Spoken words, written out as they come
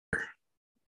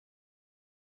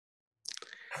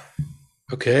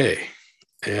Okay.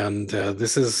 And I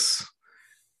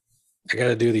got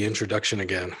to do the introduction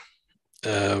again.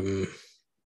 Um,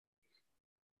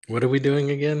 what are we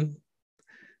doing again?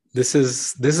 This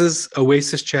is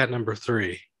Oasis chat number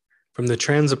 3 from the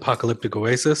trans-Apocalyptic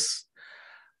Oasis.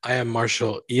 I am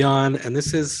Marshall Eon, and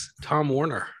this is Tom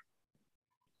Warner.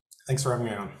 Thanks for having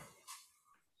me on.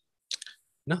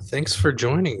 No, thanks for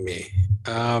joining me.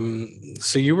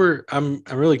 So I'm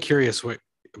really curious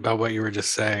about what you were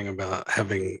just saying about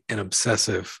having an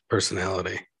obsessive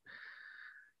personality.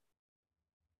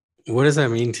 What does that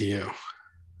mean to you?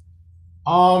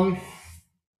 Um,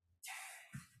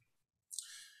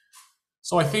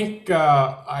 so I think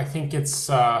it's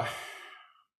a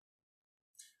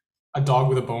dog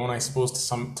with a bone, I suppose,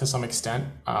 to some extent.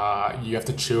 You have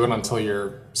to chew it until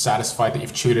you're satisfied that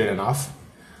you've chewed it enough.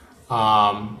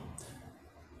 Um,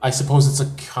 I suppose it's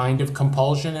a kind of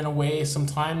compulsion in a way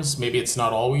sometimes. Maybe it's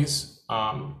not always.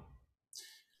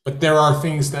 But there are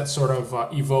things that sort of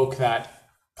evoke that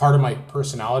part of my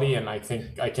personality, and I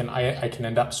think I can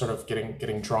end up sort of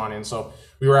getting drawn in. So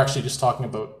we were actually just talking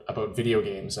about video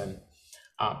games, and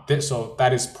so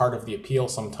that is part of the appeal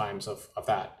sometimes of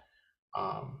that.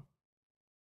 Um,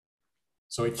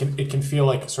 so it can feel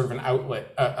like sort of an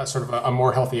outlet, a sort of a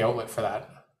more healthy outlet for that.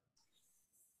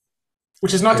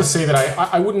 Which is not I to say that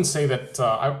I wouldn't say that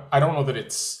I don't know that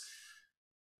it's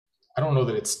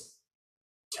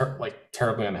like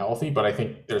terribly unhealthy, but I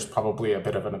think there's probably a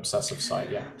bit of an obsessive side.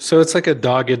 Yeah. So it's like a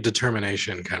dogged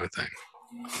determination kind of thing.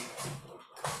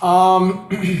 Um,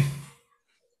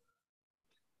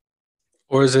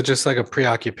 Or is it just like a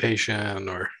preoccupation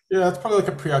or yeah, it's probably like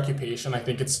a preoccupation. I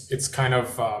think it's kind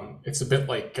of it's a bit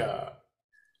like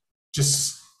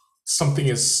just something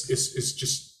is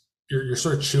just you're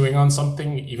sort of chewing on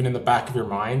something even in the back of your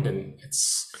mind, and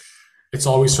it's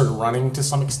always sort of running to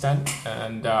some extent,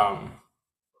 and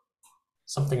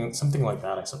something like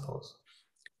that, I suppose.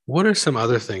 what are some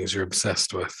other things you're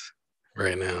obsessed with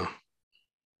right now?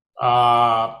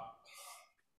 Uh,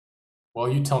 well,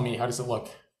 you tell me. How does it look?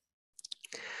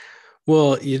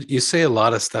 Well, you say a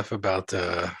lot of stuff about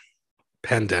the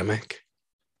pandemic.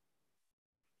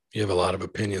 You have a lot of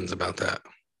opinions about that.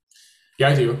 Yeah,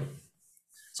 I do.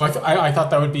 So I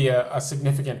thought that would be a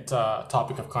significant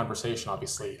topic of conversation.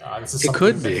 Obviously, this is It something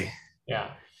could that, be.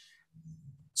 yeah.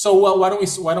 So well, why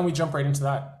don't we jump right into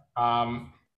that?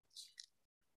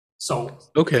 So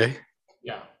Okay.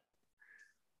 yeah,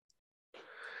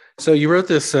 So you wrote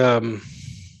this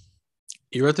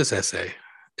essay.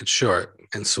 It's short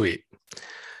and sweet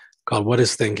called What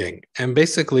is Thinking? And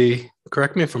basically,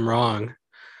 correct me if I'm wrong,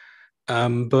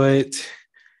 but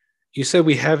you said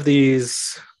we have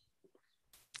these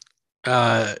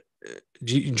uh,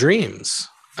 dreams,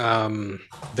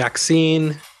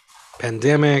 vaccine,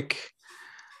 pandemic.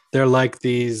 They're like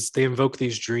they invoke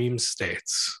these dream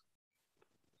states.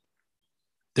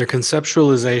 They're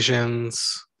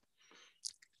conceptualizations.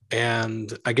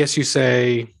 And I guess you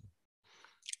say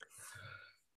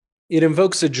it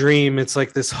invokes a dream. It's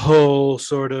like this whole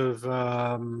sort of,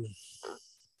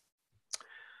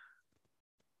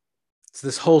 it's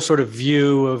this whole sort of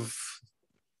view of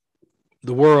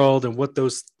the world and what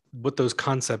those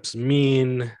concepts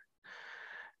mean.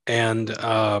 And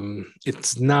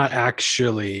it's not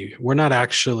actually we're not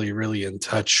actually really in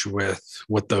touch with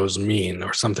what those mean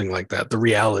or something like that, the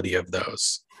reality of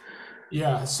those.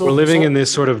 yeah. We're So living in so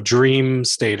this sort of dream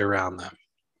state around them.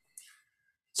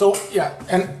 so yeah,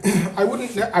 and I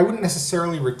wouldn't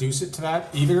necessarily reduce it to that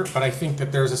either, but I think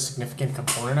that there's a significant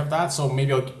component of that. So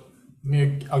maybe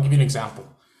I'll give you an example.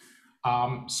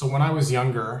 So when I was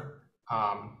younger,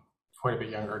 quite a bit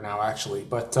younger now actually,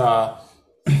 but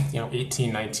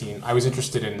 18, 19, I was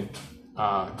interested in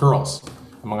girls,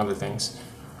 among other things.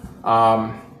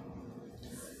 Um,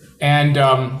 and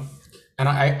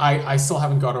I still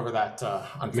haven't got over that, Me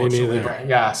unfortunately. neither. But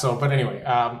yeah, so but anyway,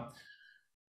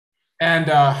 and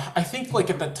I think like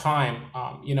at the time,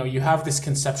 you have this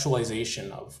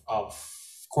conceptualization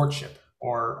of courtship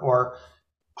or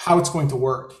how it's going to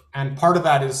work, and part of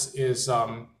that is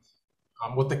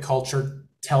what the culture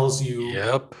tells you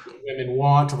Yep. women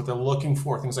want or what they're looking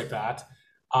for, things like that.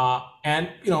 And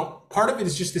part of it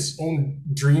is just this own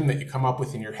dream that you come up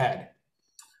with in your head.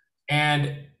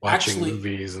 And Watching actually,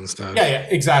 movies and yeah, stuff. yeah,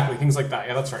 exactly, things like that.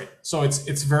 Yeah, that's right. So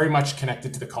it's very much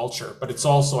connected to the culture, but it's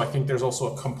also, I think there's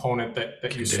also a component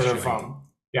that you sort of Conditioning.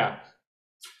 yeah.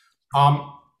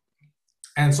 Um,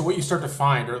 and so what you start to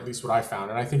find, or at least what I found,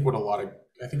 and I think what a lot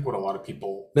of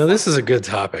people No, find. this is a good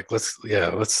topic. Let's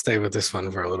stay with this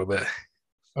one for a little bit.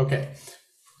 Okay.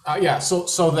 Yeah. So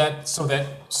that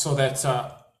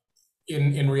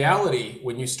in reality,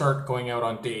 when you start going out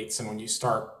on dates and when you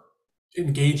start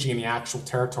engaging in the actual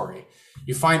territory,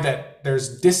 you find that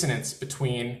there's dissonance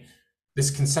between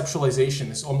this conceptualization,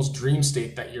 this almost dream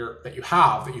state that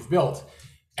you've built,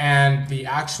 and the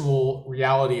actual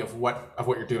reality of what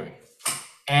you're doing.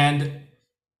 And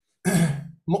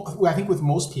I think with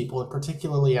most people, and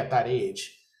particularly at that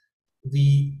age,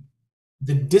 the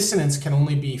dissonance can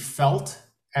only be felt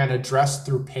and addressed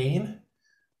through pain.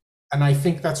 And I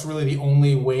think that's really the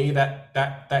only way that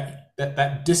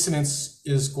dissonance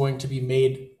is going to be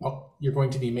made. Well, you're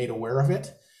going to be made aware of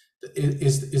it.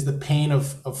 Is the pain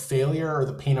of failure, or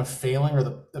the pain of failing, or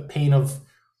the pain of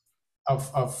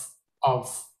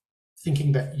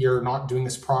thinking that you're not doing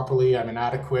this properly. I'm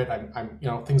inadequate. I'm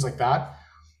things like that.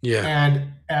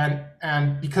 Yeah.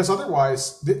 And because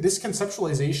otherwise this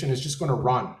conceptualization is just going to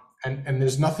run, and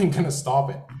there's nothing going to stop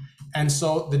it. And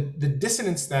so the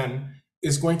dissonance then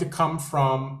is going to come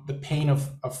from the pain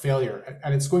of failure,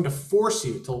 and it's going to force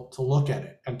you to look at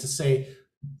it and to say,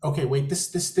 okay, wait,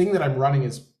 this thing that I'm running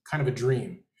is kind of a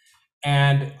dream,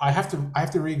 and I have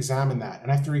to re-examine that,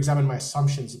 and I have to re-examine my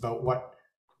assumptions about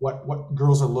what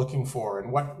girls are looking for,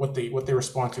 and what they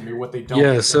respond to me, what they don't.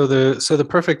 Yeah, so the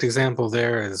perfect example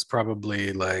there is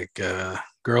probably like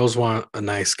girls want a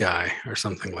nice guy or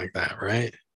something like that,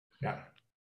 right? Yeah.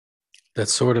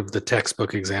 That's sort of the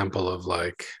textbook example of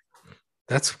like,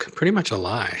 that's pretty much a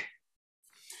lie.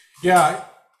 Yeah,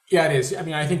 it is. I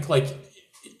mean, I think like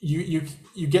you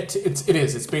get to it's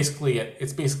basically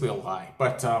a lie.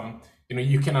 But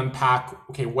you can unpack,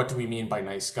 okay, what do we mean by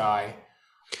nice guy?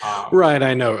 Right,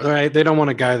 I know. Right, they don't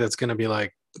want a guy that's going to be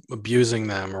like abusing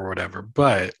them or whatever.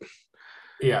 But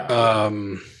yeah,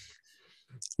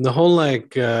 the whole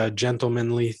like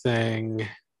gentlemanly thing.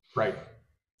 right.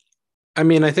 I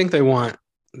mean, I think they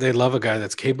love a guy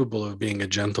that's capable of being a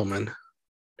gentleman.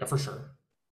 Yeah, for sure.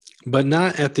 But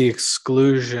not at the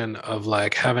exclusion of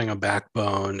like having a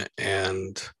backbone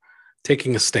and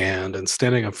taking a stand and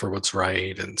standing up for what's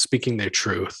right and speaking their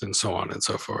truth and so on and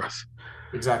so forth.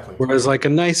 Exactly. Whereas like a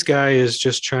nice guy is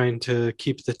just trying to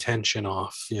keep the tension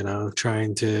off,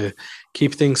 trying to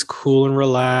keep things cool and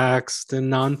relaxed and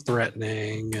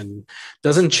non-threatening, and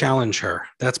doesn't challenge her.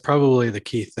 That's probably the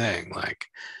key thing. Like,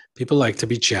 people like to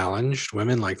be challenged.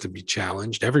 Women like to be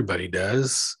challenged. Everybody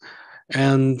does.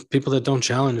 And people that don't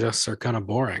challenge us are kind of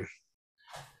boring.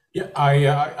 Yeah,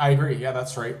 I agree. Yeah,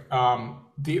 that's right.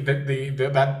 The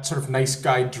that sort of nice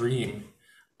guy dream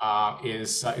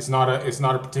is not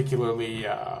a particularly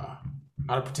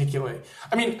not a particularly.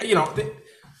 I mean,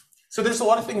 so there's a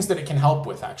lot of things that it can help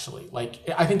with, actually. Like,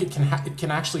 I think it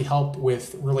can actually help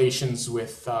with relations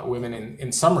with women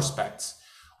in some respects,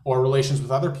 or relations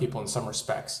with other people in some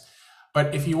respects.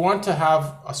 But if you want to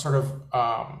have a sort of,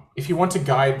 if you want to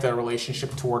guide the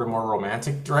relationship toward a more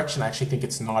romantic direction, I actually think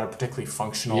it's not a particularly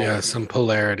functional. Yeah, some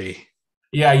polarity.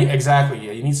 Yeah, exactly.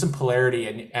 Yeah, you need some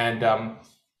polarity, and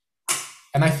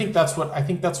I think that's what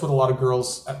a lot of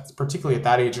girls, particularly at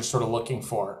that age, are sort of looking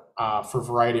for a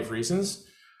variety of reasons.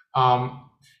 But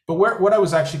what I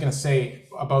was actually going to say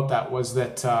about that was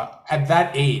that at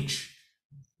that age,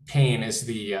 pain is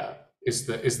the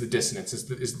dissonance,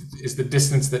 is the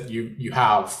dissonance that you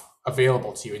have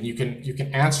available to you, and you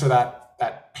can answer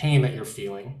that pain that you're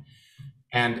feeling,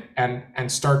 and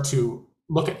start to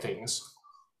look at things,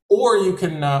 or you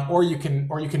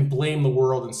can blame the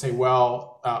world and say,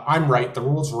 well, I'm right, the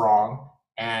world's wrong,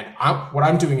 and what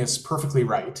I'm doing is perfectly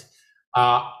right,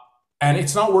 and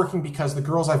it's not working because the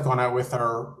girls I've gone out with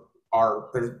are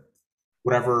they're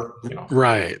whatever,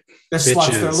 right, they're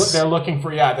sluts. They're looking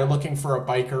for a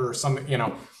biker or something,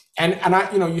 and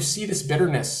I, you see this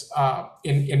bitterness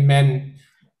in men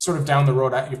sort of down the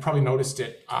road. You've probably noticed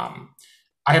it. I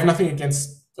have nothing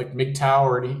against like MGTOW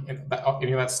or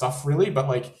any of that stuff, really, but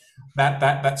like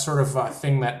that sort of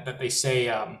thing that they say,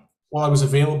 well, I was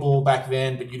available back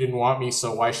then, but you didn't want me,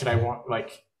 so why should I want,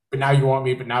 like, but now you want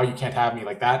me, but now you can't have me,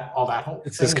 like that, all that whole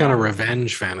it's thing, this kind of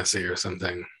revenge fantasy or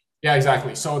something. Yeah,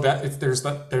 exactly. So there's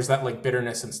that like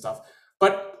bitterness and stuff.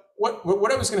 But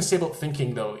what I was going to say about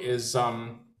thinking, though, is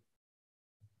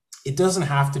it doesn't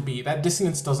have to be, that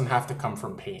dissonance doesn't have to come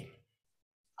from pain.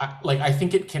 I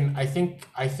think it can. I think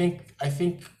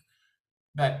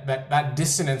that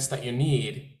dissonance that you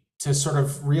need to sort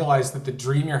of realize that the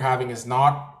dream you're having is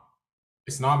not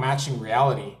matching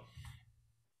reality.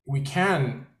 We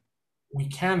can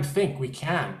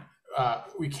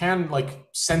like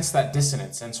sense that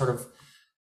dissonance and sort of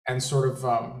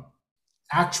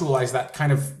actualize that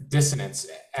kind of dissonance,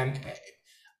 and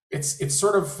it's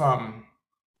sort of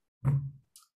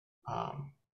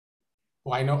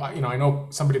well, I know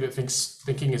somebody that thinks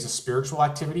thinking is a spiritual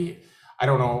activity. I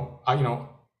don't know,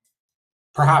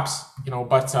 perhaps,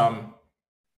 but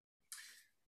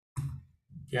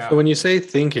So when you say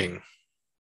thinking,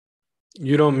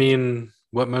 you don't mean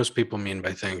what most people mean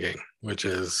by thinking, which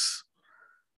is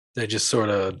they just sort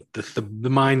of the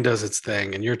mind does its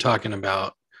thing, and you're talking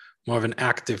about more of an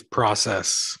active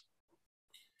process.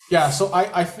 Yeah, so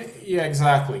I think, yeah,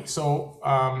 exactly. So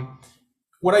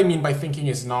what I mean by thinking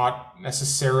is not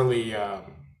necessarily,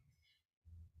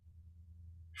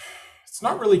 it's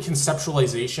not really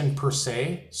conceptualization per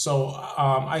se. So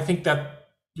I think that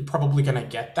you're probably going to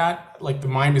get that. Like the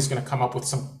mind is going to come up with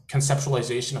some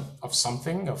conceptualization of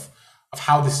something, of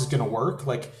how this is going to work.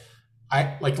 Like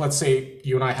let's say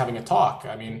you and I having a talk.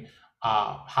 I mean,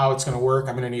 how it's going to work.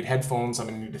 I'm going to need headphones. I'm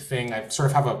going to need a thing. I sort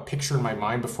of have a picture in my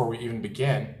mind before we even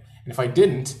begin. And if I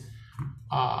didn't,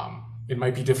 it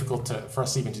might be difficult for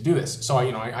us even to do this. So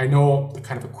I know the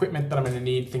kind of equipment that I'm going to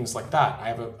need, things like that. I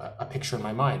have a picture in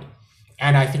my mind,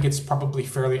 and I think it's probably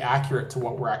fairly accurate to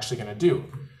what we're actually going to do.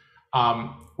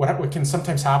 What can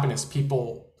sometimes happen is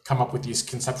people come up with these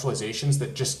conceptualizations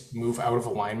that just move out of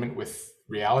alignment with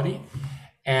reality.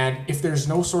 And if there's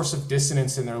no source of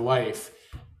dissonance in their life,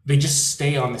 they just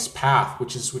stay on this path,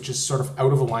 which is sort of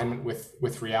out of alignment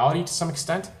with reality to some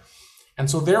extent. And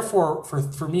so therefore,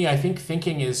 for me, I think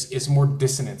thinking is more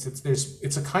dissonance.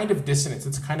 It's a kind of dissonance.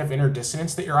 It's a kind of inner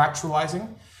dissonance that you're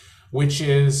actualizing, which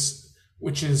is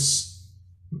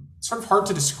sort of hard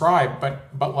to describe,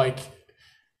 but like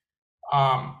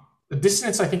the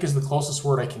dissonance, I think, is the closest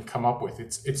word I can come up with.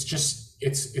 It's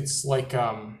like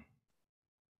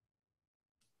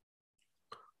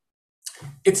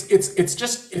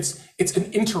it's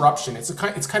an interruption. It's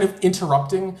kind of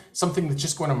interrupting something that's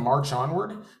just going to march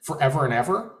onward forever and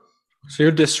ever. So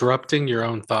you're disrupting your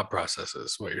own thought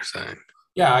processes, what you're saying.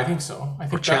 Yeah, I think so. I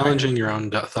think challenging your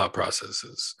own thought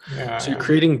processes. Yeah. So you're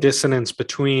creating dissonance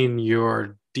between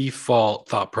your default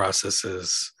thought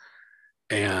processes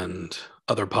and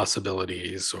other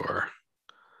possibilities or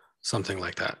something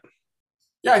like that.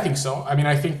 Yeah, I think so. I mean,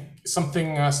 I think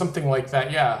something like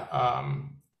that. Yeah.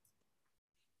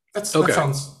 That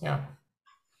sounds, yeah.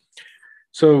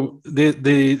 So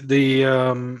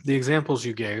the examples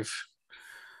you gave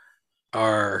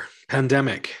are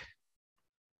pandemic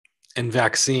and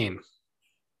vaccine.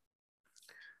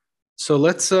 So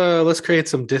let's create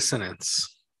some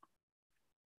dissonance.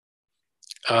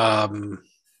 How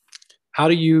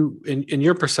do you, in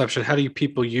your perception, how do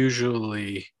people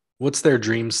usually, what's their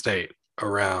dream state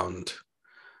around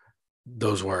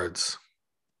those words?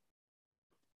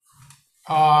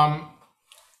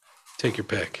 Take your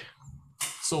pick.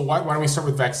 So why don't we start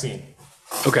with vaccine?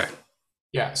 Okay.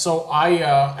 Yeah. So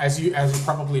as you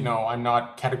probably know, I'm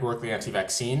not categorically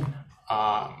anti-vaccine.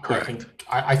 Correct.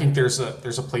 I think there's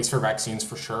a place for vaccines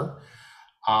for sure.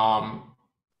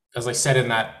 As I said in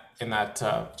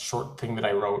that short thing that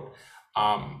I wrote,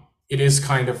 it is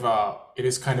kind of a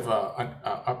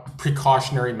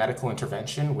precautionary medical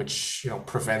intervention, which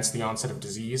prevents the onset of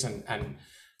disease and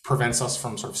prevents us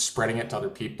from sort of spreading it to other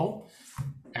people.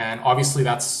 And obviously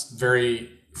that's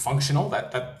very functional.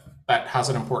 That has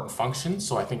an important function.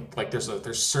 So I think like there's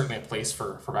certainly a place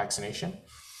for vaccination.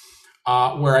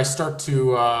 Where I start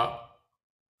to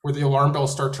where the alarm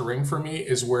bells start to ring for me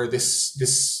is where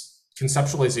this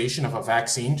conceptualization of a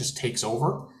vaccine just takes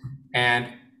over,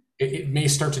 and it may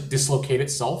start to dislocate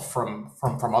itself from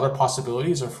other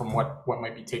possibilities or from what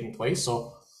might be taking place.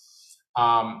 So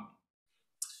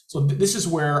this is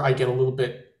where I get a little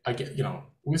bit,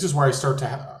 this is where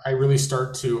I really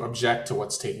start to object to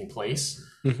what's taking place.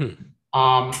 Mm-hmm.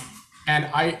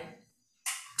 And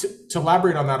to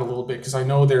elaborate on that a little bit, because I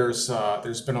know there's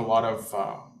been a lot of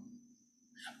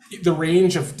the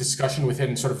range of discussion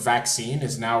within sort of vaccine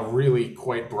is now really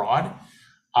quite broad,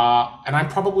 and I'm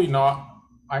probably not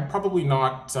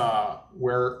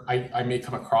where I may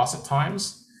come across at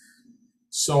times.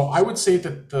 So I would say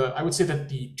that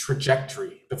the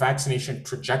trajectory, the vaccination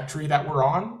trajectory that we're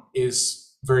on,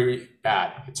 is very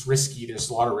bad. It's risky. There's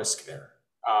a lot of risk there,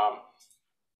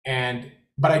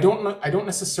 but I don't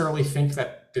necessarily think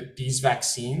that these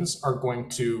vaccines are going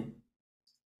to.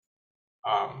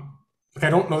 I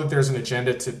don't know that there's an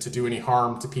agenda to do any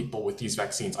harm to people with these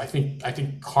vaccines. I think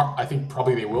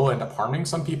probably they will end up harming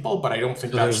some people, but I don't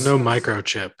think there's no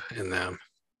microchip in them.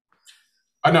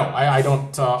 No, I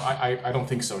don't. I don't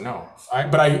think so. No,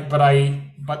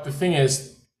 but the thing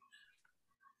is,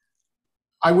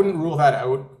 I wouldn't rule that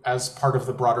out as part of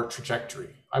the broader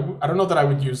trajectory. I don't know that I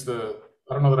would use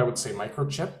I don't know that I would say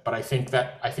microchip, but I think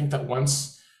that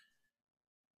once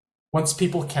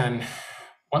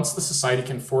the society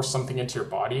can force something into your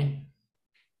body,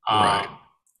 right.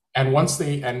 And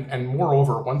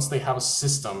moreover, once they have a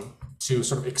system to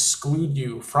sort of exclude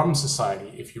you from society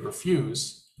if you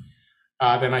refuse,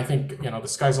 then I think the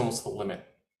sky's almost the limit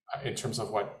in terms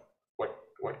of what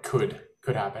could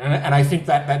happen. And I think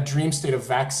that that dream state of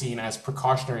vaccine as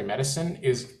precautionary medicine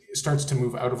starts to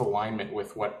move out of alignment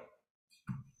with what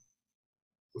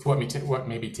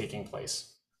may be taking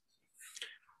place.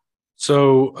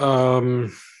 So,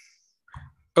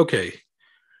 okay.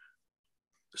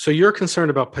 So you're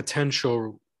concerned about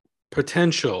potentials,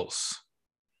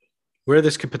 where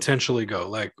this could potentially go.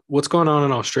 Like what's going on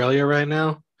in Australia right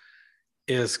now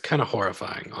is kind of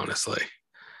horrifying, honestly.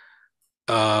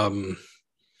 Um,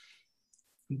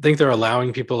 I think they're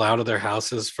allowing people out of their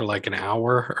houses for like an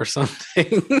hour or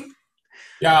something.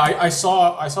 Yeah, I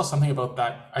saw something about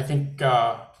that. I think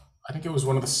it was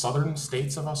one of the southern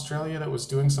states of Australia that was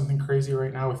doing something crazy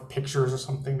right now with pictures or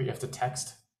something that you have to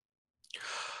text.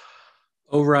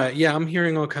 Oh, right. Yeah, I'm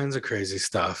hearing all kinds of crazy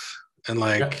stuff. And Yeah.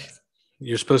 like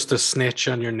you're supposed to snitch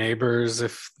on your neighbors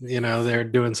if, they're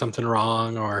doing something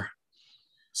wrong or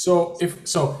So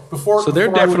before so they're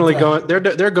before I would definitely going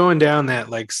they're going down that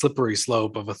like slippery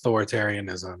slope of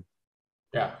authoritarianism.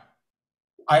 yeah.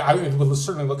 It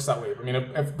certainly looks that way. I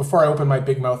mean, before I open my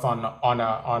big mouth on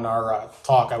our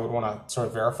talk, I would want to sort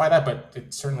of verify that, but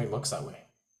it certainly looks that way.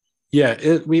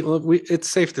 Yeah, we it's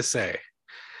safe to say.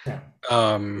 Yeah.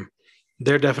 Um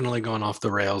they're definitely going off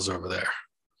the rails over there.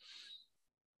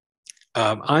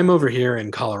 I'm over here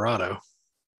in Colorado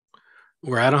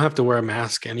where I don't have to wear a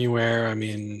mask anywhere. I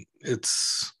mean,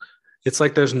 it's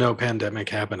like there's no pandemic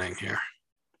happening here.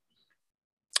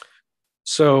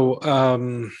 So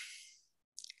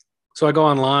so I go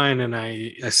online and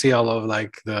I see all of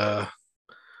like the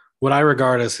what I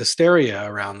regard as hysteria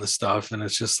around this stuff, and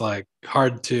it's just like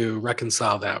hard to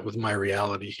reconcile that with my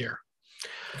reality here.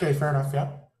 Okay, fair enough.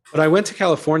 Yeah. But I went to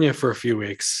California for a few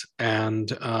weeks, and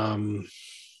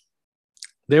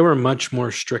they were much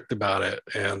more strict about it,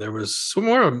 and there was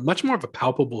much more of a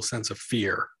palpable sense of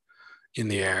fear in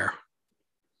the air.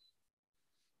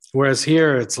 Whereas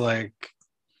here, it's like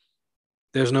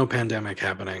there's no pandemic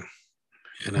happening.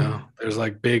 Hmm. There's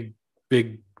like big,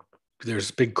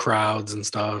 there's big crowds and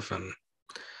stuff, and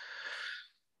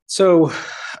so,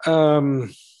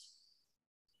 um,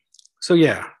 so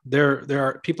yeah, there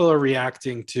are people are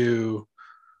reacting to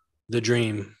the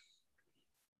dream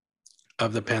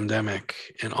of the pandemic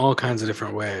in all kinds of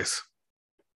different ways.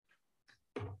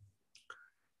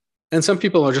 And some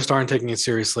people just aren't taking it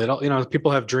seriously at all.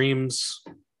 People have dreams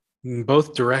in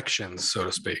both directions, so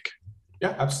to speak.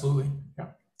 Yeah, absolutely. Yeah.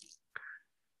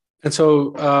 And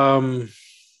so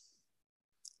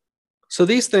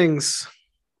these things,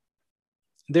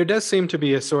 there does seem to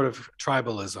be a sort of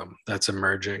tribalism that's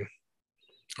emerging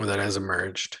or that has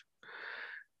emerged.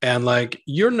 And like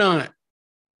you're not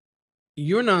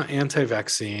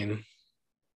anti-vaccine,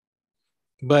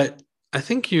 but I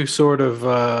think you sort of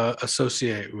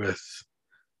associate with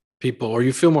people, or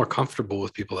you feel more comfortable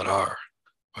with people that are,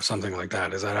 or something like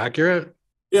that. Is that accurate?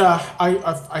 Yeah,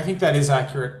 I think that is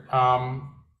accurate.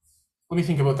 Let me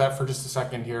think about that for just a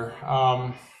second here.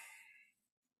 I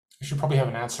should probably have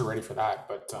an answer ready for that,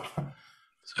 but It's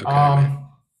okay, man. um,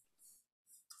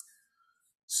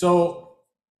 so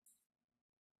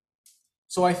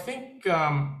so I think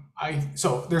I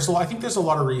think there's a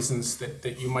lot of reasons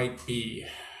that you might be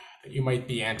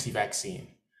anti-vaccine.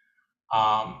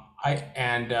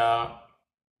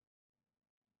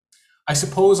 I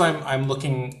suppose I'm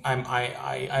looking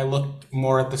I look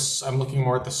more at this I'm looking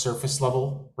more at the surface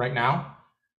level right now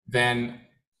than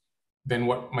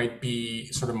what might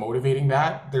be sort of motivating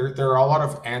that. There are a lot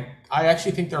of I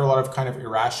actually think there are a lot of kind of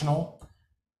irrational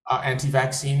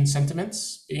anti-vaccine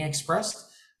sentiments being expressed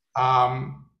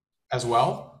um, as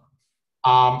well.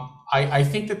 I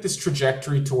think that this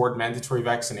trajectory toward mandatory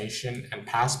vaccination and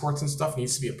passports and stuff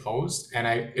needs to be opposed. And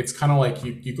it's kind of like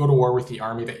you go to war with the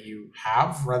army that you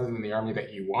have rather than the army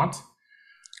that you want. I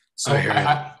So hear you.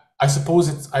 I suppose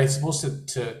it's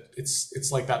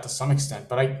like that to some extent.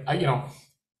 But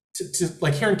to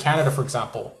like here in Canada, for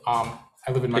example, I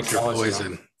live in Pick your Montreal, as you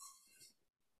know.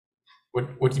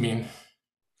 poison. What do you mean?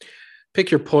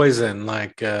 Pick your poison.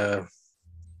 Like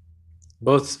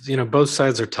both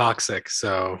sides are toxic.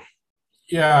 So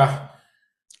Yeah,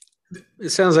 it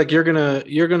sounds like you're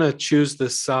gonna choose the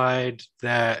side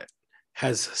that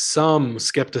has some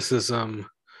skepticism,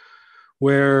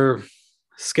 where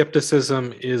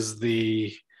skepticism is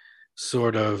the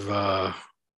sort of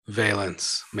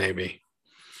valence, maybe.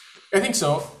 I think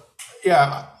so.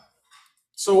 Yeah.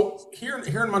 So here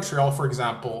in Montreal, for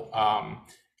example,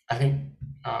 I think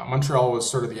Montreal was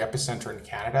sort of the epicenter in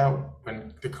Canada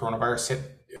when the coronavirus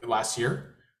hit last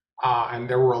year, and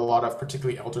there were a lot of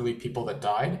particularly elderly people that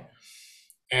died.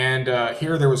 And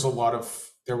here there was a lot of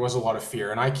there was a lot of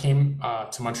fear. And I came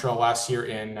to Montreal last year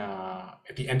in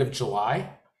at the end of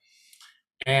July,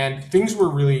 and things were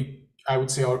really, I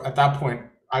would say at that point,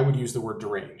 I would use the word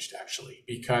deranged actually,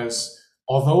 because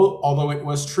although it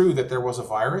was true that there was a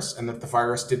virus and that the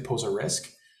virus did pose a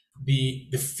risk, the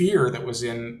fear that was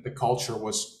in the culture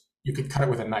was you could cut it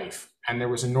with a knife, and there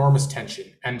was enormous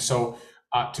tension. And so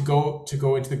to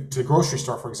go into the grocery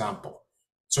store, for example,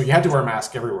 so you had to wear a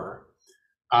mask everywhere.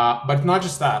 But not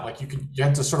just that, like you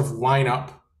had to sort of line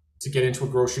up to get into a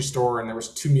grocery store, and there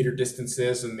was 2 meter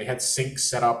distances, and they had sinks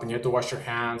set up, and you had to wash your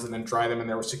hands and then dry them, and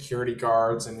there were security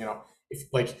guards, and if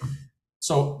like,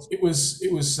 so it was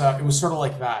sort of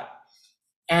like that.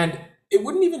 And it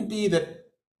wouldn't even be that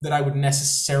I would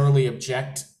necessarily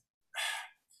object.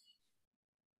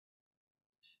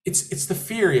 It's the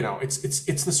fear,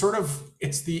 it's the sort of,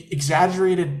 it's the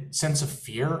exaggerated sense of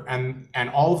fear, and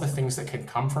all of the things that can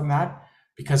come from that,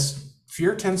 because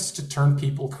fear tends to turn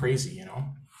people crazy.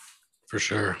 For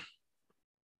sure.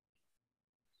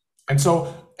 And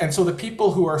so the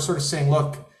people who are sort of saying,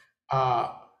 look,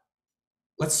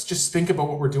 let's just think about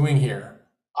what we're doing here.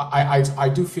 I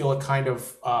do feel a kind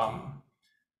of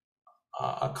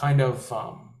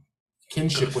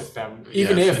kinship with them,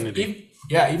 even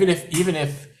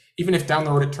if down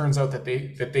the road it turns out that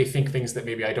they think things that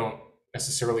maybe I don't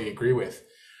necessarily agree with.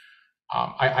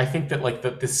 I think that like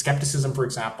the skepticism, for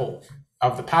example,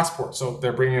 of the passport. So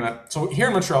they're bringing that. So here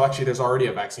in Montreal, actually, there's already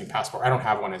a vaccine passport. I don't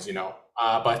have one, as you know,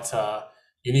 but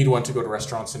you need one to go to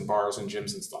restaurants and bars and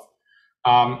gyms and stuff.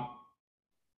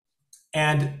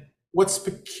 And what's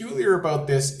peculiar about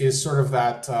this is sort of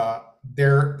that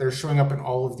they're showing up in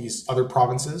all of these other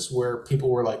provinces where people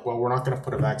were like, well, we're not going to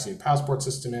put a vaccine passport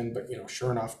system in, but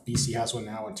sure enough, BC has one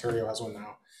now, Ontario has one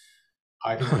now.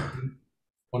 I think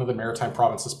one of the maritime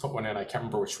provinces put one in. I can't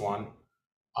remember which one.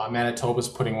 Manitoba's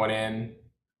putting one in,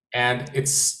 and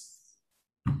it's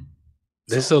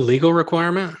this a legal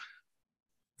requirement,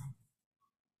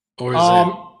 or is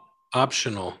it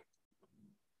optional?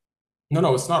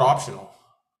 No, it's not optional.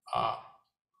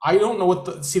 I don't know what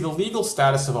the legal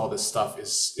status of all this stuff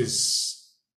is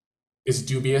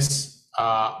dubious.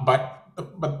 But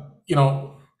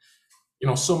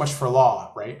so much for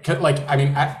law, right? Like, I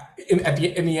mean,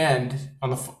 in the end,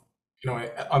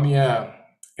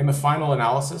 in the final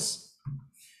analysis,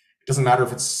 it doesn't matter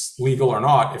if it's legal or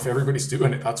not. If everybody's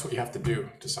doing it, that's what you have to do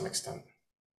to some extent.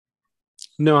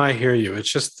 No, I hear you.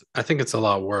 It's just, I think it's a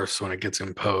lot worse when it gets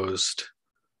imposed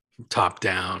top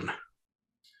down.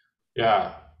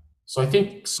 Yeah. So I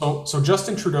think so. So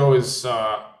Justin Trudeau has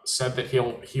said that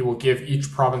he will give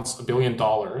each province $1 billion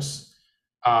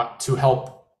to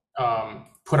help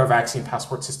put a vaccine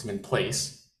passport system in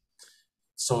place.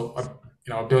 So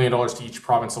 $1 billion to each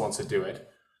province that wants to do it.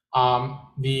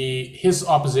 His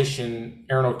opposition,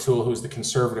 Aaron O'Toole, who's the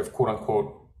conservative quote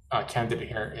unquote candidate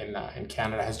here in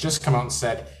Canada, has just come out and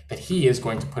said that he is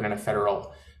going to put in a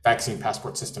federal vaccine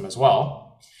passport system as well.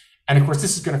 And of course,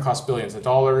 this is going to cost billions of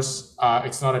dollars.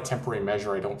 It's not a temporary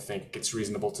measure. I don't think it's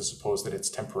reasonable to suppose that it's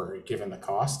temporary given the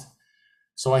cost.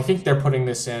 So I think they're putting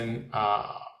this in,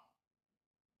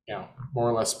 more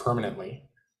or less permanently.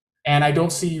 And I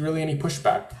don't see really any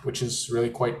pushback, which is really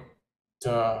quite,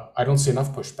 I don't see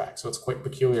enough pushback. So it's quite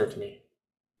peculiar to me.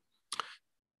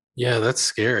 Yeah, that's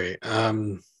scary. I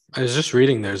was just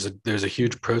reading there's a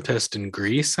huge protest in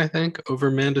Greece, I think,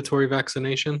 over mandatory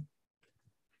vaccination.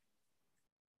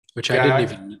 Which I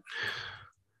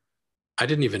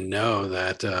didn't even know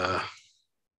that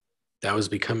that was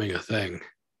becoming a thing.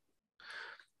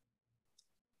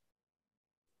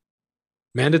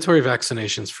 Mandatory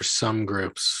vaccinations for some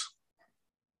groups.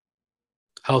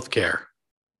 Healthcare.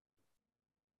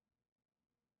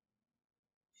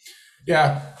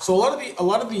 Yeah. So a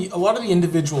lot of the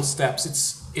individual steps.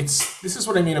 This is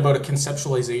what I mean about a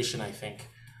conceptualization. I think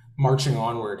marching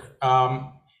onward.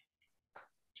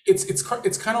 It's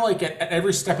kind of like at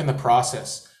every step in the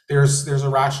process, there's a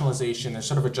rationalization, there's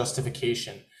sort of a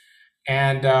justification,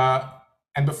 and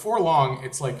before long,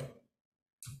 it's like,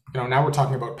 now we're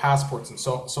talking about passports and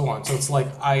so on. So it's like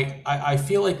I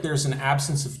feel like there's an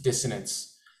absence of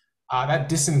dissonance. That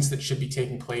dissonance that should be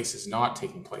taking place is not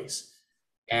taking place,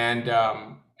 and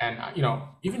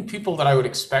even people that I would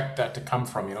expect that to come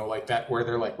from, like that, where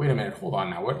they're like, wait a minute, hold on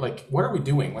now, what are we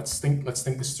doing? Let's think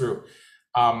this through.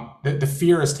 The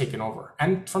fear has taken over,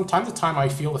 and from time to time I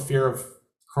feel the fear of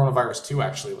coronavirus too,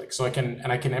 actually, like, so I can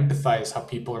empathize how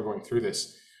people are going through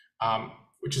this,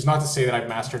 which is not to say that I've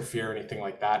mastered fear or anything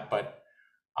like that, but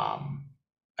I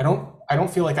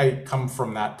don't feel like I come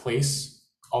from that place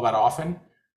all that often.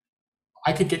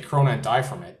 I could get corona and die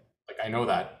from it, like, I know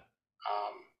that,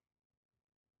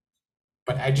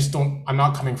 but I just don't. I'm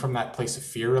not coming from that place of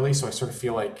fear really, so I sort of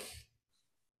feel like,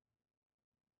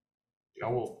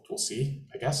 we'll see,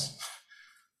 I guess.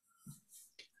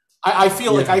 I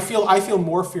feel like Yeah. I feel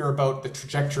more fear about the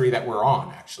trajectory that we're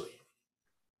on, actually.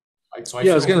 Like, so I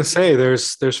Yeah, I was feel, gonna say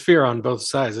there's fear on both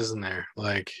sides, isn't there?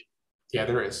 Like yeah,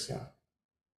 there is, yeah.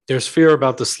 there's fear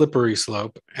about the slippery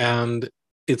slope, and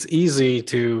it's easy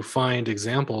to find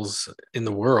examples in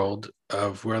the world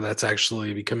of where that's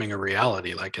actually becoming a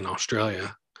reality, like in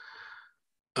Australia.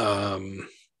 Um,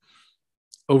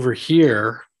 Over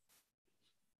here,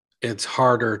 it's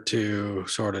harder to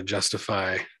sort of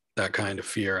justify that kind of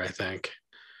fear, I think,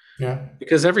 Yeah.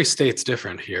 because every state's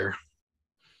different here.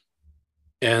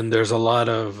 And there's a lot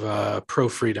of pro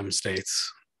freedom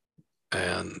states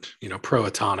and, pro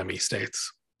autonomy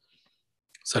states,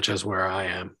 such as where I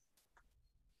am.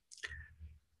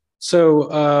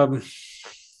 So,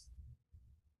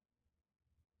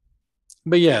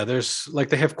 but yeah, there's like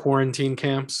they have quarantine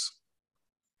camps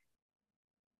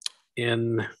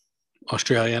in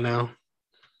Australia now,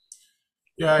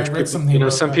 Yeah, I which read people, something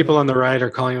about some that. people on the right are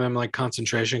calling them like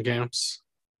concentration camps,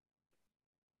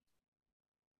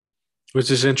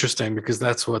 which is interesting because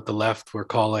that's what the left were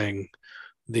calling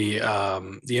the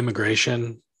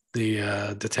immigration,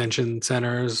 the detention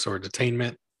centers or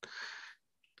detainment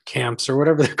camps or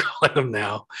whatever they're calling them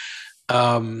now.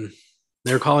 Um,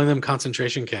 they're calling them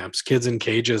concentration camps, kids in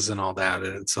cages and all that.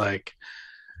 And it's like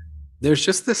there's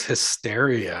just this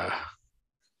hysteria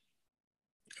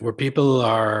where people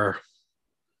are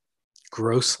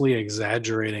grossly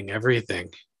exaggerating everything.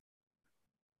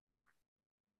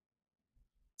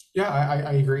 Yeah,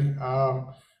 I agree.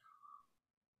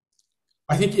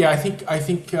 I think,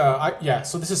 yeah, yeah.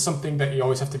 So this is something that you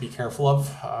always have to be careful of.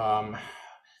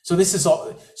 So this is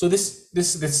all. So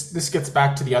this gets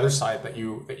back to the other side that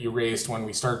you raised when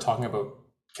we started talking about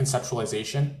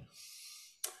conceptualization,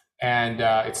 and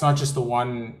it's not just the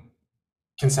one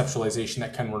conceptualization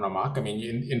that can run amok. I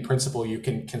mean, in principle, you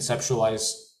can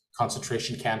conceptualize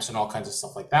concentration camps and all kinds of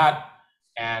stuff like that,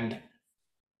 and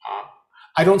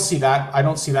I don't see that. I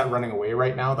don't see that running away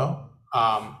right now, though.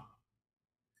 Um,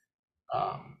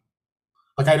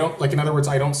 like I don't like, in other words,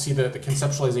 I don't see the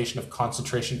conceptualization of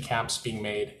concentration camps being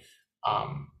made,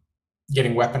 um,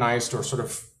 getting weaponized or sort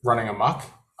of running amok.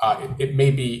 It may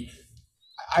be.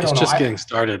 I It's don't know. just getting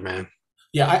started, man.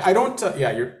 Yeah. I don't.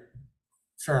 Yeah. You're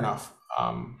fair enough.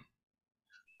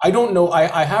 I don't know.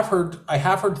 I have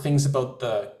heard things about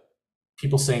the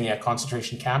people saying, yeah,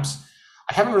 concentration camps.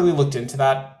 I haven't really looked into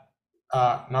that.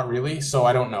 Not really. So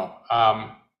I don't know.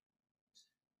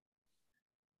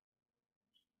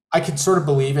 I could sort of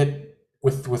believe it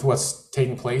with what's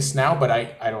taking place now, but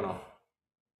I don't know.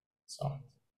 So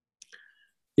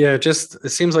Yeah,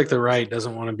 it seems like the right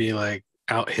doesn't want to be like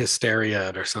out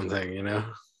hysteria or something,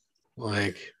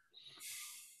 Like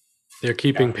they're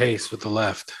keeping yeah, pace with the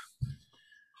left.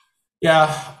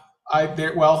 yeah. I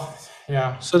there. Well,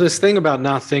 yeah. So this thing about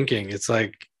not thinking, it's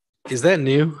like, is that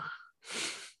new?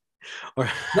 Or,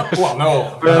 No. Well,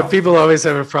 no, or no, have no. people always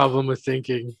have a problem with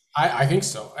thinking? I think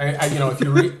so. If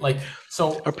you read like, Are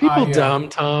so people dumb,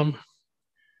 Tom?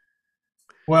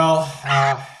 well,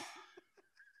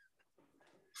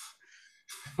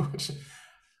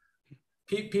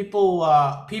 people,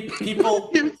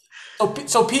 people.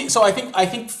 So I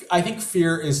think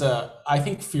fear is a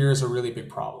really big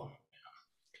problem.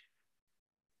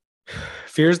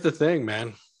 Fear's the thing,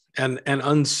 man. And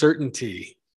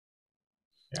uncertainty,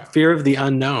 Yeah, fear of the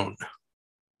unknown.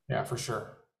 yeah, for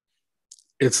sure.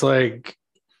 It's like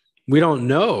we don't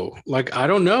know. Like I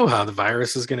don't know how the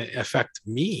virus is going to affect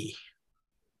me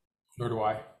Nor do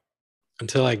I.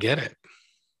 until I get it.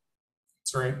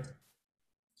 That's right.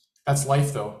 That's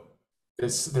life, though.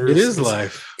 It's It there's is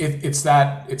life. it's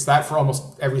that for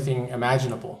almost everything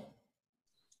imaginable.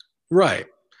 Right.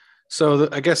 So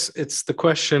I guess it's the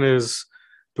question is,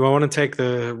 do I want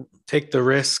to take the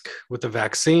risk with the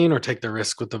vaccine or take the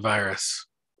risk with the virus?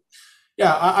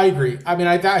 Yeah, I agree. I mean,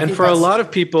 I And think for a that's lot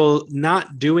of people,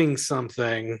 not doing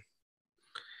something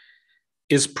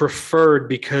is preferred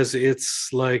because it's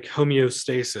like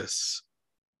homeostasis.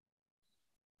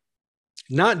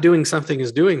 Not doing something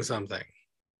is doing something.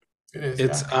 it is.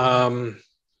 It's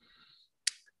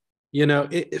Yeah,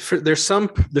 there's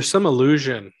some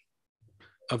illusion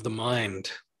of the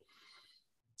mind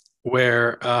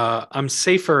where I'm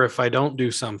safer if I don't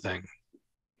do something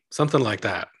like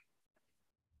that.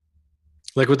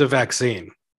 Like with the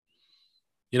vaccine,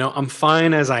 I'm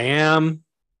fine as I am.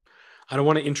 I don't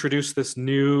want to introduce this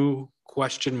new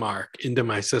question mark into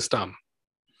my system.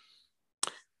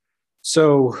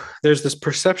 So there's this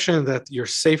perception that you're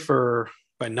safer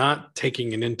by not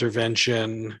taking an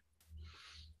intervention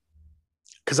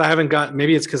because I haven't got,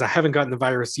 maybe it's because I haven't gotten the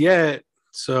virus yet.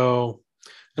 So,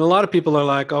 and a lot of people are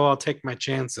like, oh, I'll take my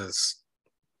chances.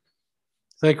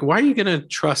 Like, why are you going to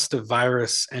trust a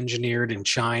virus engineered in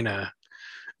China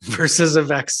versus a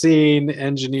vaccine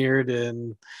engineered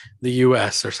in the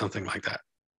US or something like that?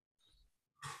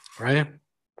 Right?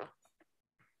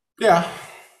 Yeah.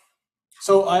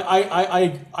 So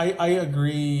I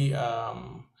agree.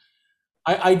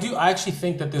 I actually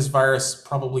think that this virus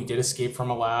probably did escape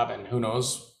from a lab, and who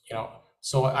knows, you know.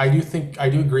 So I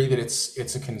do agree that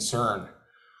it's a concern.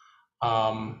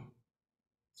 Um,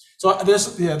 so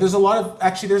there's a lot of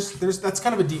actually there's that's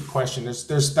kind of a deep question.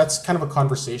 That's kind of a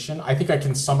conversation. I think I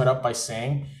can sum it up by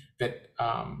saying that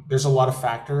there's a lot of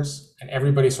factors, and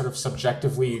everybody sort of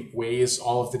subjectively weighs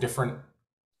all of the different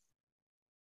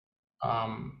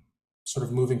sort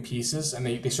of moving pieces, and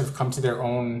they sort of come to their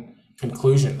own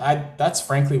conclusion. That's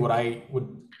frankly what I would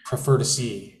prefer to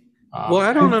see. Well,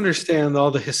 I don't understand all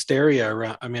the hysteria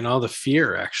around, I mean, all the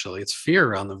fear actually. It's fear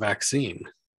around the vaccine.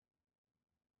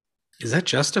 Is that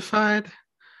justified?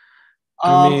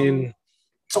 I Um, mean,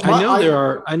 so I my know there I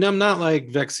are, I know I'm not like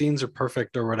vaccines are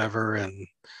perfect or whatever. And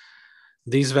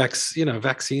these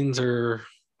vaccines are,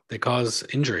 they cause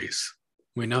injuries.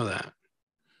 We know that.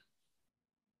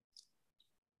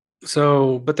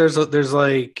 So, but there's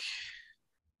like,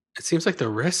 it seems like the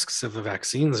risks of the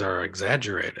vaccines are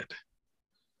exaggerated.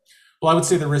 well, I would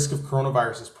say the risk of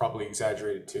coronavirus is probably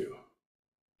exaggerated too.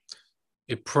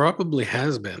 It probably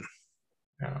has been.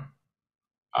 Yeah.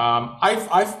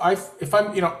 If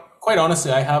I'm, quite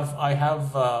honestly, I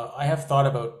have thought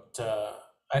about.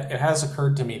 It has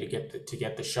occurred to me to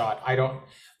get the shot. I don't.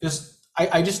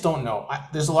 I just don't know.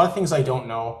 There's a lot of things I don't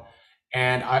know,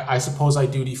 and I suppose I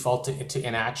do default to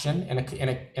inaction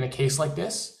in a case like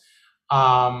this.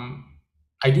 Um,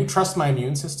 I do trust my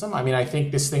immune system. I mean, I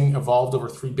think this thing evolved over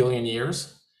 3 billion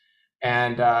years,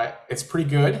 and it's pretty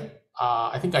good.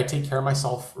 I think I take care of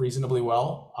myself reasonably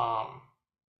well.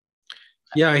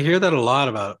 Yeah, I hear that a lot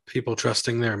about people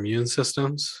trusting their immune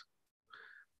systems,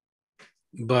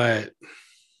 but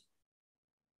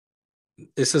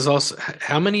this is also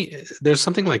how many, there's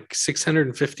something like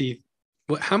 650,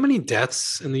 how many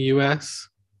deaths in the US?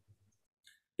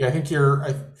 Yeah, I think you're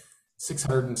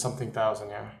 600 and something thousand.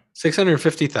 Yeah.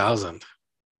 650,000.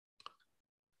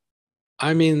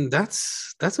 I mean,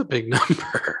 that's a big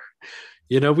number.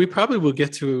 We probably will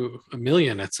get to a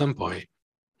million at some point.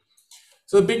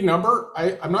 So the big number,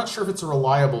 I'm not sure if it's a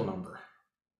reliable number.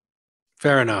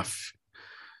 Fair enough.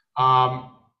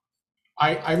 Um,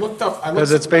 I Because looked it's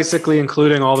something up. basically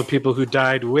including all the people who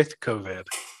died with COVID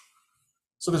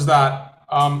So there's that.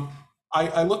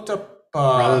 I looked up.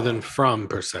 rather than from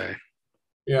per se.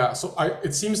 Yeah. So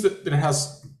it seems that it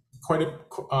has quite a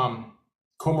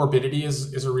comorbidity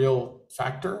is a real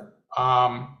factor.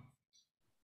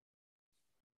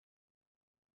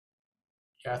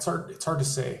 Yeah, it's hard to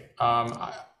say.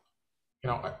 You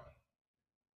know,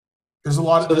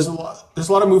 So there's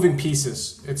a lot of moving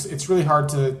pieces. It's really hard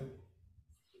to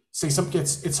say something.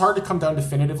 It's hard to come down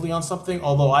definitively on something.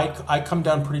 Although I come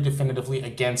down pretty definitively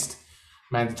against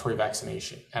mandatory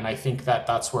vaccination, and I think that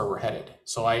that's where we're headed.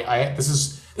 So this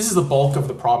is the bulk of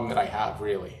the problem that I have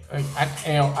really.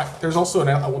 There's also an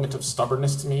element of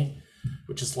stubbornness to me,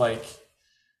 which is like,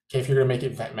 okay, if you're going to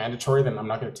make it mandatory, then I'm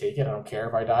not going to take it. I don't care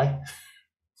if I die.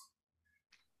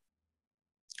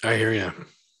 I hear you.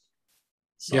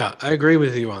 So Yeah, I agree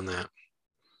with you on that.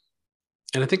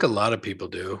 And I think a lot of people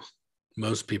do.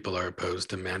 Most people are opposed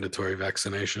to mandatory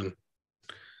vaccination.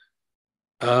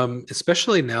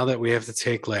 Especially now that we have to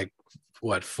take like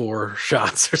what, 4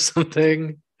 shots or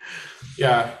something.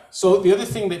 yeah. So the other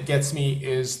thing that gets me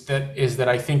is that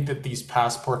I think that these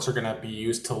passports are going to be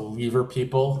used to lever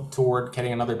people toward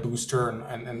getting another booster,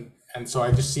 and so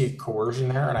I just see coercion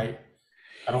there, and I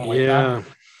don't like that. Yeah.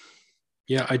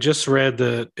 Yeah, I just read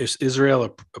that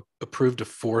Israel approved a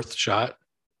 4th shot.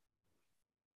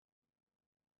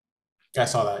 Yeah, I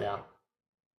saw that. Yeah.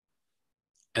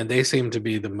 And they seem to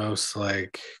be the most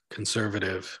like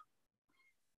conservative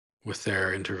with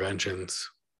their interventions,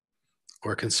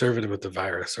 or conservative with the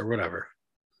virus or whatever.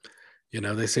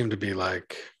 They seem to be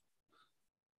like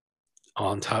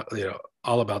on top,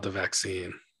 all about the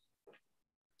vaccine.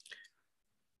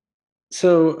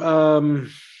 So,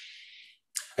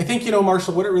 I think,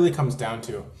 Marshall, what it really comes down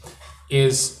to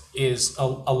is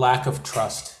a lack of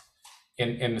trust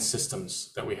in the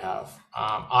systems that we have.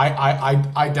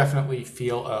 I definitely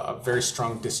feel a very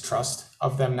strong distrust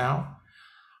of them now.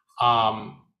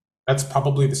 That's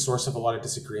probably the source of a lot of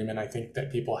disagreement I think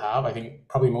that people have. I think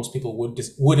probably most people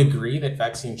would agree that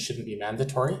vaccines shouldn't be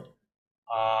mandatory.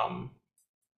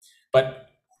 But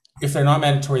if they're not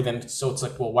mandatory, then so it's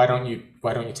like, well, why don't you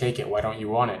take it? Why don't you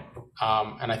want it?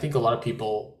 And I think a lot of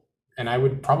people, and I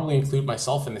would probably include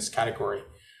myself in this category.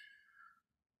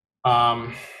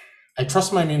 Um, I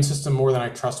trust my immune system more than I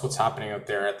trust what's happening out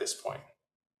there at this point.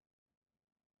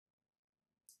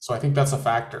 So I think that's a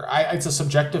factor. It's a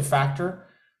subjective factor.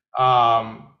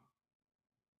 Um,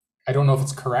 I don't know if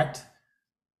it's correct.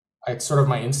 It's sort of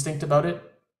my instinct about it.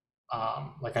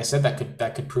 Like I said,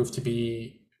 that could prove to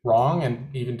be wrong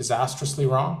and even disastrously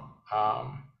wrong.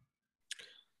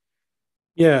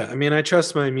 Yeah, I mean, I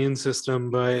trust my immune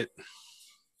system, but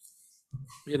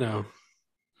you know,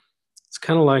 it's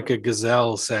kind of like a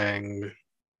gazelle saying,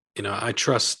 I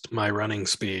trust my running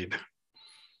speed,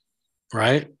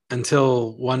 right?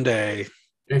 Until one day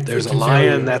it there's a can vary.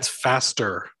 lion that's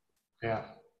faster. Yeah.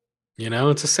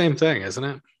 It's the same thing, isn't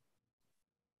it?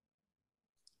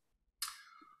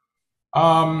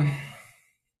 Um,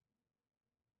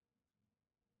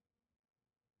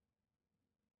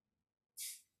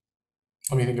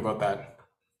 Let me think about that.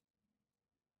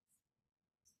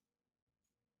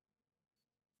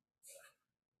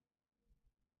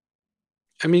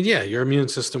 I mean, yeah, your immune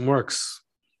system works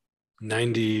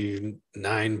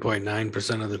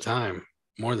 99.9% of the time,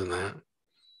 more than that.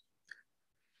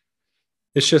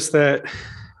 It's just that,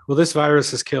 well, this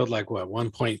virus has killed like what,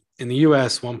 in the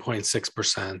US,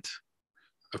 1.6%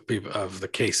 of people of the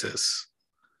cases,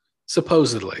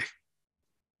 supposedly.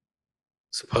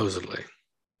 Supposedly.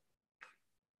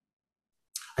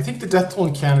 I think the death toll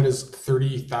in Canada is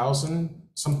 30,000,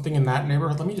 something in that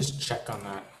neighborhood. Let me just check on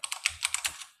that.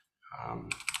 Um,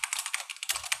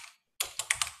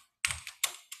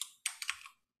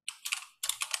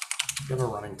 Give a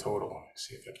running total.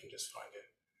 See if I can just find it.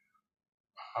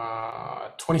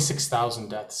 26,000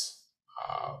 deaths,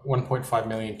 1.5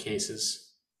 million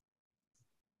cases.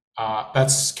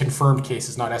 That's confirmed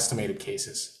cases, not estimated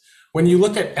cases. When you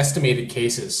look at estimated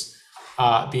cases,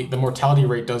 the mortality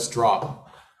rate does drop.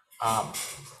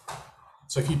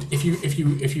 So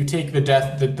if you take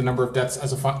the number of deaths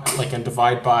as and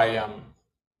divide by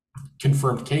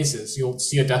confirmed cases, you'll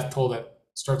see a death toll that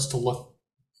starts to look.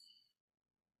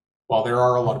 Well, there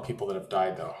are a lot of people that have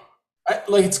died though.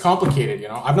 It's complicated,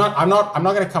 I'm not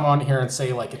going to come on here and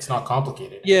say like it's not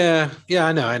complicated. Yeah,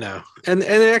 I know. And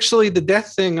actually the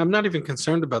death thing, I'm not even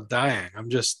concerned about dying. I'm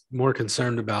just more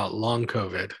concerned about long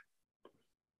COVID.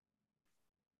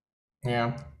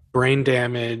 Yeah. Brain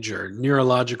damage or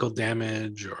neurological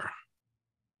damage or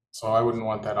So I wouldn't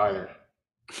want that either.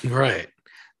 right.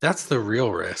 That's the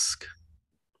real risk.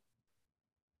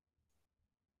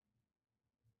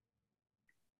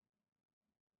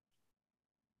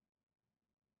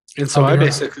 And so I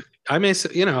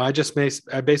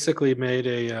basically made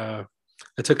I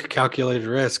took a calculated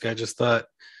risk. I just thought,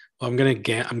 well,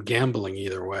 I'm gambling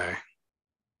either way.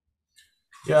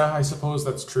 Yeah, I suppose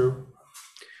that's true.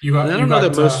 And I don't know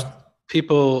that most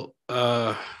people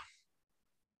who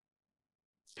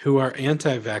are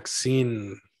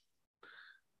anti-vaccine,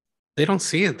 they don't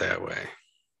see it that way.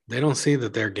 They don't see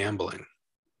that they're gambling.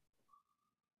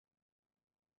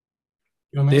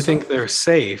 They think they're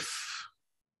safe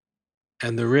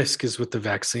and the risk is with the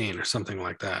vaccine or something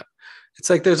like that.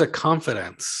 It's like there's a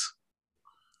confidence.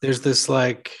 There's this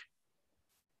like,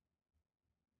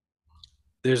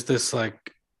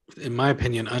 in my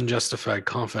opinion, unjustified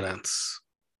confidence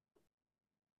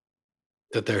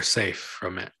that they're safe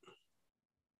from it.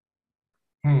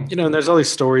 And there's all these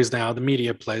stories now. The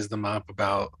media plays them up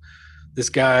about this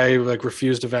guy like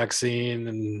refused a vaccine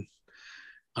and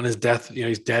on his death,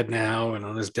 he's dead now, and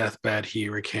on his deathbed he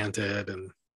recanted.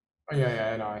 And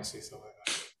yeah, I know, I see something like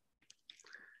that.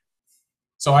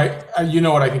 So I you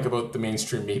know what I think about the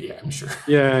mainstream media, I'm sure.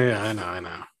 Yeah, I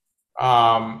know.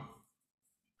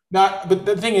 But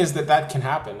the thing is that can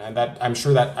happen, and that I'm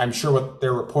sure what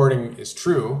they're reporting is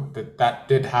true. That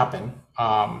did happen.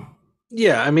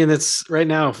 Yeah, I mean, it's right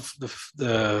now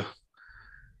the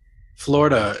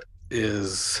Florida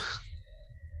is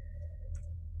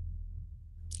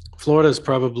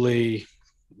probably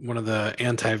one of the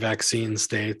anti-vaccine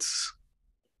states,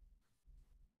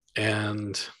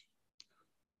 and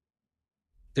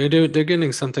they're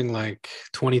getting something like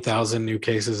 20,000 new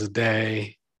cases a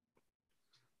day,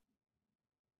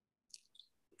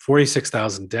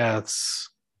 46,000 deaths.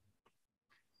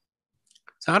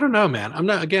 So I don't know, man. I'm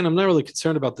not really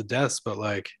concerned about the deaths, but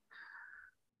like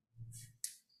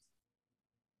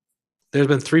there's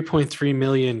been 3.3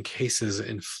 million cases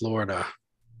in Florida.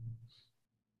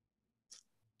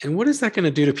 And what is that going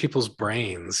to do to people's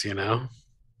brains, Yeah,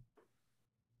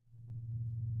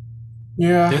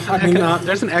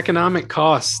 there's an economic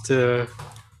cost to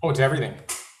to everything.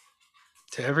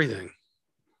 To everything.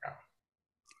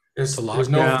 to there's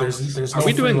no lockdowns? there's Are no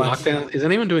we free doing lunch. lockdown? Is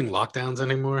anyone doing lockdowns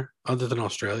anymore other than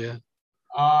Australia?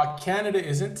 Canada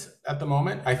isn't at the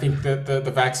moment. I think that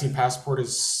the vaccine passport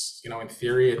is, in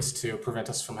theory, it's to prevent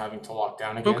us from having to lock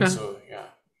down again. Okay. So yeah,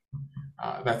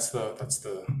 that's the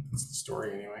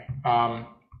story anyway.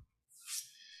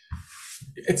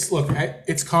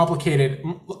 It's complicated.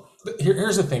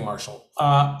 Here's the thing, Marshall.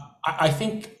 I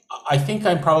think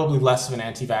I'm probably less of an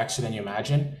anti-vaxxer than you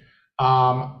imagine.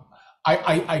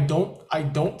 I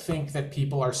don't think that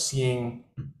people are seeing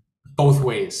both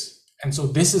ways, and so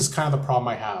this is kind of the problem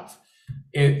I have.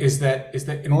 Is that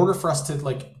in order for us to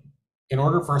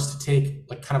take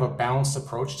like kind of a balanced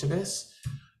approach to this,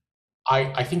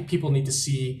 I think people need to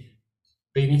see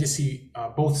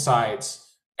both sides,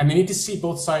 and they need to see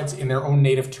both sides in their own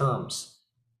native terms.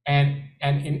 And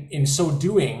in so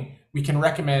doing, we can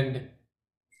take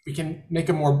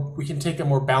a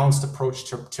more balanced approach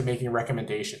to making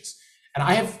recommendations. And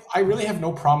I really have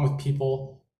no problem with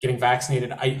people getting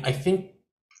vaccinated. I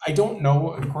don't know,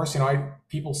 of course,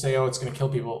 people say, oh, it's going to kill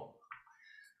people.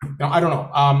 No, I don't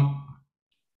know.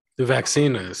 The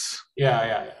vaccine is.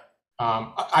 Yeah.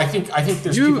 I think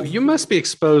there's you must be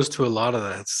exposed to a lot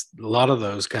of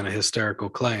those kind of hysterical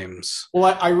claims.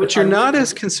 Well, but you're not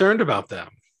as concerned about them.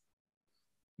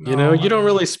 No, you don't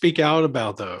really speak out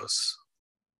about those,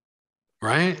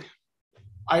 right?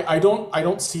 I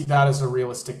don't see that as a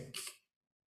realistic.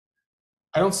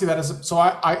 I don't see that as a,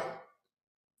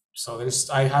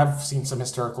 I have seen some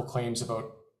hysterical claims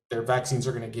about their vaccines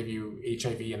are going to give you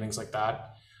HIV and things like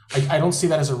that. I don't see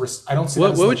that as a risk. I don't see.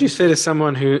 What would you say to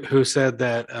someone who said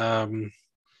that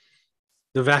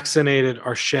the vaccinated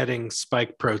are shedding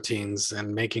spike proteins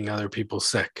and making other people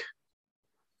sick?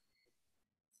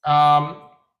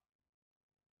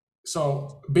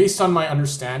 So based on my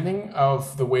understanding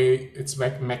of the way it's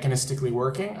mechanistically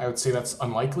working, I would say that's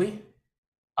unlikely.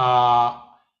 But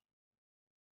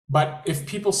if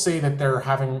people say that they're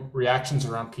having reactions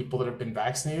around people that have been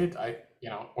vaccinated,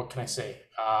 what can I say?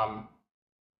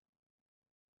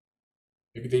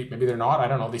 Maybe they're not. I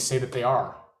don't know. They say that they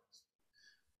are.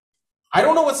 I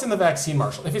don't know what's in the vaccine,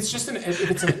 Marshall. If it's just if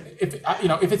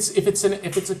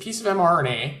it's a piece of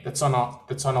mRNA that's on a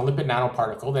lipid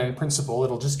nanoparticle, then in principle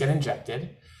it'll just get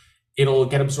injected. It'll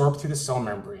get absorbed through the cell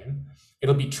membrane.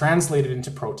 It'll be translated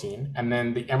into protein, and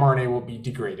then the mRNA will be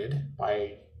degraded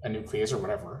by a nuclease or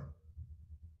whatever.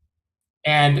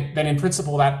 And then in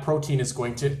principle, that protein is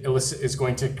going to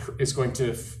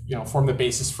form the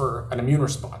basis for an immune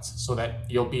response, so that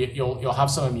you'll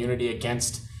have some immunity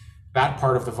against that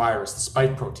part of the virus, the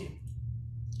spike protein.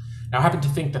 Now, I happen to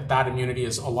think that immunity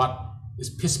is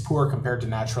piss poor compared to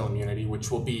natural immunity, which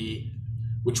will be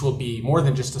more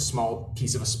than just a small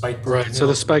piece of a spike protein. Right. So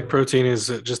the spike protein is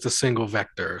just a single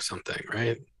vector or something,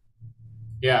 right?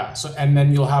 Yeah. So, and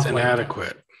then you'll have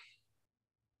inadequate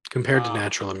compared to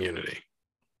natural immunity.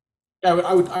 Yeah,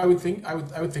 I would think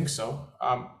so.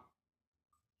 I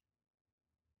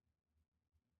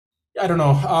don't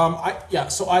know.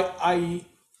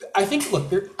 I think,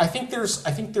 look, I think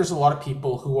there's a lot of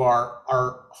people who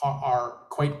are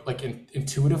quite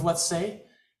intuitive, let's say,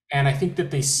 and I think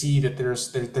that they see that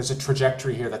there's a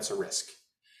trajectory here that's a risk.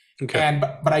 Okay.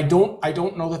 But I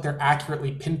don't know that they're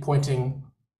accurately pinpointing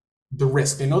the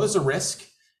risk. They know there's a risk,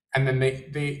 and then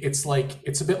it's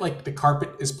a bit like the carpet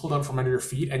is pulled out from under your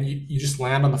feet, and you just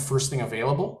land on the first thing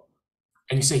available,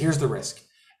 and you say, here's the risk.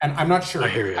 And I'm not sure. I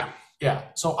hear you. Yeah.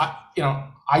 So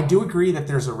I do agree that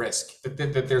there's a risk,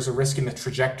 that there's a risk in the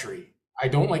trajectory. I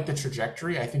don't like the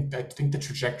trajectory. I think the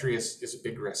trajectory is a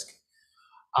big risk.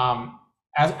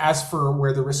 As for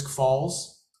where the risk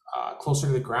falls, closer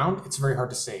to the ground, it's very hard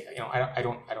to say. I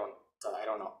don't know.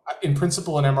 In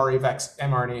principle, an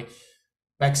mRNA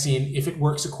vaccine, if it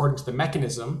works according to the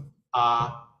mechanism,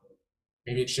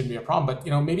 maybe it shouldn't be a problem. But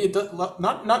maybe it does.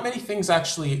 Not many things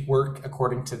actually work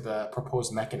according to the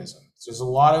proposed mechanism. So there's a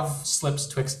lot of slips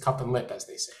twixt cup and lip, as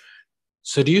they say.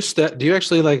 So do you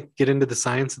actually get into the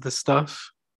science of this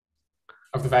stuff?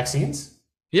 Of the vaccines?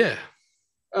 Yeah.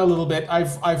 A little bit.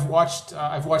 I've watched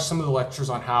some of the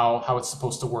lectures on how it's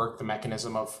supposed to work, the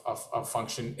mechanism of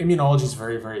function. Immunology is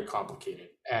very, very complicated,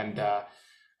 and I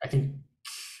think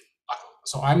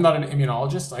so. I'm not an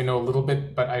immunologist. I know a little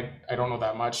bit, but I don't know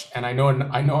that much, and I know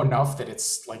enough that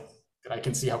it's that I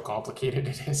can see how complicated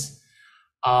it is.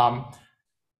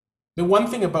 The one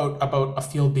thing about a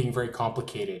field being very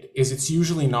complicated is it's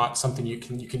usually not something you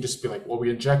can just be like, well, we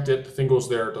inject it, the thing goes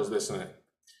there, it does this and it.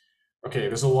 Okay,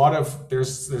 there's a lot of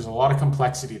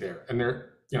complexity there, and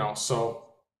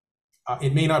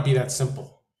it may not be that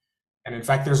simple. And in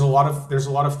fact, there's a lot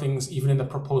of things even in the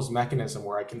proposed mechanism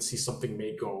where I can see something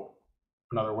may go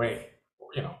another way.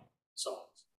 So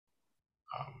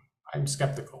I'm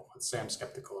skeptical. Let's say I'm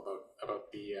skeptical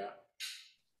about the.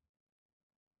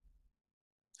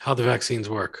 How the vaccines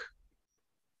work.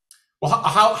 Well,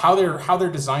 how they're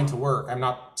designed to work. I'm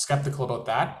not skeptical about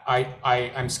that.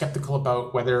 I'm skeptical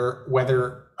about whether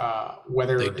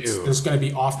They do. there's going to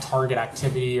be off target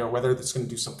activity, or whether it's going to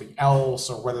do something else,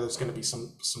 or whether there's going to be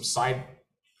some side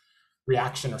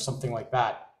reaction or something like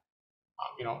that.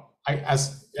 I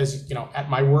as at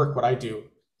my work, what I do,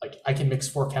 like I can mix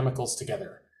 4 chemicals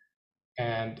together,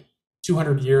 and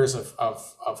 200 years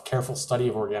of careful study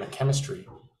of organic chemistry,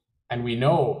 and we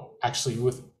know actually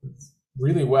with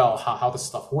really well how this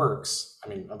stuff works. I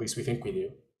mean, at least we think we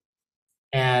do.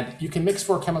 And you can mix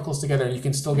 4 chemicals together and you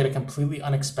can still get a completely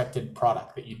unexpected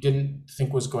product that you didn't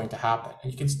think was going to happen. And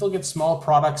you can still get small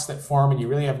products that form and you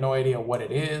really have no idea what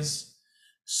it is.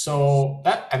 So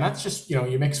that's just,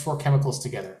 you mix 4 chemicals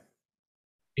together.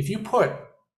 If you put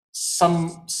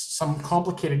some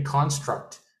complicated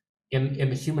construct in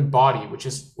the human body, which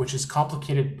is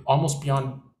complicated almost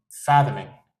beyond fathoming,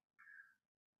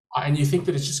 and you think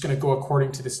that it's just going to go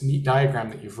according to this neat diagram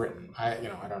that you've written, I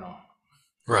don't know.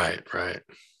 Right.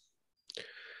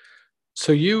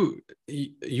 So you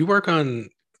work on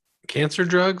cancer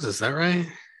drugs, is that right?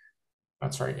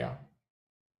 That's right, yeah.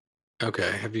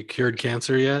 Okay. Have you cured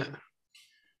cancer yet?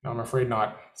 No, I'm afraid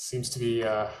not. Seems to be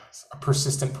a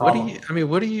persistent What problem. do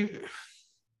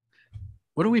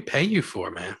we pay you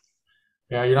for, man?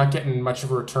 Yeah, you're not getting much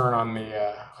of a return on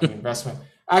the investment.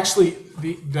 Actually,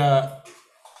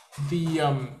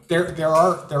 there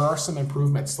are some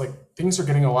improvements. Like things are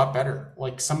getting a lot better.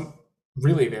 Like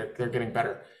they're getting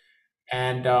better,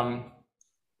 and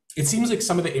it seems like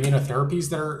some of the immunotherapies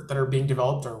that are being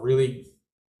developed are really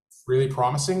really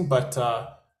promising. But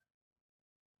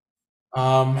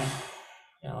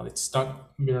it's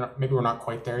not, maybe we're not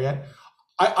quite there yet.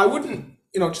 I wouldn't,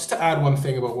 just to add one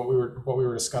thing about what we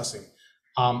were discussing.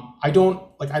 I don't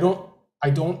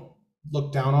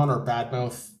look down on or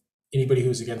badmouth anybody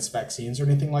who's against vaccines or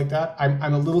anything like that.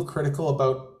 I'm a little critical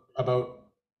about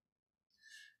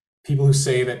people who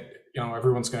say that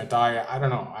everyone's going to die. I don't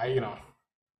know.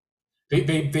 They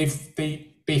think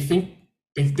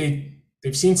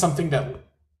they've seen something that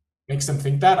makes them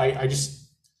think that. I just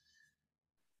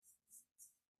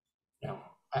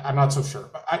I'm not so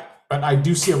sure, but I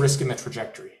do see a risk in the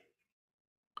trajectory.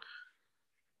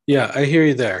 Yeah, I hear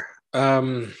you there.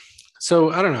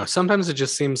 So I don't know. Sometimes it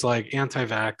just seems like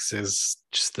anti-vax is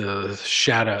just the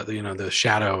shadow, the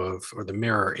shadow of, or the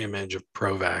mirror image of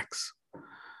pro-vax.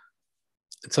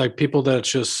 It's like people that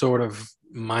just sort of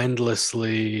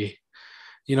mindlessly,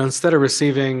 instead of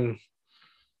receiving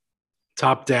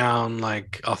top-down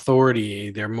like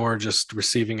authority, they're more just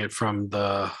receiving it from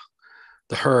the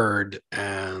herd,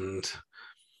 and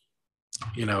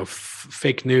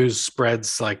fake news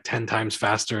spreads like 10 times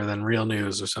faster than real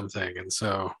news or something. And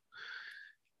so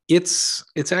it's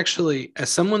actually, as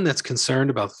someone that's concerned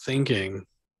about thinking,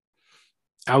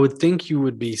 I would think you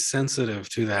would be sensitive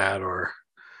to that, or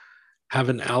have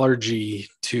an allergy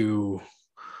to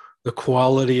the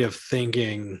quality of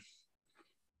thinking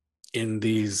in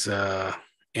these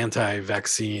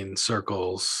anti-vaccine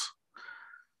circles,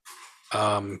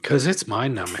 because it's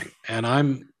mind-numbing. And I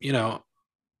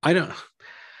don't.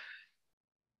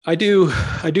 I do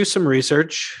some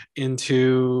research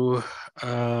into,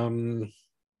 I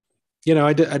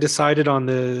decided on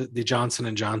the Johnson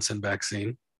and Johnson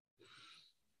vaccine.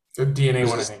 The DNA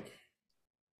one, I think.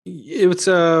 It's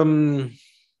viral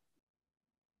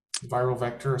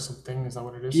vector or something. Is that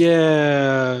what it is?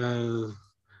 Yeah,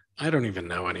 I don't even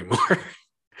know anymore.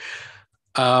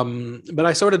 But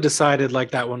I sort of decided like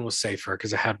that one was safer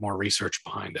because it had more research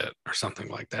behind it or something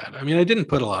like that. I mean, I didn't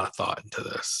put a lot of thought into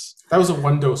this. That was a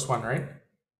 1-dose one, right?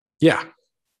 Yeah.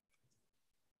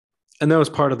 And that was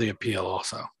part of the appeal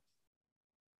also.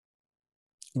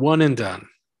 One and done.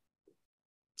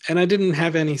 And I didn't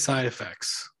have any side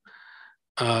effects.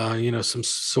 Some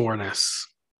soreness.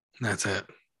 That's it.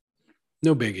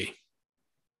 No biggie.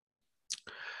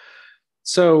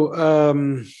 So,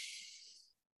 and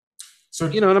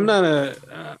I'm not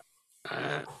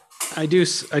I do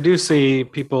see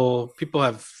people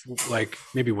have like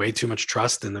maybe way too much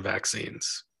trust in the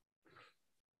vaccines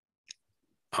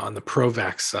on the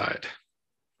pro-vax side,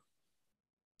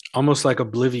 almost like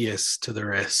oblivious to the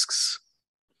risks,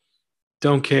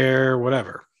 don't care,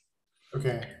 whatever.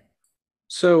 Okay.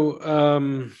 So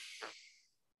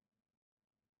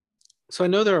I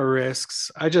know there are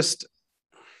risks. I just,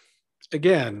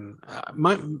 again,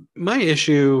 my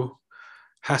issue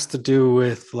has to do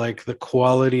with like the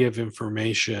quality of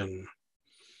information,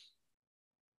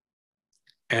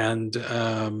 and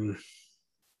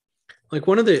Like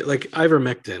one of the like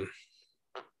ivermectin.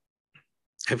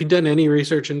 Have you done any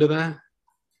research into that?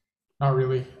 Not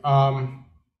really.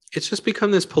 It's just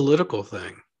become this political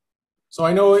thing. So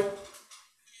I know it.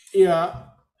 Yeah.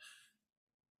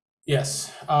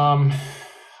 Yes.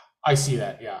 I see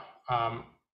that. Yeah.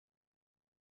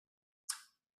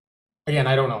 Again,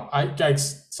 I don't know.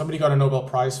 Somebody got a Nobel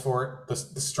Prize for it.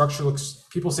 The structure looks.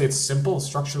 People say it's simple. The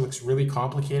structure looks really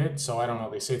complicated. So I don't know.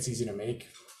 They say it's easy to make.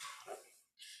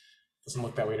 Doesn't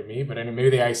look that way to me. But maybe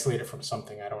they isolate it from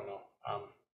something. I don't know.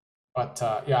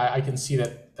 Yeah, I can see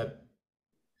that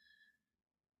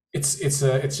it's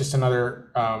just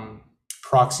another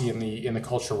proxy in the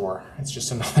culture war. It's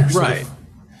just another sort Right. of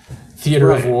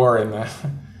theater of Right. war and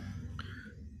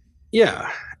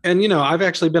Yeah. And I've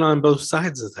actually been on both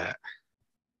sides of that.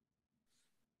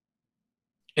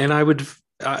 And I would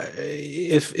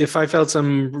if I felt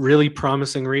some really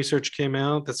promising research came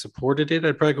out that supported it,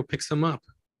 I'd probably go pick some up.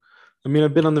 I mean,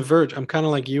 I've been on the verge. I'm kind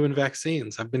of like you in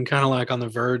vaccines. I've been kind of like on the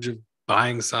verge of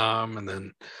buying some, and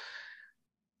then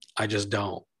I just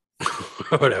don't.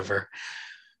 Whatever.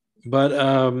 But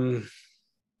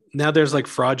now there's like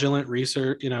fraudulent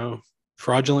research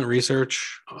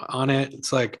on it.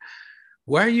 It's like,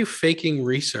 why are you faking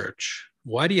research?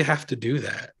 Why do you have to do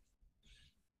that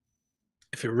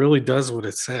if it really does what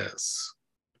it says?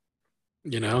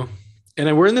 you know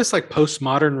and we're in this like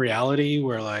postmodern reality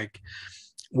where like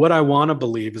what I want to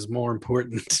believe is more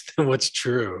important than what's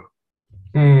true.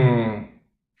 Hmm.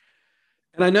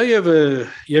 And I know you have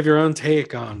your own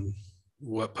take on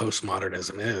what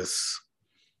postmodernism is,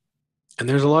 and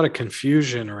there's a lot of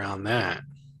confusion around that.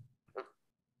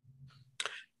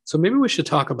 So maybe we should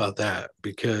talk about that,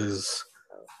 because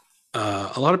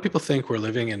a lot of people think we're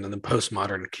living in the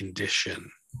postmodern condition,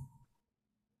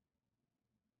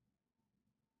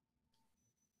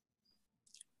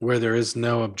 where there is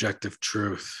no objective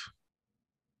truth.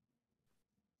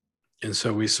 And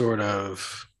so we sort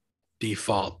of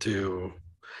default to,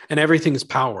 and everything's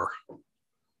power.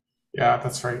 Yeah,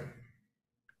 that's right.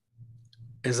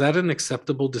 Is that an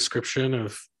acceptable description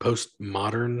of the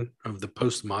postmodern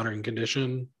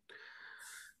condition?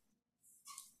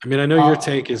 I mean, I know your Uh,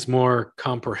 take is more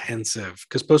comprehensive,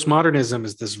 because postmodernism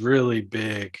is this really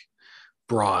big,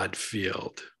 broad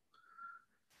field.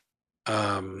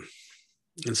 Um,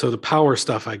 and so the power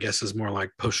stuff, I guess, is more like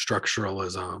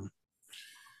post-structuralism.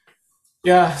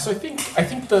 yeah, so I think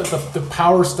the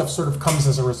power stuff sort of comes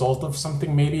as a result of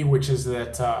something maybe, which is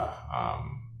that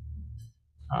um,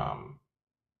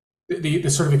 the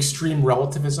sort of extreme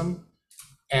relativism.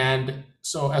 And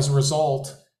so as a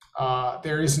result,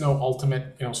 there is no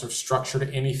ultimate, sort of structure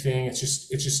to anything. It's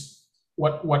just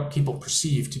what people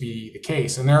perceive to be the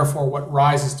case, and therefore what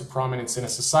rises to prominence in a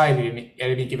society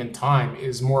at any given time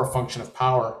is more a function of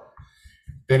power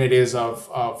than it is of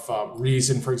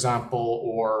reason, for example,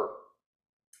 or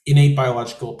innate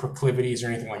biological proclivities or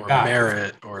anything like Or that.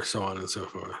 merit, or so on and so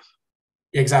forth.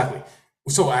 Exactly.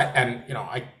 So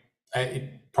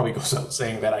it probably goes without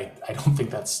saying that I don't think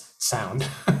that's sound.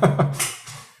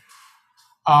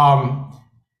 um,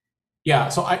 yeah.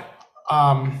 So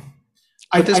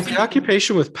But this I think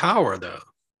preoccupation with power, though,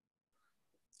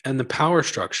 and the power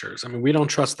structures. I mean, we don't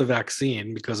trust the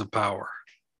vaccine because of power.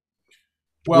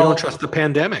 We don't trust well the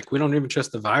pandemic. We don't even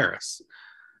trust the virus.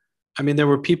 I mean, there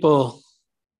were people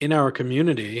in our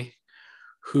community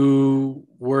who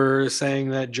were saying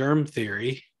that germ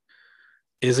theory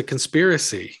is a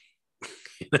conspiracy,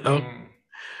 you know? mm,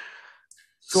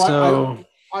 so So,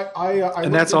 I and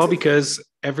looked that's all into because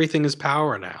everything is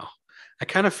power now. I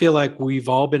kind of feel like we've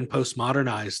all been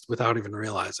postmodernized without even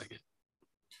realizing it.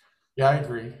 yeah, I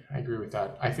agree with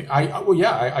that. I think well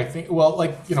yeah I think well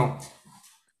like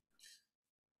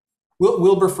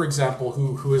Wilbur, for example,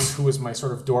 who is my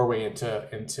sort of doorway into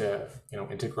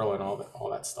integral and all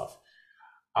that stuff.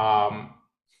 Um,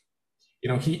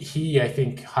 he I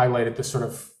think highlighted the sort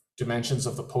of dimensions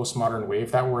of the postmodern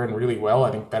wave that we're in really well. I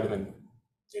think better than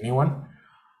anyone.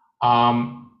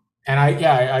 And I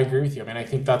agree with you. I mean, I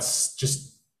think that's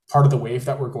just part of the wave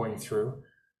that we're going through.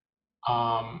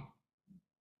 Um,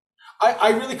 I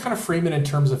really kind of frame it in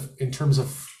terms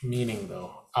of meaning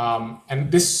though,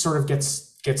 and this sort of gets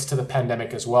to the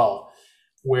pandemic as well,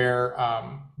 where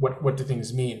what do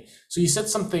things mean? So you said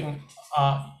something.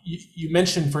 You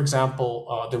mentioned, for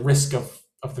example, the risk of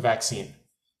the vaccine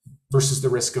versus the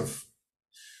risk of.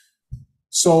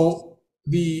 So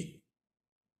the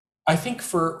I think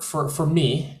for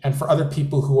me and for other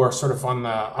people who are sort of on the,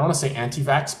 I don't want to say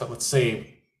anti-vax, but let's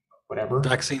say whatever.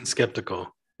 Vaccine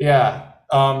skeptical. Yeah.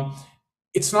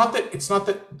 It's not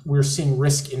that we're seeing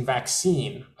risk in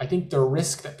vaccine. I think the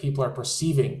risk that people are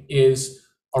perceiving is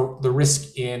the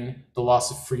risk in the loss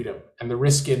of freedom and the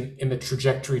risk in the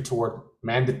trajectory toward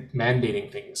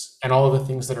mandating things and all of the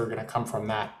things that are going to come from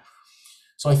that.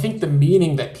 So I think the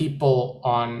meaning that people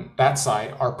on that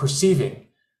side are perceiving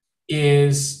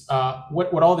is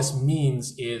what all this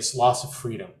means is loss of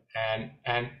freedom.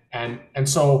 And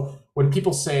so when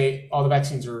people say, oh, the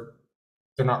vaccines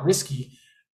they're not risky,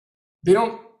 they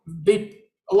don't they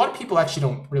a lot of people actually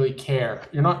don't really care.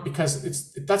 You're not,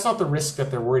 because that's not the risk that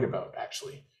they're worried about,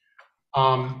 actually.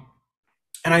 Um,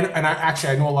 I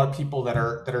know a lot of people that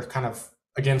are kind of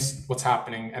against what's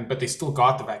happening, but they still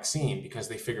got the vaccine because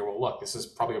they figure, well, look, this is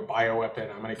probably a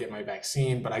bioweapon. I'm going to get my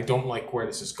vaccine, but I don't like where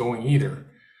this is going either.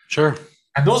 Sure.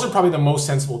 And those are probably the most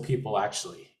sensible people,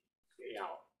 actually.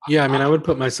 Yeah, I mean, I would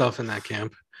put myself in that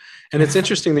camp. And it's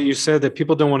interesting that you said that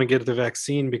people don't want to get the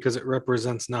vaccine because it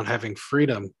represents not having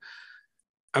freedom.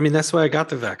 I mean, that's why I got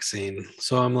the vaccine.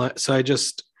 So I'm like,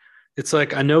 it's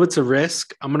like, I know it's a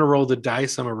risk. I'm going to roll the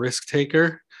dice. I'm a risk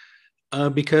taker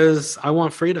because I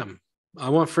want freedom. I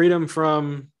want freedom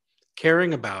from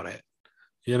caring about it.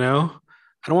 I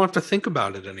don't have to think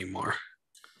about it anymore.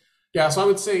 Yeah, so I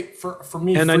would say for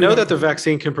me, and I know that the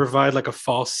vaccine can provide like a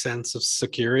false sense of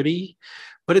security,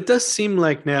 but it does seem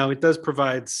like now it does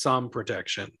provide some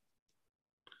protection,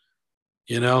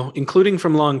 including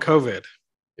from long COVID.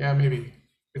 Yeah, maybe.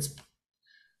 It's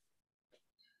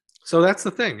So that's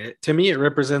the thing. To me, it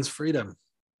represents freedom.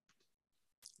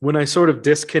 When I sort of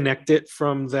disconnect it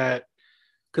from that,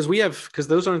 because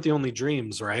those aren't the only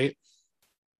dreams, right?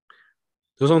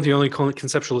 Those aren't the only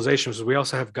conceptualizations. We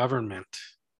also have government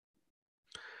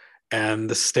and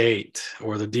the state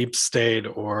or the deep state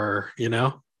or,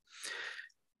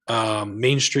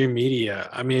 mainstream media.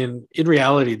 I mean, in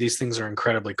reality, these things are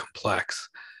incredibly complex.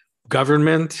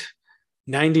 Government,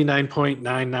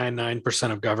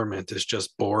 99.999% of government is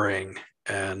just boring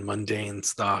and mundane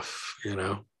stuff,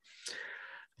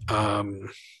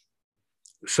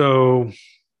 so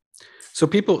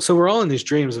we're all in these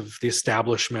dreams of the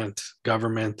establishment,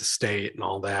 government, the state, and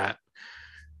all that,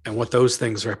 and what those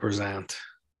things represent.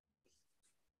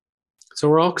 So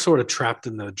we're all sort of trapped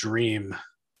in the dream.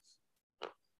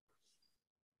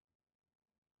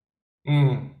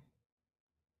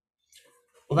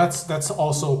 Well, that's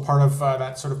also part of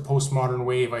that sort of postmodern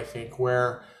wave, I think,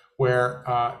 where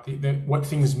what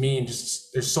things mean.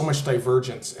 Just there's so much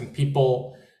divergence, and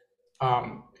people,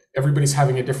 everybody's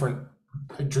having a different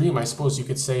dream, I suppose you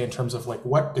could say, in terms of like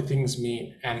what do things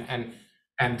mean, and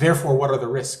therefore what are the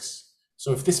risks.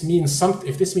 So if this means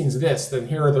this, then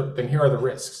here are the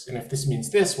risks, and if this means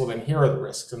this, well, then here are the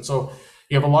risks. And so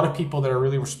you have a lot of people that are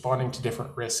really responding to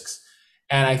different risks,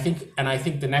 and I think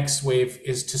the next wave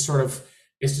is to sort of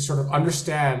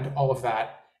understand all of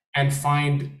that and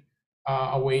find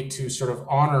a way to sort of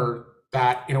honor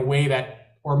that in a way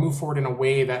that, or move forward in a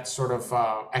way that sort of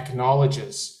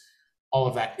acknowledges all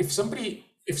of that. If somebody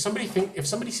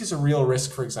sees a real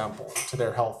risk, for example, to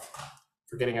their health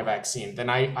for getting a vaccine, then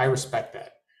I respect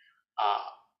that,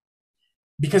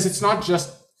 because it's not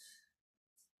just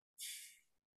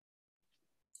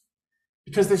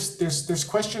because there's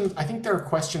questions. I think there are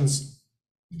questions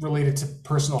related to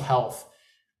personal health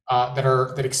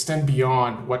that extend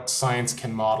beyond what science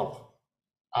can model.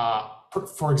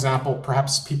 For example,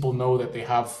 perhaps people know that they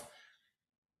have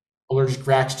allergic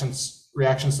reactions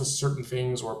to certain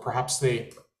things, or perhaps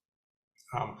they.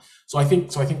 So I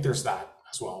think there's that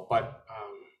as well. But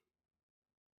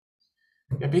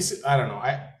yeah, basically, I don't know.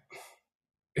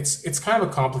 It's kind of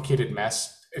a complicated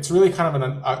mess. It's really kind of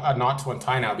a knot to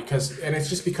untie now, and it's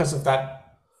just because of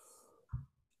that.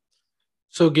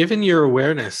 So given your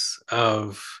awareness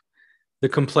of the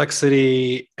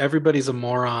complexity, everybody's a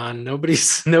moron, nobody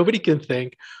can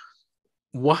think,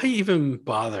 why even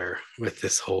bother with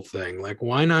this whole thing? Like,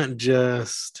 why not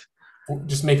just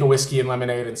make a whiskey and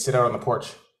lemonade and sit out on the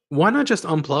porch? Why not just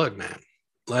unplug, man?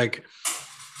 Like,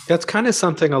 that's kind of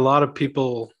something a lot of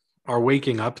people are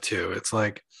waking up to. It's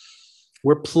like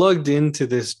we're plugged into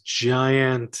this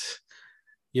giant,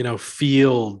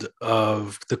 field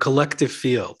of the collective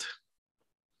field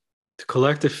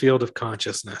of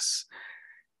consciousness.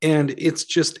 And it's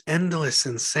just endless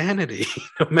insanity,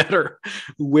 no matter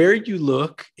where you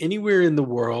look, anywhere in the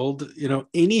world,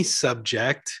 any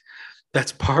subject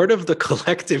that's part of the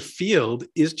collective field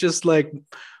is just like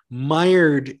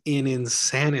mired in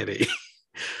insanity.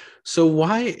 So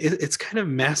why it's kind of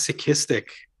masochistic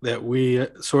that we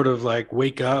sort of like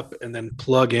wake up and then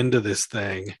plug into this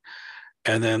thing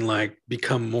and then like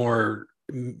become more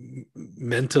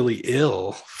mentally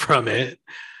ill from it,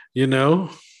 Yeah.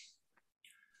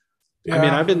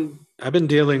 I mean, I've been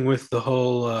dealing with the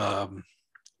whole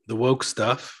the woke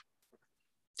stuff,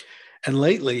 And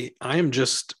lately I'm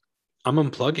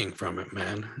unplugging from it,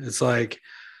 man. It's like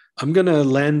I'm going to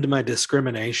lend my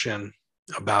discrimination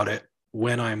about it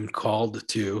when I'm called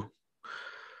to,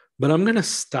 but I'm going to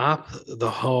stop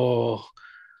the whole,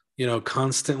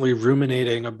 constantly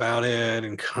ruminating about it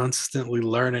and constantly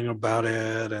learning about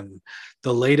it. And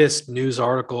the latest news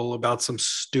article about some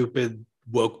stupid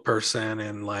woke person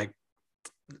in like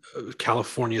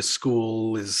California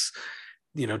school is,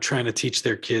 trying to teach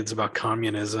their kids about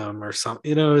communism or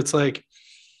something. It's like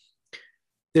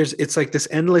it's like this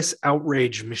endless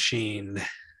outrage machine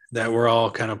that we're all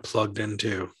kind of plugged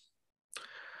into.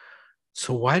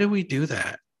 So why do we do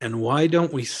that? And why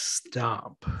don't we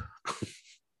stop?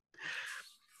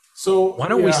 So Why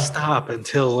don't we stop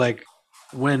until like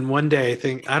when one day I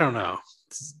think, I don't know,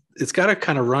 it's got to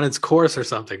kind of run its course or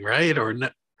something, right? Or no?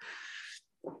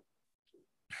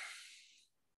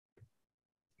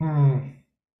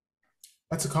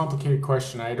 That's a complicated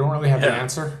question. I don't really have the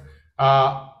answer.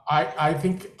 I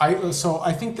think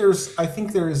there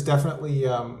is definitely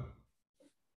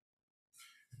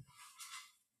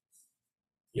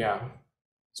yeah.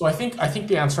 So I think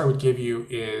the answer I would give you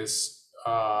is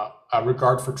a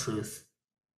regard for truth.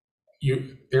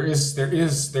 There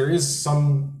is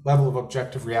some level of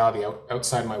objective reality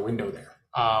outside my window there,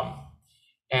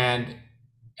 and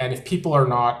if people are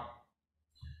not,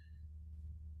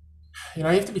 you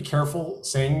have to be careful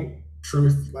saying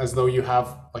truth as though you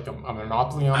have like a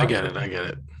monopoly on it. I get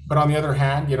it. But on the other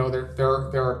hand, there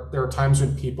are times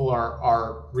when people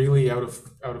are really out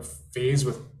of phase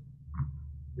with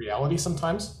reality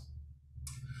sometimes.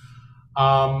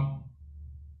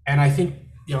 And I think,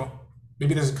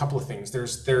 maybe there's a couple of things.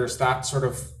 There's that sort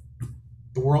of,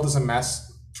 the world is a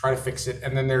mess, try to fix it.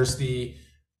 And then there's the,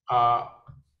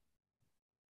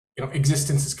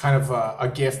 existence is kind of a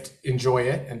gift, enjoy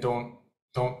it, and don't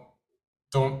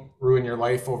ruin your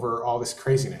life over all this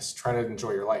craziness. Try to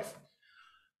enjoy your life.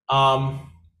 And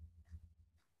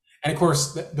of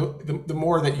course, the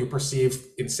more that you perceive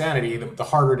insanity, the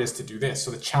harder it is to do this.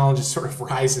 So the challenge sort of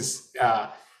rises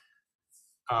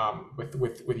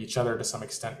with each other to some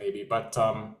extent, maybe. But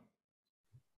I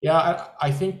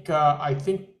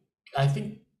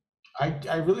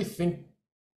really think,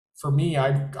 for me,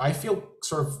 I feel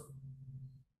sort of.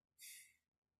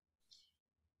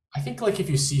 I think like if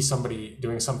you see somebody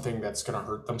doing something that's going to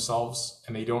hurt themselves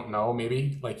and they don't know,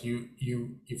 maybe like you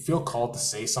feel called to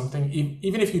say something,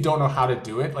 even if you don't know how to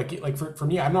do it. Like for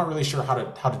me, I'm not really sure how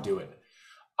to do it.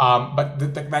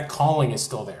 But that calling is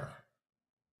still there.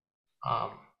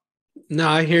 No,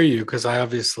 I hear you, because I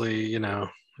obviously,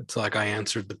 it's like I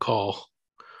answered the call.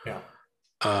 Yeah.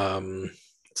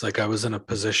 It's like I was in a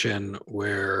position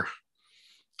where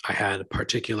I had a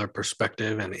particular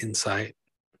perspective and insight,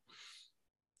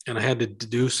 and I had to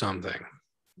do something,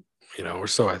 or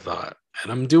so I thought,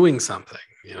 and I'm doing something,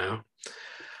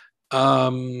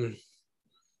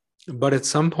 but at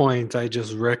some point I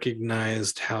just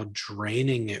recognized how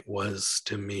draining it was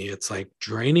to me. It's like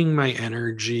draining my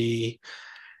energy.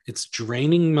 It's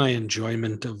draining my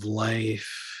enjoyment of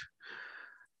life.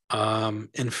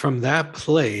 And from that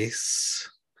place,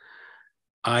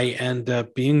 I end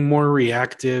up being more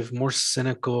reactive, more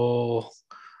cynical,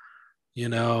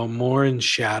 more in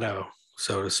shadow,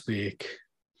 so to speak.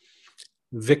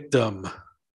 Victim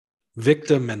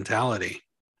mentality.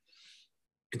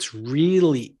 It's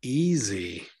really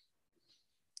easy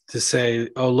to say,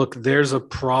 oh, look, there's a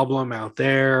problem out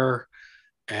there,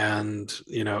 and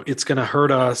it's going to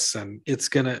hurt us, and it's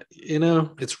going to,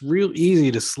 it's real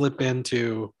easy to slip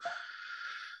into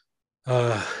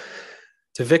to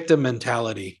victim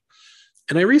mentality.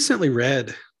 And I recently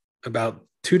read about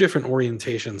two different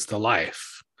orientations to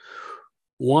life.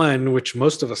 One, which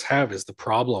most of us have, is the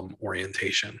problem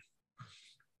orientation.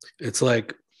 It's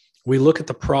like we look at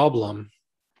the problem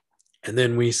and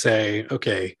then we say,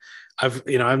 okay,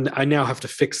 I now have to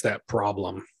fix that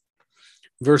problem,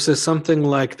 versus something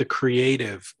like the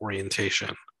creative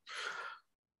orientation.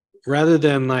 Rather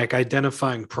than like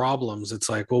identifying problems, it's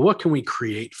like, well, what can we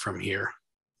create from here?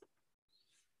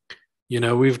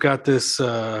 We've got this,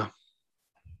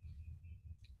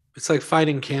 it's like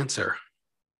fighting cancer.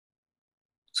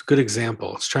 It's a good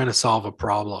example. It's trying to solve a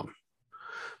problem.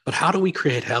 But how do we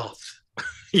create health?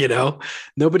 We don't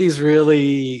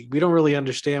really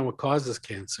understand what causes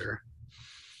cancer.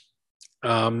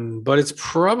 But it's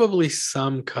probably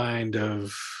some kind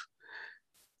of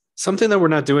something that we're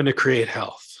not doing to create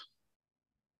health.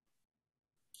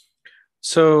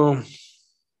 So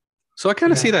I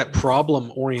kind of see that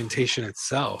problem orientation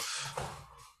itself.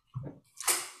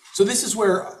 So this is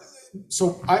where,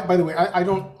 by the way,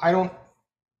 I'm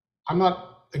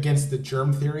not against the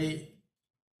germ theory.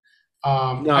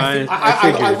 No, I think I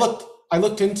figured. I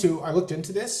looked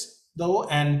into this though,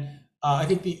 and I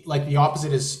think the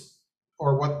opposite is,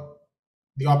 or what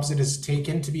the opposite is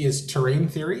taken to be, is terrain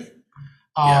theory.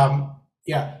 Yeah,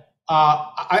 Yeah,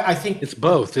 I think it's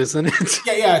both, isn't it?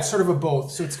 yeah, it's sort of a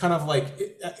both. So it's kind of like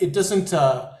it doesn't.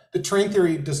 The terrain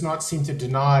theory does not seem to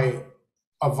deny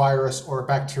a virus or a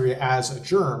bacteria as a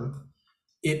germ.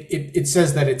 It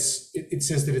says that it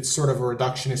says that it's sort of a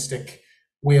reductionistic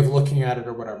way of looking at it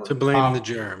or To whatever. blame the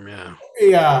germ, yeah.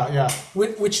 Yeah.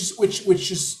 Which is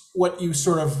what you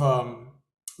sort of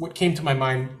what came to my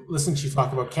mind listening to you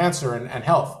talk about cancer and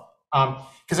health.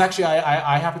 Because actually,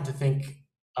 I happen to think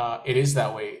it is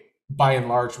that way by and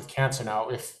large with cancer now.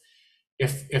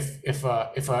 If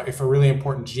a really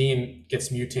important gene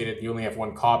gets mutated, and you only have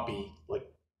one copy, like,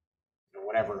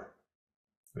 whatever,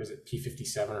 what is it,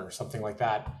 P57 or something like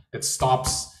that, that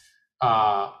stops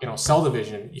cell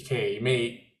division. Okay, you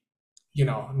may,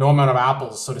 no amount of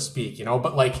apples, so to speak,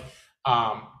 but like,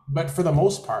 but for the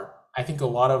most part, there's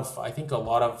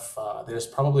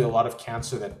probably a lot of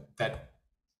cancer that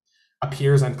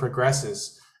appears and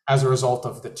progresses as a result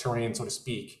of the terrain, so to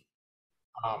speak.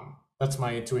 That's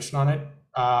my intuition on it.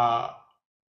 That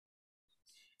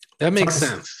It's makes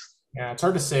hard to, sense. yeah, it's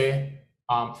hard to say.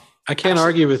 I can't Actually,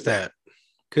 argue with that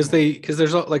because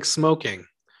there's like smoking.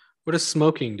 What does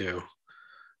smoking do?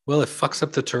 Well, it fucks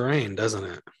up the terrain, doesn't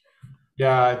it?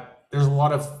 yeah, there's a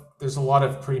lot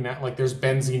of pretty like there's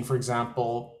benzene, for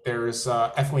example. There's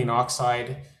ethylene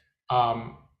oxide.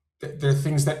 There are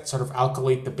things that sort of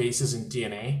alkylate the bases in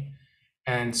DNA,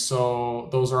 and so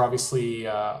those are obviously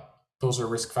those are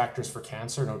risk factors for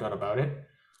cancer, no doubt about it.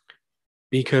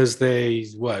 Because they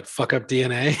what fuck up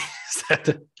DNA?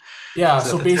 Yeah, Is that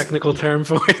so the technical term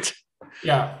for it?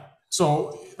 yeah,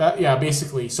 so that yeah,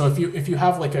 basically, so if you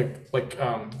have like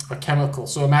a chemical,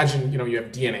 so imagine you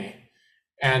have DNA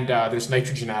and there's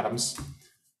nitrogen atoms.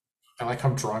 I like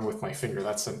I'm drawing with my finger.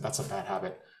 That's a bad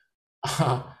habit.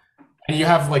 And you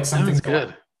have like Sounds something going.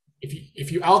 good.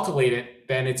 If you alkylate it,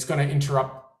 then it's going to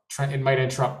interrupt. It might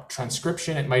interrupt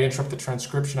transcription. It might interrupt the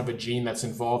transcription of a gene that's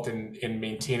involved in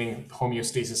maintaining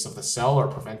homeostasis of the cell or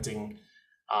preventing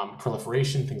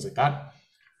proliferation, things like that.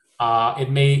 It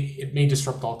may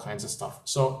disrupt all kinds of stuff.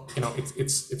 So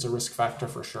it's a risk factor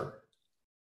for sure.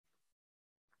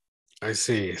 I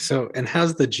see. So, and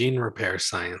how's the gene repair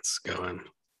science going?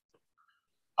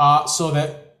 So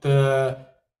that the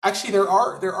actually there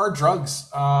are drugs.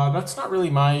 That's not really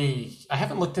my. I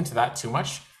haven't looked into that too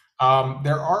much.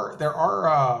 There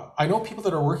are I know people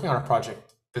that are working on a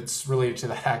project that's related to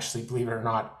that, actually, believe it or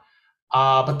not.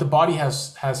 But the body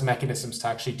has mechanisms to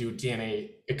actually do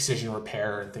DNA excision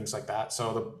repair and things like that.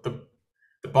 So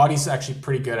the body's actually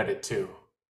pretty good at it too.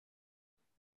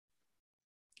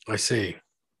 I see.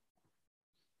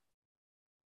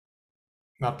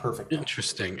 Not perfect though.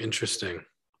 Interesting. Interesting.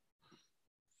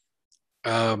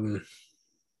 Um,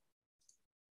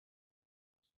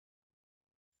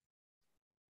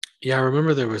 yeah, I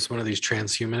remember there was one of these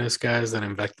transhumanist guys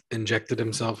that injected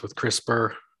himself with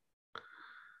CRISPR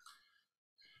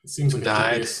It seems and like a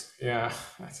died. dubious. Yeah.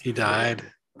 He died.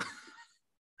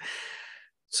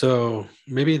 So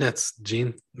maybe that's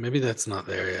not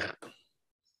there yet.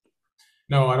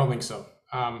 No, I don't think so.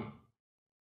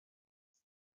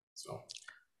 So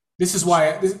this is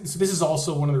why this is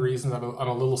also one of the reasons I'm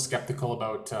a little skeptical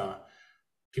about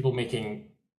people making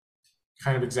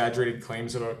kind of exaggerated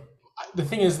claims about. The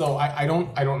thing is, though, I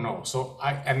don't know. So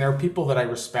and there are people that I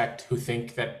respect who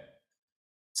think that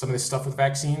some of this stuff with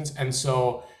vaccines, and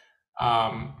so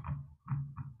um,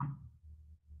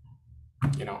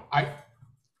 I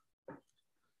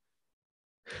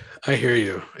I hear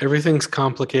you. Everything's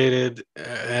complicated,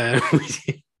 and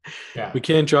yeah. we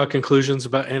can't draw conclusions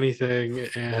about anything.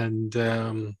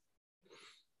 And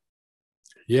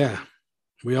yeah,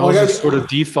 we Well, all I just sort gotta of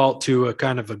default to a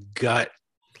kind of a gut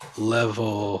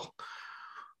level.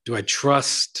 Do I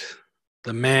trust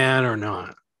the man or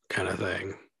not? Kind of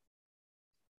thing.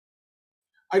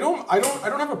 I don't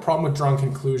have a problem with drawing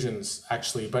conclusions,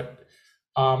 actually, but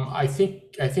I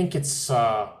think it's you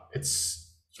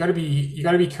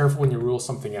gotta be careful when you rule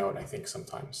something out. I think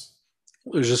sometimes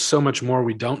There's just so much more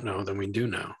we don't know than we do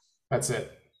know. that's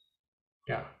it.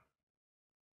 Yeah.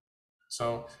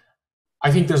 So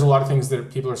I think there's a lot of things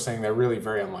that people are saying that are really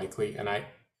very unlikely, and I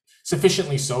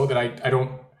sufficiently so that I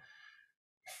don't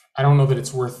know that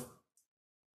it's worth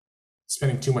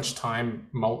spending too much time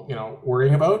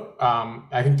worrying about.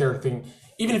 I think there are things,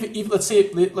 even let's say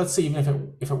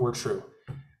even if it were true,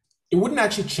 it wouldn't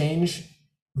actually change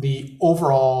the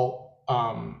overall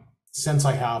sense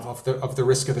I have of the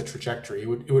risk of the trajectory.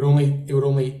 It would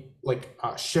only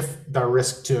shift the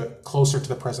risk to closer to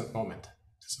the present moment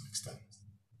to some extent.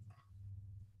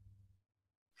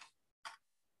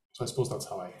 So I suppose that's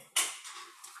how I.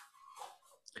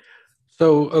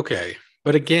 So okay,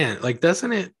 but again, like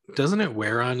doesn't it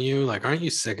wear on you? Like, aren't you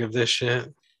sick of this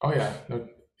shit? Oh yeah, no,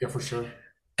 yeah, for sure.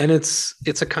 And it's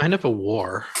a kind of a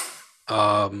war,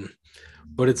 um,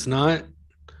 but it's not,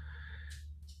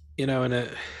 in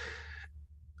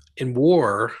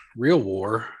war, real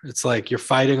war. It's like you're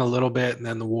fighting a little bit, and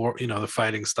then the war, the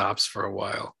fighting stops for a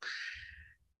while.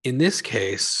 In this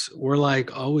case, we're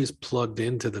like always plugged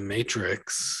into the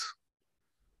matrix.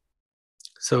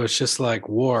 So it's just like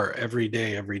war every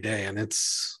day, and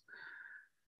it's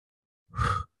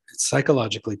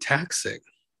psychologically taxing.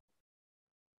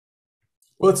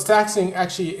 Well, it's taxing.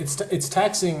 Actually, it's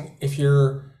taxing if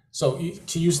you're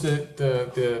to use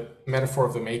the metaphor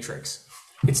of the matrix.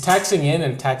 It's taxing in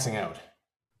and taxing out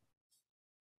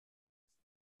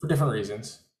for different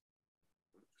reasons.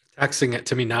 Taxing it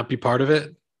to me not be part of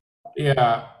it?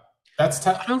 Yeah, that's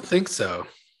I don't think so.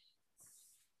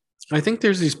 I think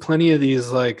there's these plenty of these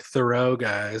like Thoreau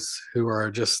guys who are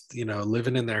just,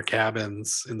 living in their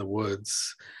cabins in the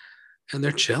woods and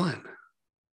they're chilling.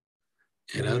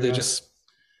 maybe They just,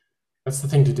 that's the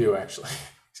thing to do. Actually,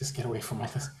 just get away from all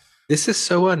this. this is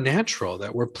so unnatural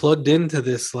that we're plugged into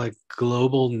this like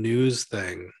global news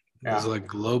thing. There's Yeah, like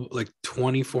global, like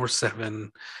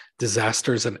 24/7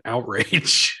 disasters and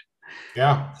outrage.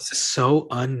 yeah, This is so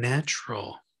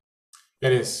unnatural.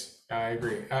 it is. I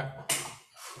agree.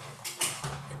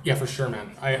 Yeah, for sure,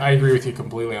 man. I agree with you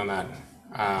completely on that.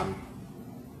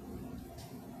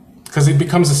 Because it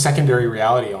becomes a secondary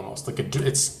reality almost. Like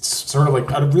it's sort of like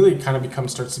it really kind of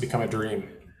starts to become a dream.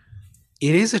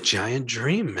 It is a giant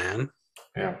dream, man.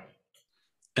 Yeah.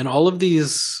 And all of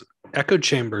these echo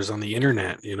chambers on the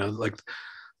internet,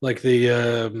 like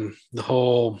the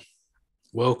whole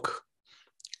woke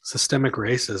systemic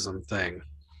racism thing.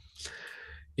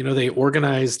 They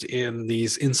organized in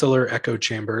these insular echo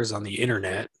chambers on the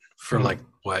internet for like Mhm.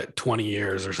 what 20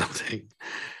 years or something.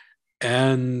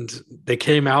 And they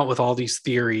came out with all these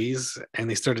theories and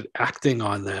they started acting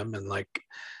on them, and like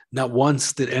not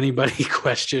once did anybody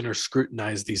question or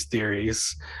scrutinize these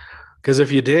theories, because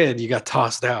if you did, you got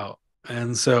tossed out.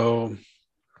 And and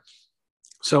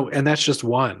that's just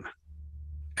one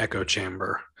echo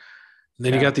chamber. And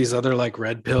then you Yeah. got these other like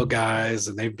red pill guys,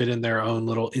 and they've been in their own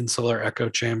little insular echo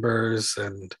chambers.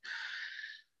 And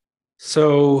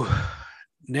so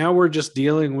now we're just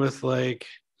dealing with like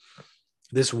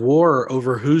this war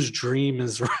over whose dream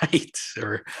is right,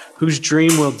 or whose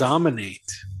dream will dominate.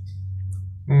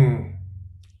 Hmm.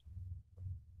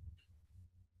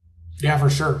 Yeah, for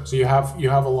sure. So you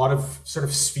have a lot of sort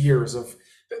of spheres of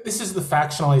this is the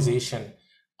factionalization,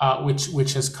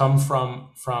 which has come from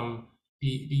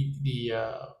the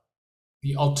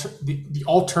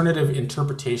alternative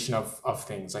interpretation of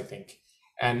things. I think,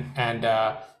 and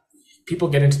people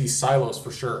get into these silos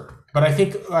for sure. But I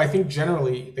think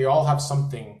generally they all have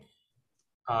something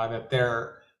that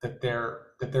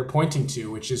they're pointing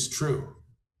to, which is true,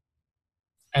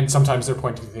 and sometimes they're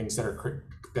pointing to things that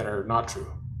are not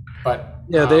true. But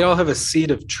Yeah, they all have a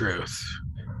seed of truth,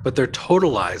 but they're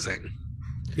totalizing.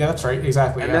 yeah, that's right.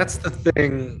 Exactly. And Yeah. that's the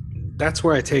thing. That's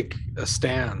where I take a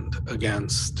stand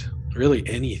against really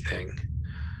anything,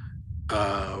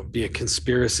 be it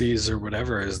conspiracies or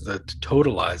whatever, is the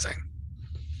totalizing.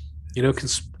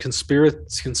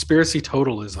 Conspiracy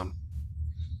totalism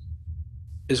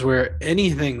is where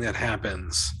anything that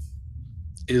happens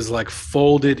is like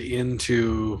folded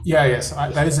into Yeah. Yes.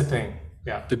 That is a thing.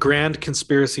 Yeah. the grand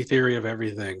conspiracy theory of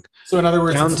everything, So in other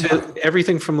words, down it's not. to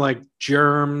everything from like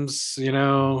germs,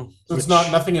 So it's not.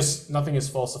 which Nothing is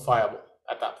falsifiable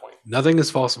at that point. nothing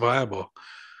is falsifiable.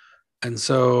 And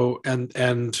so,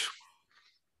 and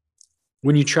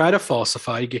when you try to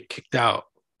falsify, you get kicked out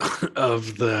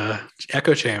of the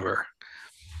echo chamber.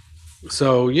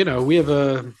 So, we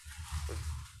have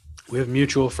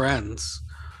mutual friends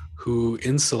who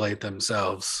insulate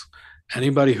themselves.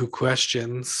 Anybody who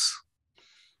questions,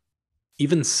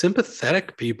 even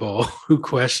sympathetic people who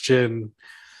question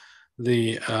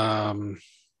the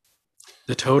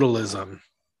the totalism,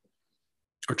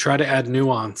 or try to add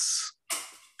nuance,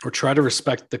 or try to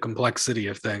respect the complexity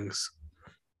of things,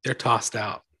 they're tossed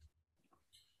out.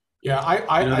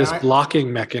 Yeah. This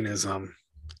blocking mechanism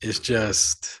is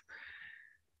just,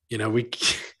 we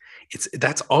it's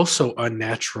that's also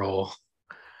unnatural.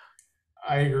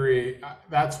 I agree.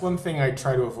 That's one thing I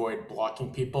try to avoid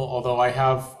blocking people. Although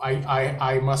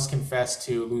I must confess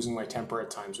to losing my temper at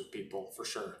times with people for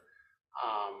sure.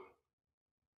 Um,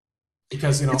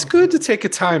 because It's good to take a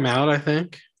time out, I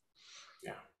think.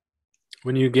 yeah.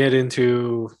 when you get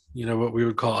into, what we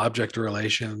would call object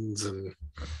relations, and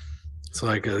it's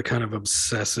like a kind of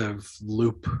obsessive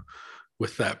loop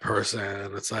with that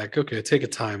person. It's like, okay, take a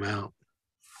time out.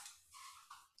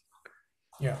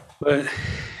 Yeah. But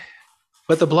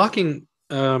the blocking,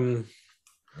 I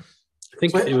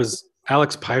think it was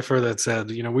Alex Pfeiffer that said,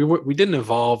 we didn't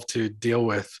evolve to deal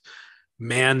with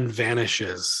man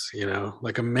vanishes,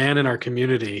 like a man in our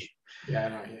community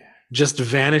Yeah. just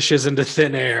vanishes into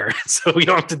thin air. So we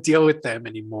don't have to deal with them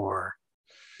anymore.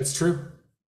 It's true.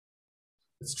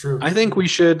 It's true. I think we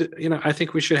should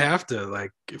have to,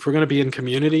 like, if we're going to be in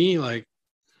community, like,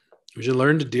 we should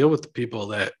learn to deal with the people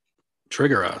that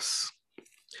trigger us.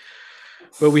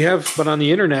 But on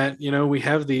the internet, we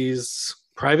have these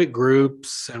private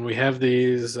groups, and we have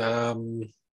these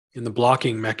in the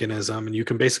blocking mechanism, and you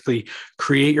can basically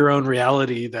create your own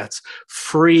reality that's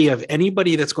free of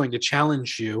anybody that's going to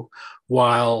challenge you,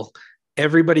 while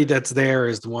everybody that's there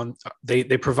is the one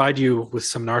they provide you with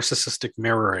some narcissistic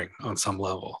mirroring on some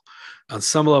level. On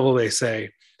some level, they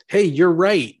say, hey, you're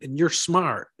right, and you're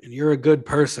smart, and you're a good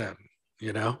person,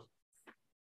 Yeah,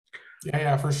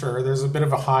 for sure. There's a bit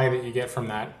of a high that you get from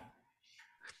that.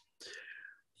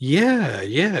 Yeah,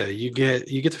 you get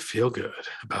to feel good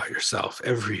about yourself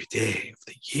every day of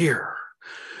the year.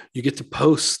 You get to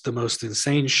post the most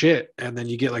insane shit, and then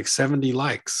you get like 70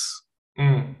 likes.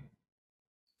 Mm.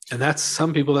 And that's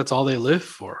some people, that's all they live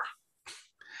for.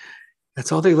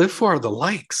 That's all they live for, are the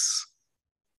likes.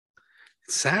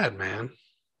 It's sad, man.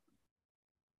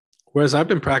 Whereas I've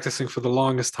been practicing for the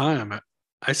longest time.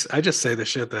 I just say the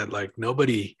shit that like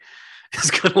nobody is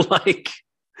gonna like.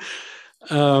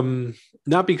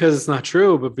 Not because it's not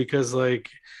true, but because like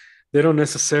they don't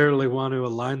necessarily want to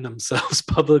align themselves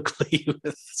publicly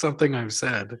with something I've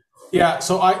said. Yeah,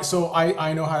 so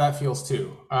I know how that feels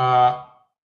too.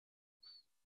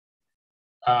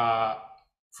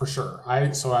 For sure.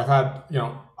 I've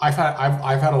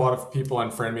had a lot of people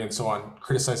unfriend me and so on,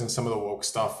 criticizing some of the woke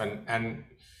stuff, and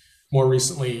more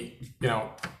recently,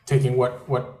 taking what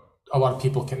a lot of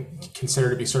people can consider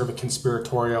to be sort of a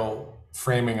conspiratorial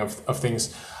framing of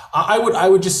things. I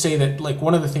would just say that, like,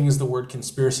 one of the things the word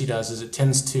conspiracy does is it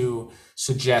tends to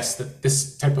suggest that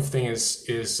this type of thing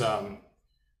is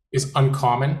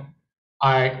uncommon.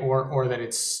 Or that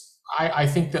it's I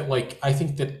think that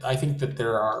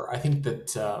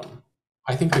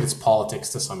it's politics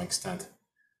to some extent.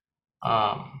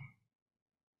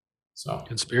 So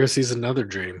Conspiracy is another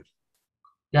dream.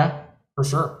 yeah, for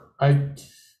sure.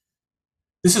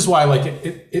 This is why, like,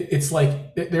 it's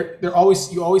like they're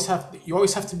always you always have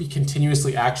to be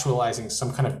continuously actualizing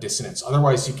some kind of dissonance.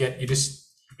 Otherwise,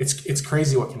 it's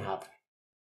crazy what can happen.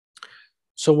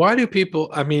 So why do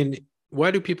people then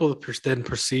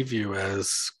perceive you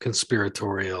as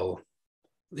conspiratorial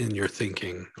in your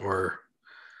thinking, or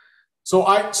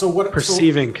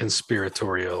perceiving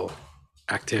conspiratorial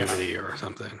activity or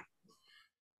something?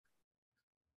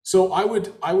 So I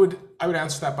would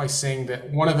answer that by saying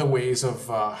that one of the ways of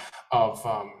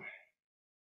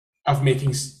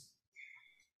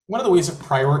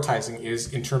prioritizing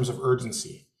is in terms of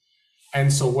urgency.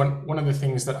 And so one of the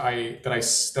things that I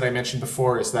mentioned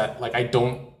before is that, like, I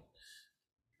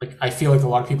feel like a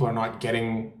lot of people are not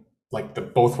getting, like, the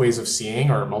both ways of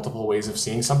seeing or multiple ways of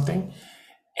seeing something.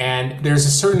 And there's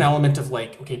a certain element of,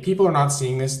 like, okay, people are not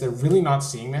seeing this, they're really not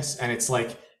seeing this, and it's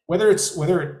like whether it's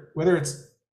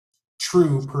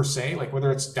true per se, like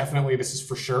whether it's definitely this is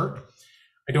for sure,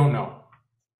 I don't know.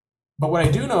 But what I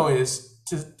do know is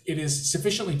it is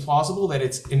sufficiently plausible that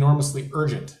it's enormously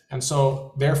urgent, and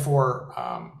so therefore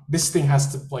this thing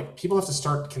has to, like, people have to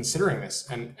start considering this,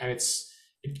 and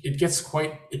it gets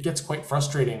quite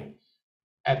frustrating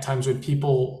at times when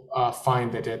people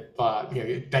find that it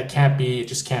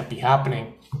just can't be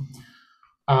happening,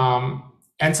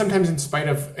 and sometimes in spite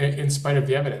of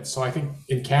the evidence. So I think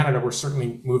in Canada we're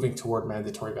certainly moving toward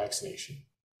mandatory vaccination.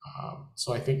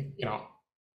 So I think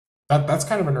that's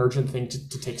kind of an urgent thing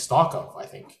to take stock of, I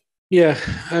think. Yeah,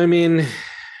 I mean,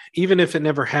 even if it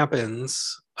never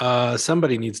happens,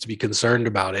 somebody needs to be concerned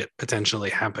about it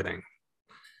potentially happening.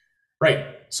 Right.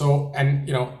 So, and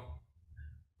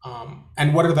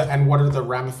what are the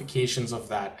ramifications of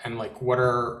that? And, like, what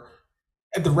are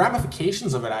the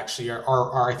ramifications of it actually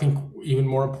are I think even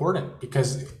more important,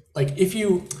 because, like, if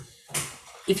you've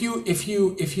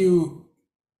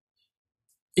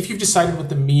decided what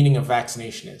the meaning of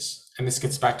vaccination is, and this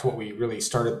gets back to what we really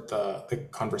started the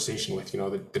conversation with,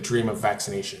 the dream of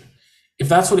vaccination. If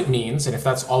that's what it means, and if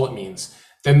that's all it means,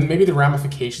 then maybe the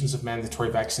ramifications of mandatory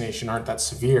vaccination aren't that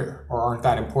severe or aren't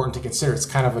that important to consider. It's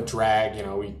kind of a drag,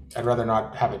 I'd rather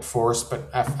not have it forced, but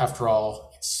after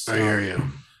all, it's... I hear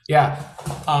you. Yeah.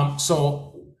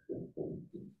 So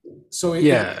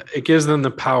Yeah, it gives them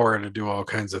the power to do all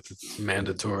kinds of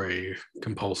mandatory,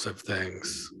 compulsive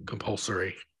things,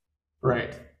 compulsory.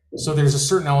 right. So there's a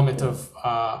certain element of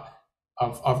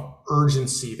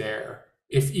urgency there.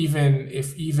 If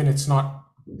even it's not,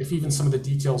 if even some of the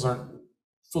details aren't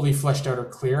fully fleshed out or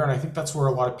clear, and I think that's where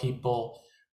a lot of people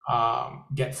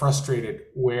get frustrated.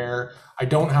 Where I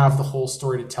don't have the whole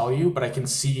story to tell you, but I can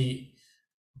see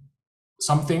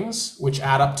some things which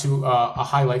add up to a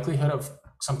high likelihood of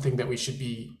something that we should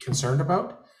be concerned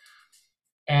about.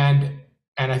 And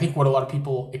I think what a lot of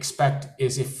people expect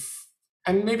is, if,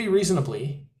 and maybe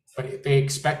reasonably, but they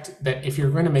expect that if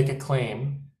you're going to make a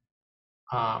claim,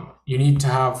 you need to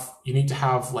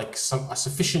have like a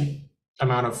sufficient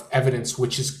amount of evidence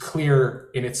which is clear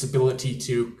in its ability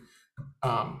to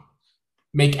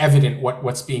make evident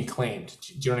what's being claimed.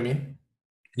 Do you know what I mean?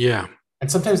 Yeah. And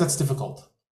sometimes that's difficult.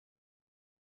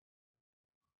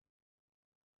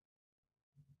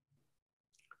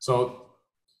 So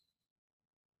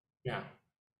yeah.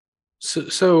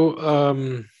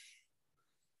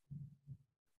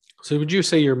 So would you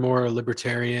say you're more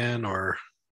libertarian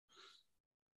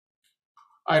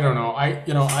I don't know.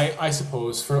 I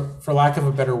suppose, for lack of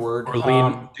a better word, or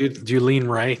lean? Do you lean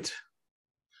right?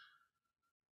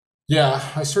 yeah,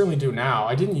 I certainly do now.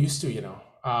 I didn't used to,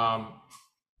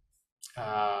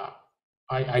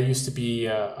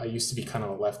 uh, I used to be kind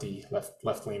of a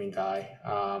left leaning guy.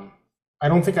 I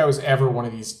don't think I was ever one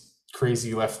of these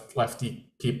crazy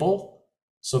lefty people.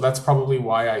 So that's probably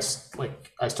why I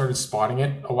started spotting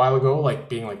it a while ago, like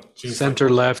being like, geez, like, Center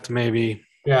left, maybe.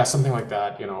 yeah, something like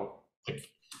that, like,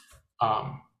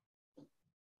 um,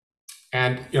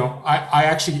 and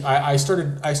I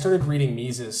started reading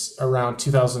Mises around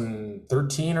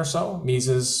 2013 or so,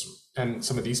 Mises and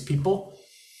some of these people,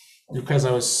 because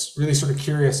I was really sort of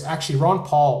curious. Actually, Ron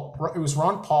Paul, it was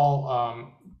Ron Paul,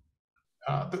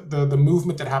 the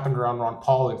movement that happened around Ron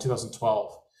Paul in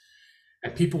 2012,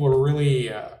 and people were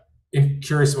really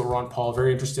curious about Ron Paul,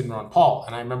 very interested in Ron Paul,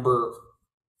 and I remember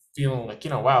feeling like,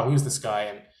 wow, who's this guy?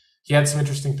 And he had some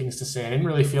interesting things to say. I didn't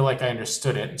really feel like I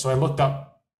understood it. And so I looked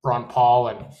up Ron Paul,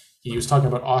 and he was talking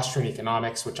about Austrian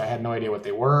economics, which I had no idea what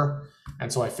they were.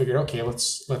 And so I figured, okay,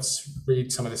 let's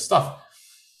read some of this stuff.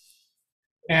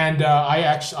 And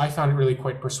I found it really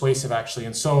quite persuasive, actually.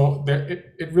 And so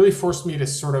it really forced me to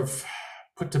sort of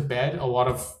put to bed a lot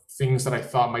of things that I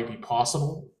thought might be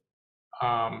possible.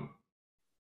 Um,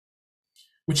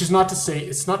 which is not to say,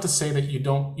 it's not to say that you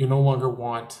no longer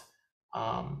want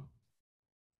um,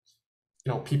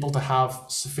 people to have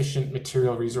sufficient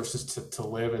material resources to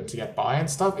live and to get by and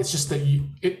stuff. It's just that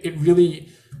it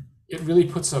really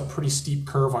puts a pretty steep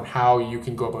curve on how you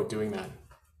can go about doing that.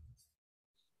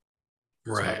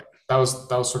 So Right. that was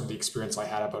sort of the experience I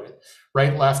had about it.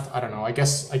 Right, left, I don't know. I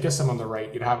guess I'm on the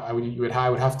right. I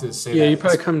would have to say Yeah, that you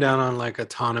probably come down on like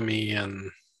autonomy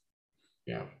and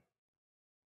yeah.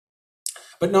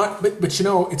 But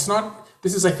it's not,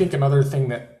 this is, I think, another thing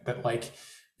that like,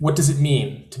 what does it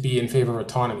mean to be in favor of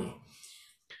autonomy?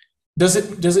 Does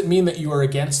it mean that you are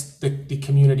against the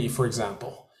community, for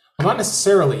example? Well, not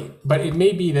necessarily, but it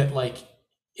may be that, like,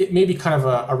 it may be kind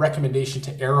of a recommendation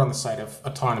to err on the side of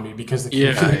autonomy, because the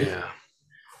community yeah.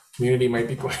 community might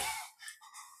be going,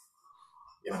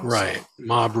 so Right.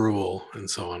 Mob rule and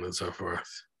so on and so forth.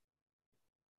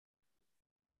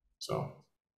 so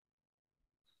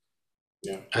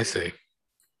yeah. I see.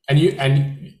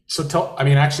 And so I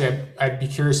mean, actually, I'd be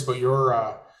curious about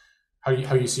your how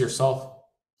you see yourself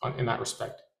in that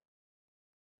respect.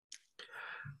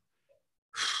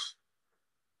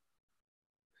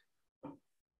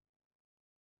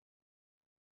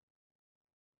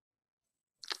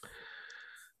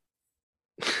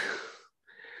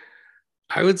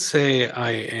 I would say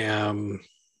I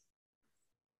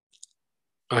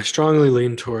strongly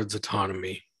lean towards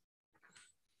autonomy.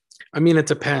 I mean, it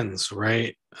depends,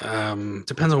 right?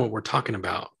 Depends on what we're talking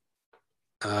about.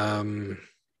 Um,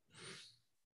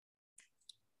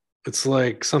 it's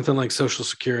like something like Social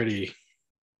Security.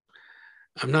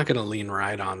 I'm not going to lean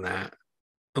right on that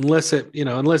unless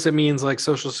it means like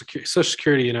Social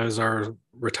Security, is our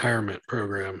retirement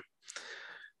program.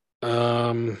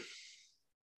 Um,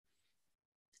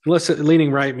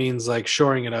 leaning right means like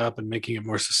shoring it up and making it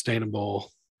more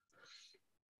sustainable.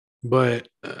 But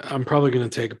I'm probably going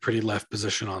to take a pretty left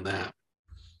position on that.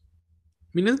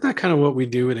 I mean, isn't that kind of what we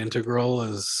do at Integral?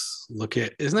 Isn't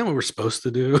that what we're supposed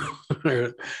to do?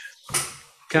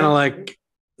 Kind of like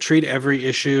treat every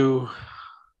issue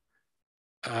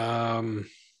um,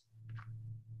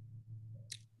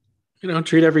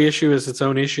 treat every issue as its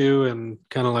own issue and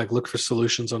kind of like look for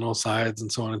solutions on all sides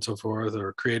and so on and so forth,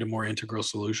 or create a more integral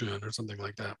solution or something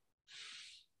like that.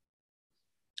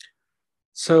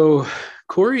 So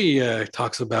Corey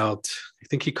talks about, I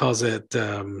think he calls it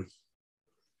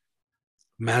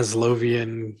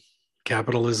Maslowian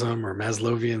capitalism or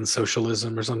Maslowian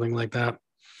socialism or something like that.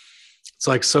 It's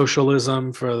like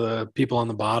socialism for the people on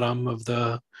the bottom of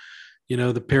the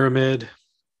pyramid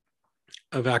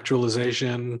of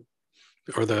actualization,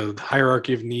 or the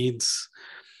hierarchy of needs.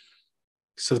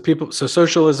 So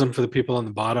socialism for the people on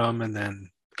the bottom, and then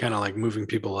kind of like moving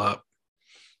people up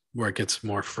where it gets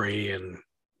more free, and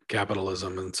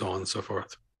capitalism and so on and so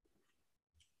forth.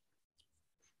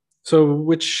 So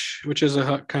which is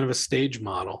a kind of a stage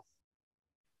model.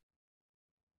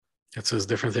 It says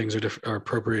different things are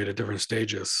appropriate at different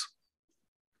stages.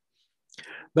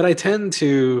 But I tend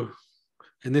to,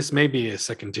 and this may be a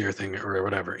second tier thing or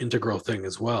whatever, integral thing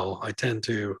as well, I tend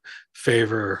to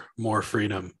favor more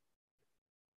freedom.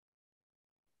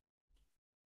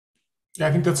 Yeah,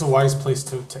 I think that's a wise place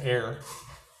to err.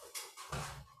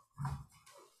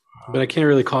 But I can't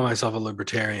really call myself a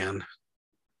libertarian.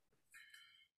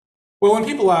 Well, when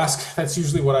people ask, that's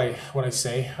usually what I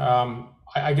say.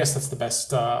 I guess that's the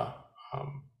best.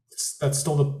 That's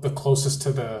still the closest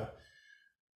to the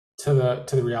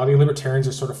reality. Libertarians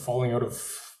are sort of falling out of.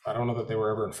 I don't know that they were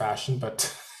ever in fashion,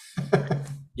 but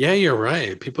yeah, you're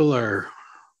right. People.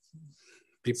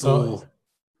 So,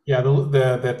 yeah,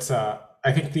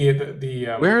 I think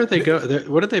the where are they go?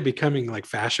 What are they becoming, like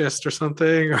fascist or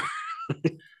something?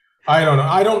 I don't know.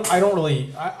 I don't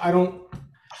really. I don't.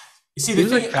 You see,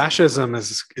 seems like fascism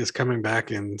is coming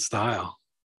back in style.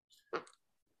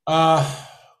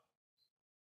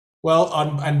 Well,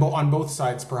 on both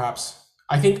sides, perhaps.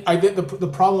 I think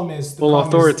the problem is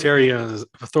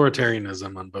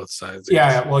authoritarianism on both sides.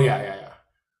 Yeah. Well, yeah.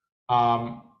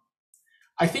 I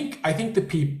think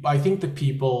the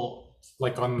people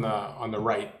like on the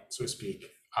right, so to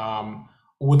speak,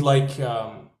 would like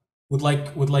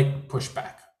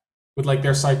pushback, would like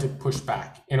their side to push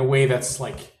back in a way that's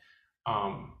like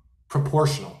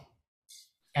proportional.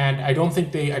 And I don't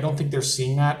think they're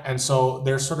seeing that. And so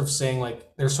they're sort of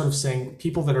saying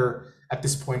people that are at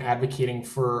this point advocating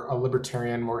for a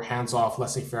libertarian, more hands-off,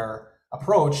 laissez-faire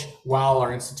approach, while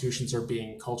our institutions are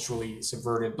being culturally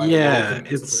subverted by that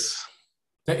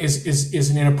is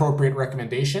an inappropriate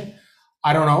recommendation.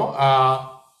 I don't know.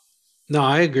 No,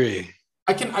 I agree.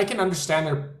 I can understand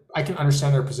their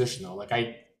position though. Like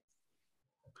I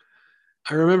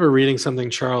remember reading something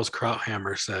Charles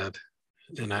Krauthammer said,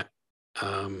 and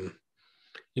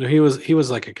he was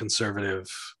like a conservative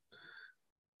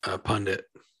pundit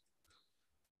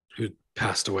who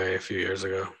passed away a few years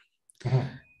ago. Mm-hmm.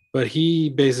 But he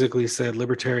basically said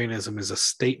libertarianism is a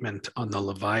statement on the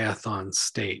Leviathan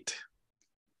state.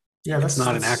 Yeah, it's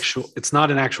not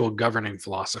an actual governing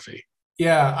philosophy.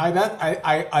 Yeah,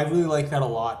 I really like that a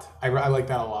lot. I like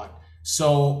that a lot.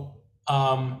 So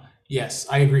yes,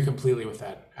 I agree completely with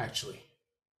that. Actually,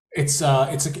 it's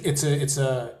a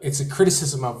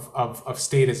criticism of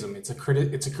statism. It's a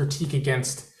critique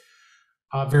against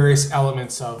various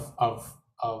elements of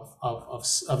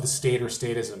the state or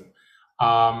statism.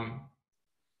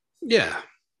 Yeah,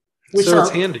 so it's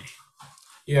handy.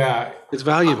 Yeah, it's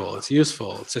valuable. It's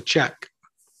useful. It's a check.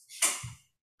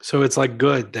 So it's like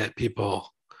good that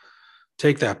people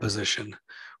take that position.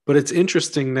 But it's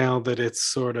interesting now that it's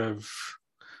sort of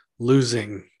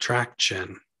losing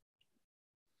traction.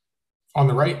 On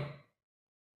the right?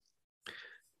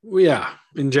 Well, yeah,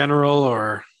 in general,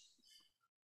 or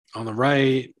on the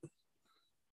right.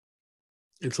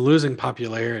 It's losing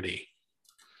popularity.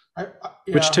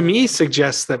 Which to me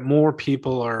suggests that more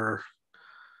people are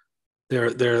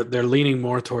they're leaning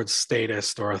more towards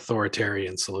statist or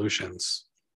authoritarian solutions.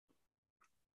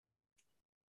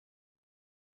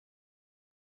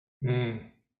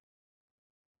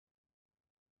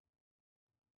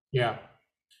 Yeah.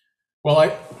 Well,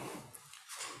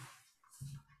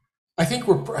 I think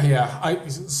we're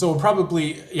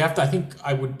probably you have to. I think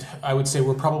I would say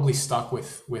we're probably stuck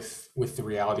with the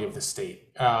reality of the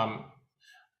state. I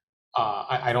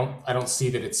don't see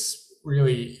that it's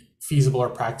really feasible or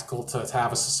practical to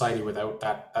have a society without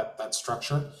that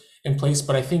structure in place.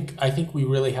 But I think we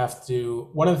really have to.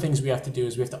 One of the things we have to do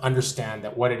is we have to understand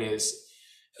that what it is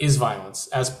violence,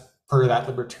 as per that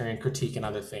libertarian critique and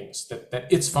other things. That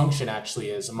its function actually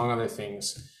is, among other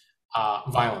things,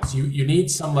 violence. You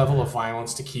need some level of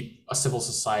violence to keep a civil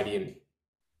society in.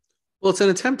 Well, it's an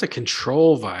attempt to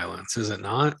control violence, is it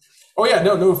not? Oh yeah,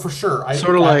 no, for sure.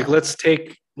 Sort of like let's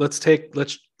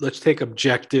let's take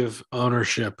objective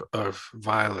ownership of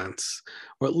violence,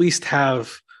 or at least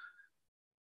have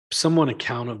someone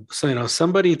accountable. So,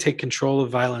 somebody take control of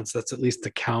violence that's at least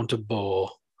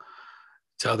accountable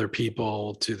to other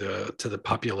people, to the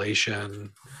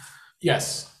population.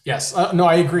 Yes. No,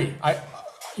 I agree.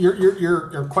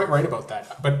 You're quite right about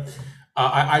that. But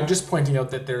I'm just pointing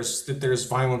out that there's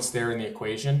violence there in the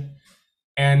equation,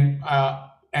 and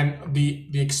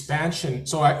the expansion.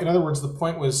 So in other words, the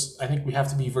point was, I think we have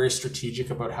to be very strategic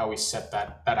about how we set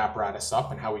that apparatus up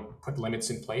and how we put limits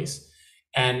in place.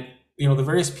 And the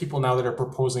various people now that are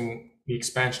proposing the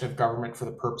expansion of government for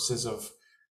the purposes of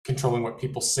controlling what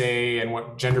people say and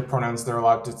what gender pronouns they're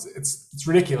allowed to. It's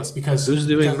ridiculous because Who's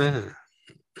doing that?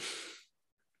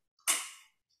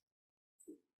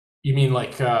 You mean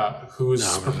like who's?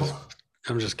 No,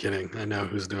 I'm just kidding. I know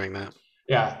who's doing that.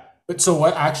 Yeah, but so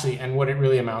what actually, and what it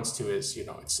really amounts to is,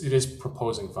 it is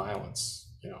proposing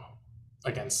violence,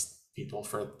 against people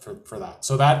for that.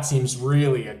 So that seems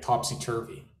really a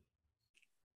topsy-turvy.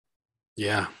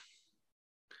 Yeah.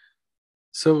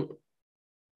 So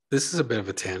this is a bit of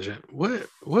a tangent. What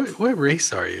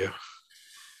race are you?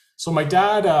 So my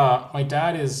dad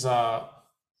is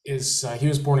he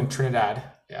was born in Trinidad.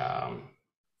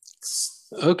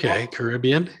 Okay,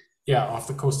 Caribbean. Yeah, off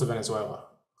the coast of Venezuela.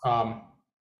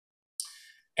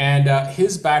 And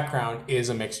his background is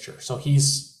a mixture. So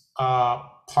he's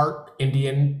part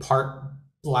Indian, part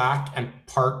Black, and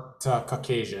part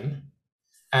Caucasian.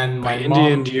 And By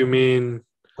Indian, do you mean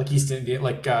like East India,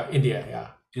 like India? Yeah.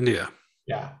 India.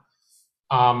 Yeah.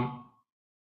 And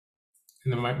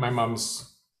then my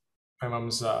mom's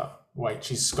white.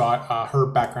 She's her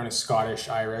background is Scottish,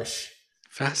 Irish.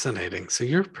 Fascinating. So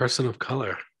you're a person of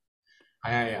color.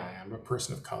 I am a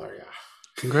person of color. Yeah.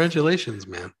 Congratulations,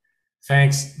 man.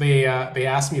 Thanks. They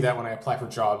ask me that when I apply for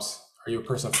jobs. Are you a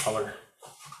person of color?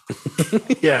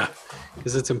 Yeah,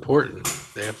 because it's important.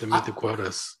 They have to meet the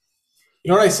quotas.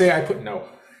 You know what I say? I put no.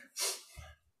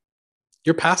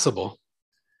 You're passable.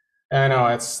 I know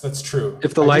that's true.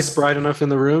 If the light's bright enough in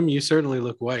the room, you certainly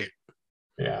look white.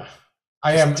 Yeah,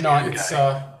 I am. No, it's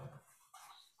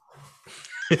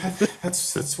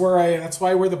that's why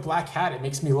I wear the black hat. It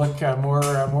makes me look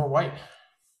more white.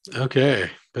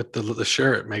 Okay, but the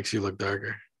shirt makes you look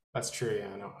darker. That's true. Yeah,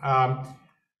 I know.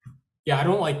 Yeah, I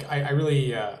don't like. I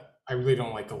really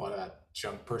don't like a lot of that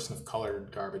junk person of color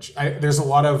garbage. There's a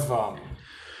lot of.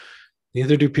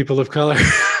 Neither do people of color.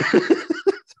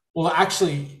 Well,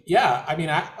 actually, yeah. I mean,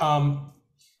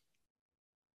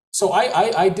 so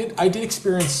I did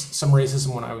experience some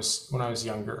racism when I was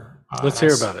younger. Let's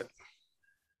hear about it.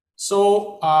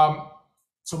 So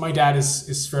so my dad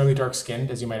is fairly dark skinned,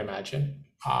 as you might imagine.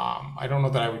 I don't know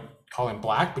that I would call him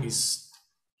black, but he's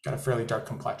got a fairly dark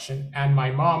complexion. And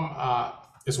my mom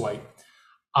is white.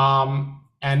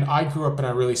 And I grew up in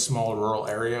a really small rural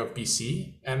area of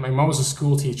BC. And my mom was a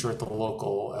school teacher at the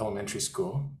local elementary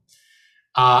school.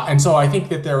 And so I think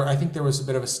there was a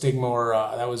bit of a stigma, or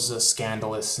that was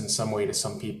scandalous in some way to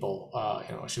some people.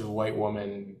 She was a white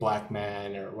woman, black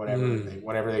man, or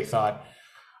whatever they thought.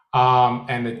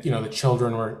 And the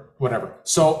children were whatever.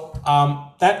 So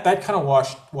that kind of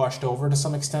washed over to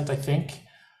some extent, I think.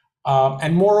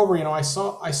 And moreover, I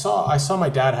saw my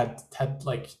dad had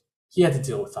like he had to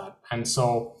deal with that. And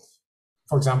so,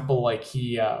 for example, like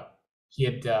he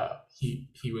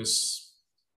was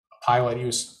a pilot. He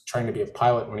was trying to be a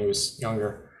pilot when he was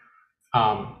younger.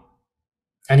 And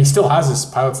he still has his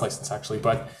pilot's license, actually,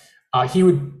 but he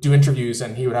would do interviews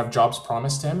and he would have jobs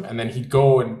promised him, and then he'd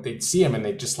go and they'd see him and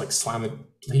they'd just like slam it.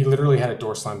 He literally had a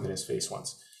door slammed in his face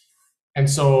once. And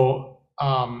so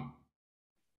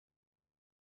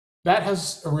that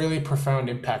has a really profound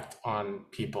impact on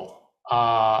people,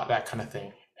 that kind of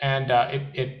thing. And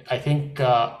I think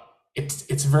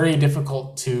it's very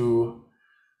difficult to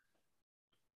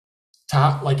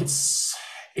like, it's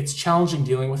challenging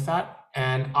dealing with that.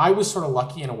 And I was sort of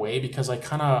lucky in a way because I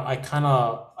kind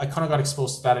of got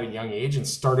exposed to that at a young age and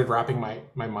started wrapping my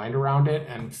mind around it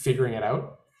and figuring it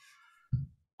out.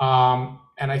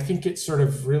 And I think it's sort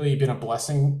of really been a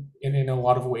blessing in a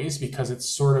lot of ways, because it's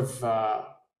sort of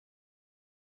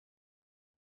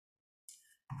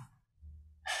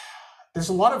there's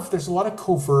a lot of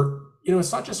covert,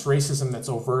 it's not just racism that's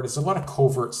overt, it's a lot of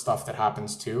covert stuff that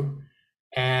happens too.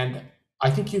 And I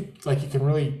think you can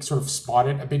really sort of spot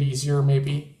it a bit easier,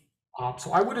 maybe.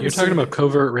 So I wouldn't. You're talking about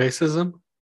covert racism?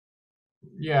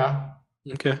 Yeah.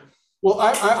 Okay. Well,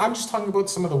 I'm just talking about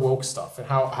some of the woke stuff and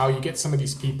how you get some of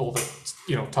these people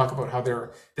that talk about how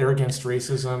they're against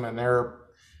racism and they're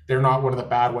not one of the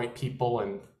bad white people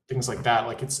and things like that.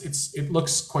 Like it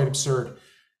looks quite absurd.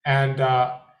 And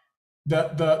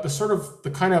the sort of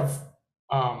the kind of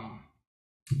um,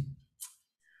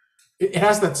 it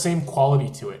has that same quality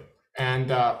to it, and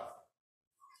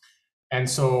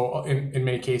so in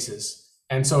many cases,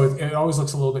 and so it always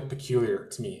looks a little bit peculiar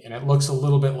to me, and it looks a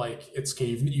little bit like it's okay.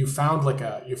 You found like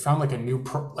a new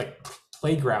like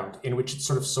playground in which it's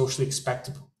sort of socially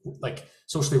expected, like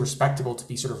socially respectable to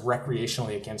be sort of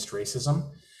recreationally against racism.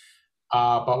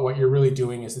 But what you're really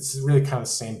doing is it's really kind of the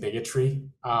same bigotry.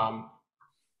 Um,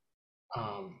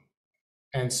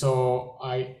 and so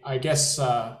I guess,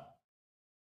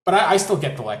 but I still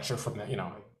get the lecture from the,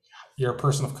 you're a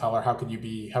person of color. How could you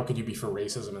be for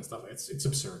racism and stuff? It's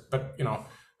absurd. But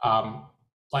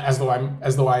like as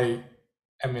though I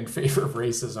am in favor of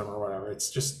racism or whatever.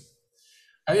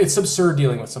 It's absurd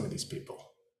dealing with some of these people.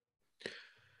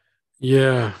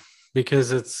 Yeah,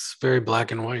 because it's very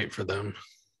black and white for them.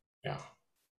 Yeah.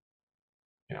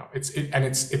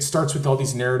 It starts with all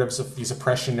these narratives of these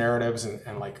oppression narratives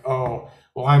and like, oh,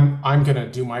 well, I'm gonna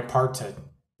do my part to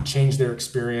change their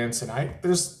experience. And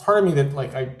there's part of me that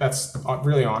like that's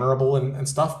really honorable and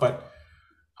stuff, but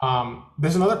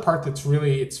there's another part that's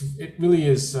it really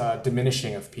is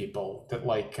diminishing of people that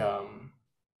like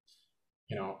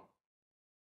you know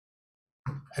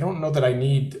I don't know that I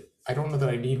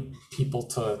need people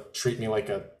to treat me like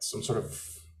some sort of,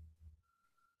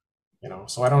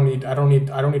 so I don't need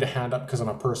a hand up because I'm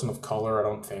a person of color. I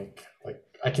don't think, like,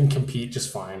 I can compete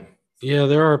just fine.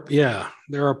 There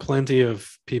are plenty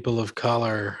of people of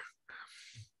color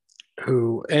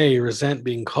who resent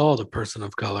being called a person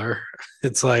of color.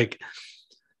 It's like,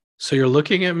 so you're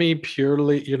looking at me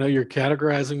purely, you're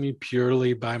categorizing me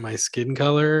purely by my skin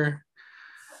color.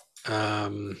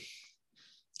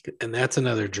 And that's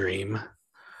another dream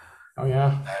Oh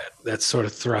yeah. that's sort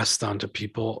of thrust onto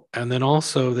people. And then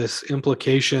also this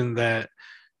implication that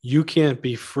you can't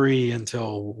be free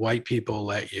until white people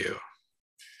let you.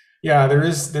 Yeah, there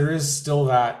is still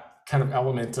that kind of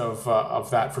element of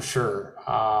that for sure.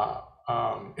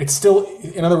 It's still,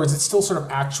 in other words, it's still sort of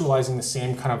actualizing the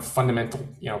same kind of fundamental,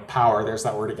 power. There's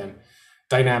that word again.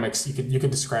 Dynamics. You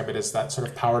could describe it as that sort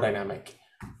of power dynamic,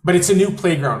 but it's a new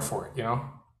playground for it.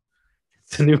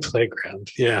 It's a new playground.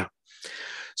 Yeah.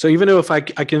 So even though if I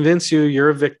convince you're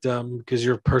a victim because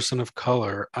you're a person of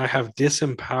color, I have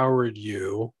disempowered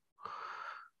you,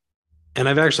 and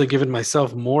I've actually given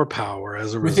myself more power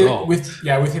as a Within result. with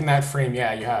yeah within that frame,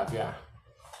 yeah, you have, yeah.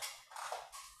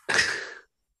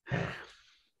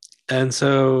 And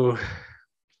so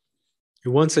it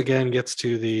once again gets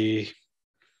to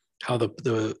how the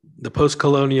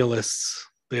post-colonialists,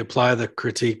 they apply the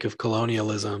critique of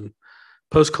colonialism,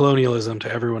 post-colonialism,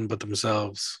 to everyone but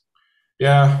themselves.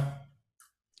 Yeah.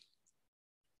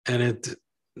 And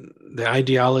the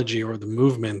ideology or the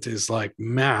movement is like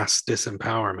mass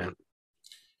disempowerment.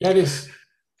 Yeah, it is.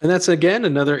 And that's again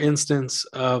another instance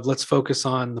of let's focus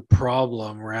on the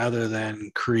problem rather than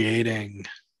creating,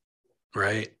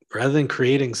 right? Rather than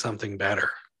creating something better.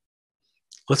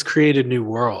 Let's create a new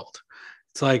world.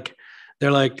 It's like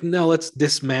they're like, no, let's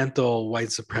dismantle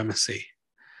white supremacy.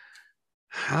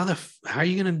 How the fuck are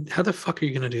you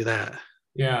gonna do that?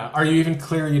 Yeah. Are you even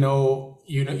clear? You know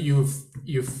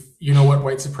what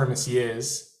white supremacy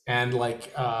is, and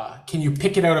like, can you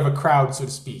pick it out of a crowd, so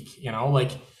to speak?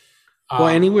 Like, Well,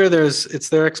 um, it's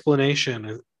their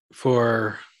explanation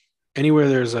for anywhere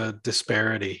there's a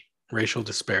disparity, racial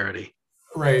disparity.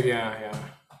 right? Yeah, yeah,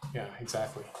 yeah.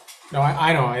 Exactly. No,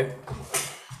 I know.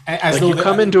 As Like though you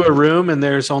come into a room and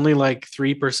there's only like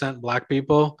 3% black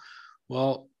people.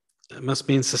 Well, it must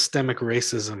mean systemic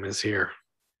racism is here.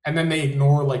 and then they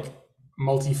ignore like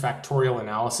multifactorial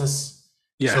analysis.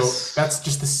 So Yes. that's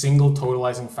just the single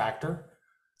totalizing factor.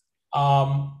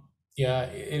 Yeah,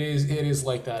 it is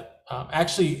like that.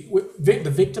 Actually, the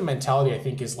victim mentality, I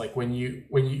think, is like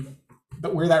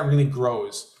but where that really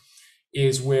grows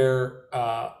is where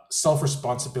self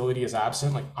responsibility is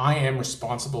absent. Like, I am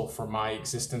responsible for my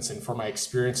existence and for my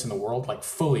experience in the world, like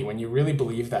fully. When you really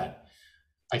believe that,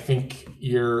 I think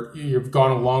you've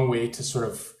gone a long way to sort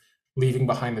of leaving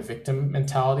behind the victim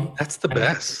mentality. That's the And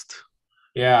best.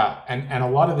 yeah, and a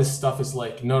lot of this stuff is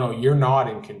like, no, no, you're not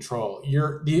in control.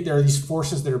 There are these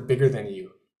forces that are bigger than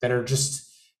you, that are just,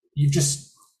 you've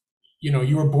just,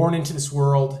 you were born into this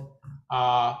world,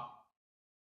 uh,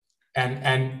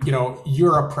 and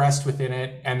you're oppressed within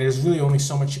it, and there's really only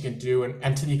so much you can do,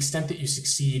 and to the extent that you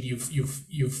succeed,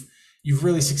 you've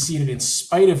really succeeded in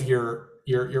spite of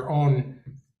your own,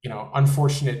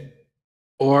 unfortunate,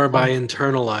 Or by um,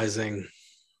 internalizing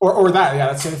or that, yeah,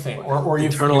 that's the other thing, or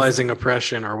you've internalizing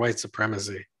oppression or white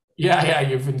supremacy. yeah, yeah,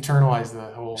 you've internalized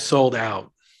the whole. Sold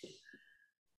out.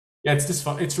 Yeah,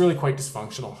 it's really quite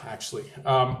dysfunctional, actually.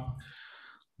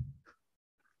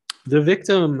 The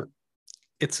victim,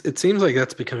 it seems like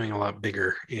that's becoming a lot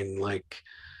bigger in like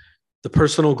the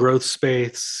personal growth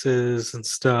spaces and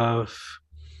stuff.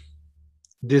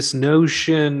 This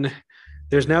notion,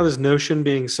 there's now this notion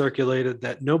being circulated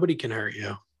that nobody can hurt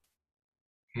you.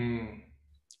 Mm.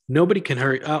 Nobody can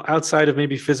hurt outside of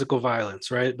maybe physical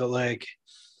violence, right? But like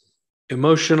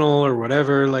emotional or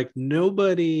whatever, like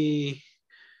nobody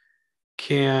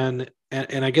can.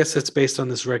 And I guess it's based on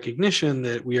this recognition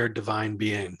that we are divine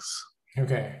beings,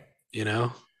 Okay. you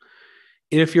know?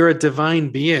 And if you're a divine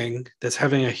being that's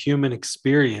having a human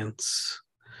experience,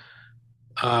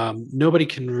 nobody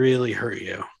can really hurt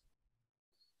you.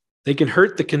 They can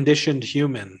hurt the conditioned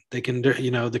human. They can,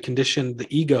 the conditioned, the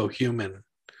ego human.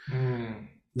 Mm.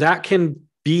 That can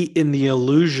be in the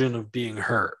illusion of being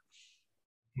hurt.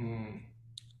 Mm.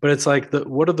 But it's like,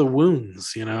 what are the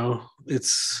wounds?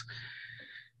 It's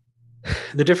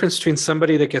the difference between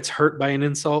somebody that gets hurt by an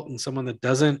insult and someone that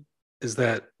doesn't is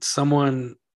that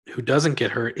someone who doesn't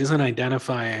get hurt isn't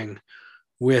identifying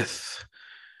with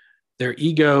their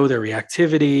ego, their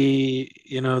reactivity,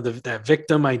 that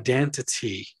victim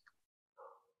identity.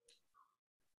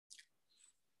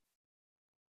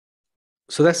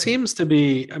 So that seems to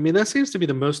be,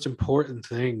 the most important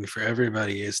thing for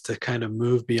everybody is to kind of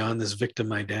move beyond this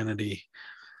victim identity.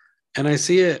 And I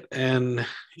see it, and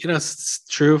it's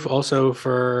true also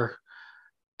for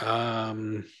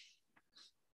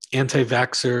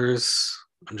anti-vaxxers.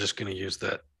 I'm just going to use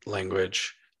that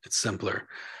language. It's simpler.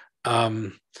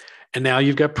 And now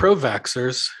you've got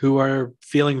pro-vaxxers who are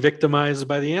feeling victimized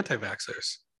by the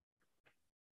anti-vaxxers.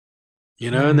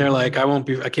 And they're like,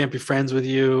 I can't be friends with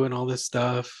you and all this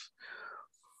stuff.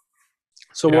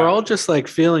 So we're all just like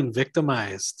feeling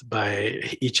victimized by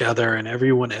each other and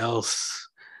everyone else.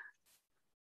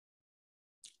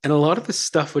 And a lot of this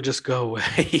stuff would just go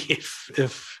away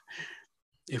if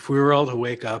we were all to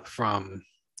wake up from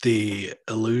the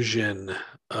illusion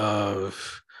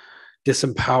of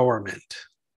disempowerment.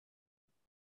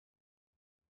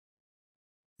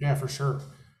 Yeah, for sure.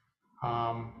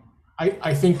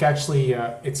 I think actually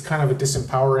it's kind of a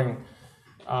disempowering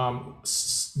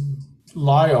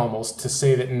lie almost to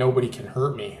say that nobody can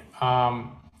hurt me.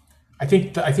 I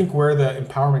think where the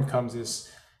empowerment comes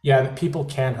is, yeah, that people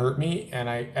can hurt me,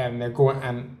 and they're going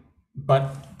and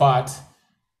but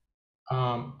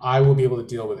I will be able to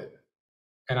deal with it,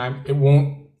 and it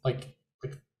won't like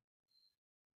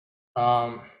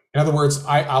in other words,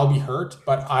 I'll be hurt,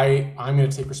 but I'm going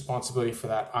to take responsibility for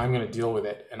that. I'm going to deal with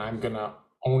it, and I'm going to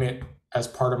own it as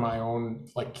part of my own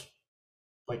like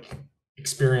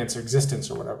experience or existence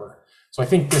or whatever. So I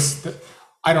think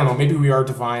I don't know, maybe we are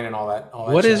divine and all that.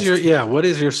 What is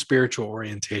your spiritual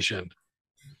orientation?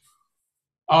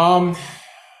 So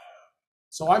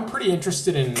I'm pretty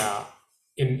interested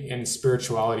in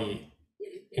spirituality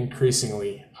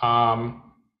increasingly.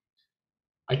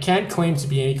 I can't claim to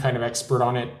be any kind of expert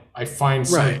on it. I find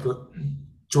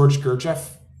George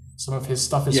Gurdjieff, some of his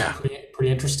stuff is pretty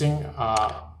interesting.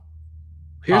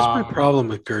 Here's my problem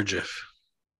with Gurdjieff.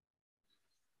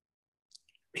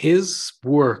 His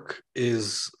work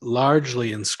is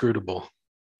largely inscrutable,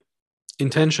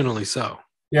 intentionally so.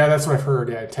 Yeah, that's what I've heard.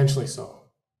 Yeah, intentionally so.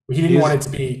 He didn't want it to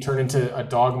be turned into a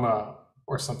dogma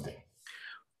or something.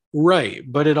 Right,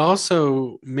 but it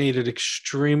also made it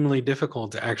extremely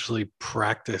difficult to actually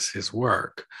practice his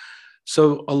work.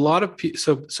 So a lot of people,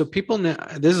 so people now,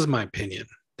 this is my opinion,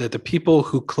 that the people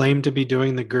who claim to be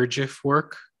doing the Gurdjieff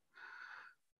work,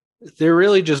 they're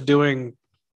really just doing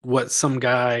what some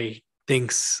guy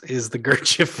thinks is the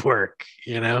Gurdjieff work,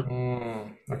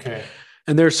 Okay.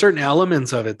 And there are certain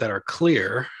elements of it that are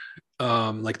clear,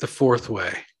 like the fourth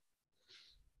way.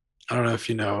 I don't know if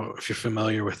you're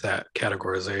familiar with that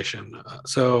categorization.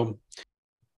 So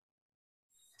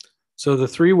the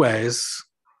three ways,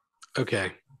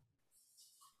 okay.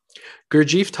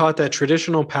 Gurdjieff taught that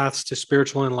traditional paths to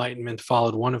spiritual enlightenment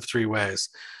followed one of three ways.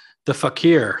 The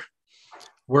fakir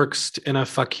works, and a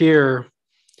fakir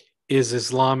is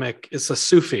Islamic, it's a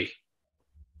Sufi.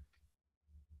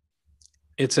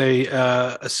 It's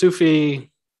a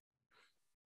Sufi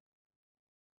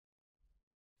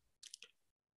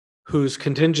whose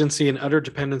contingency and utter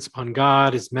dependence upon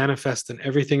God is manifest in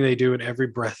everything they do and every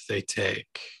breath they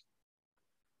take.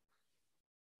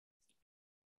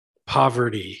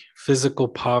 Poverty, physical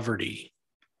poverty.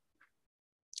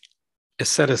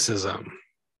 Asceticism,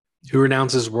 who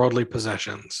renounces worldly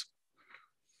possessions.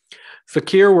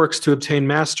 Fakir works to obtain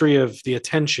mastery of the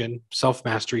attention,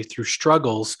 self-mastery, through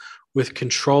struggles with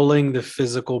controlling the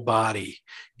physical body,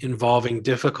 involving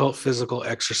difficult physical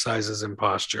exercises and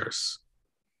postures.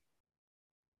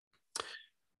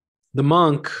 The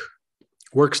monk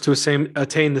works to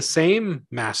attain the same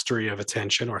mastery of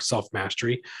attention or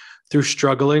self-mastery through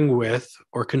struggling with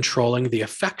or controlling the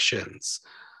affections.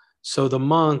 So the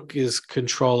monk is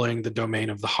controlling the domain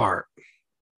of the heart.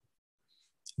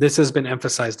 This has been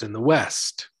emphasized in the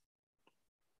West.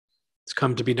 It's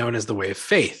come to be known as the way of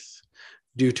faith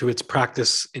due to its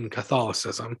practice in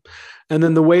Catholicism. And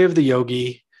then the way of the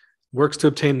yogi works to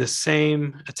obtain the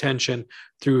same attention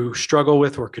through struggle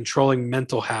with or controlling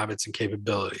mental habits and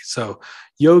capabilities. So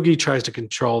yogi tries to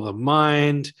control the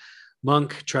mind,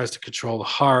 monk tries to control the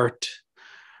heart,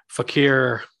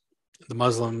 fakir, the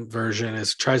Muslim version,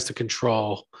 tries to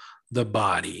control the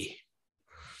body.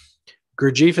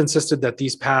 Gurdjieff insisted that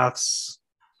these paths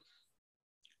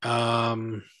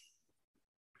tend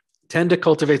to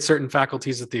cultivate certain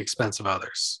faculties at the expense of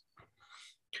others.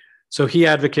 So he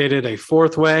advocated a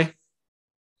fourth way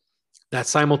that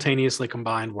simultaneously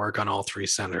combined work on all three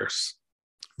centers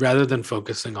rather than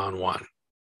focusing on one.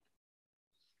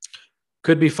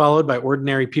 Could be followed by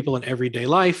ordinary people in everyday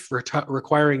life,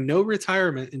 requiring no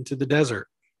retirement into the desert.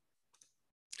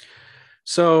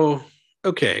 So,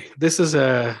 okay, this is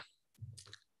a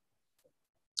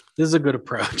good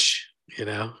approach. You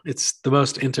know, it's the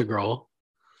most integral.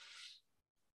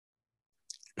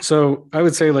 So I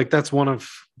would say like that's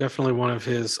definitely one of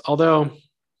his, although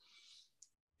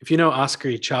if you know Oscar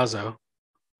Ichazo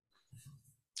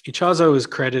is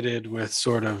credited with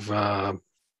sort of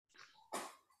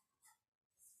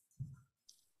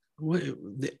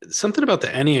something about the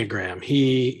Enneagram.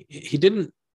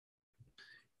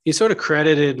 He's sort of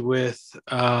credited with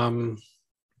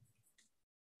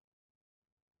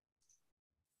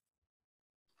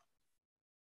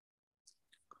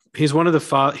he's one of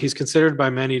the he's considered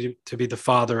by many to be the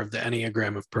father of the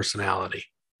Enneagram of personality.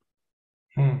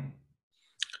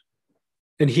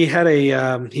 And he had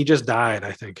he just died,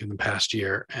 I think, in the past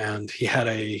year. And he had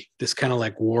this kind of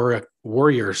like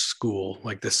warrior school,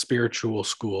 like this spiritual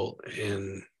school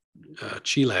in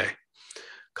Chile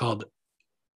called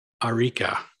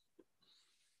Arica.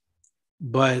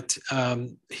 But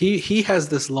he has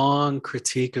this long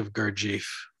critique of Gurdjieff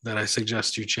that I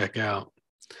suggest you check out.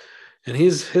 And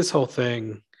his whole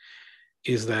thing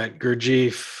is that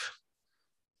Gurdjieff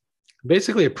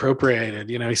basically appropriated,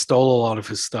 he stole a lot of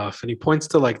his stuff. And he points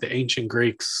to like the ancient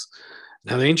Greeks.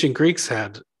 Now the ancient Greeks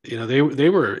had, they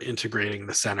were integrating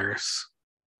the centers.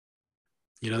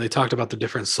 They talked about the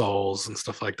different souls and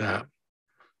stuff like that.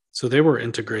 So they were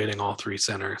integrating all three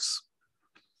centers.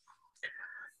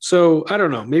 So I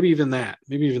don't know, maybe even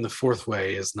the fourth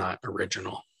way is not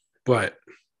original, but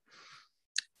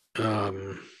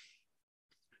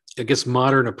I guess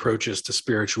modern approaches to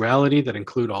spirituality that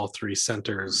include all three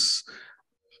centers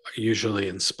are usually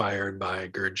inspired by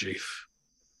Gurdjieff.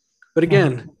 But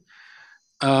again,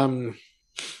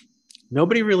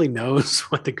 nobody really knows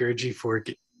what the Gurdjieff work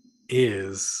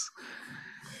is,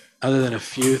 other than a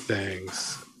few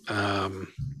things. Well,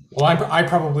 I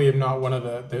probably am not one of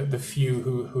the few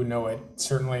who know it.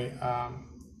 Certainly,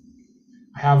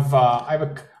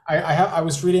 I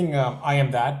was reading I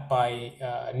Am That by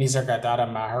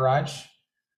Nisargadatta Maharaj,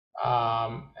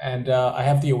 and I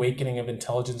have The Awakening of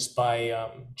Intelligence by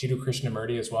Jiddu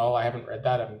Krishnamurti as well. I haven't read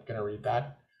that. I'm going to read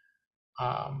that.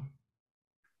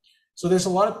 So there's a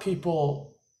lot of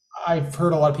people. I've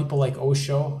heard a lot of people like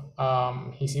Osho.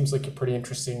 He seems like a pretty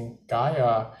interesting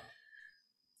guy.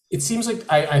 It seems like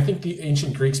I think the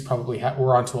ancient Greeks probably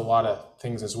were onto a lot of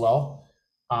things as well.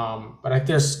 But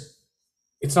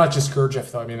it's not just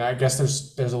Gurdjieff though. I mean, I guess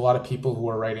there's a lot of people who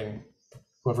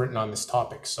have written on this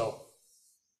topic. So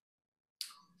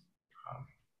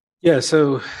yeah,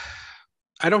 so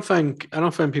I don't find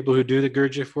people who do the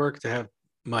Gurdjieff work to have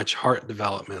much heart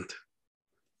development.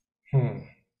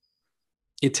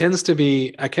 It tends to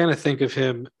be, I kind of think of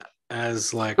him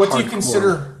as like, what do you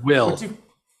consider Will?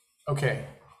 Okay.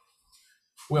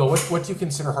 Will, what do you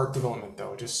consider heart development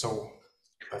though? Just so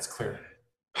that's clear.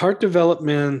 Heart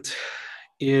development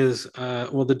is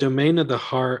the domain of the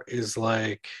heart is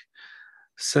like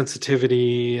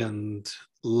sensitivity and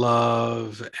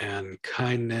love and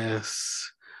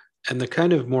kindness and the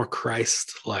kind of more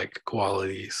Christ-like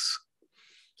qualities.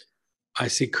 I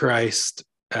see Christ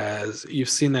as, you've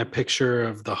seen that picture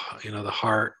of the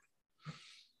heart.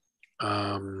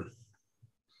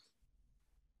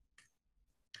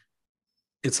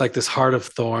 It's like this heart of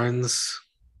thorns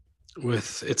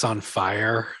it's on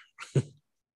fire.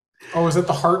 Oh, is it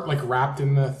the heart like wrapped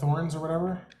in the thorns or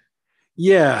whatever?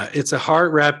 Yeah, it's a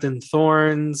heart wrapped in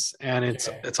thorns, and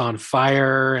it's on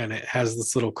fire, and it has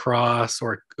this little cross,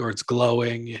 or it's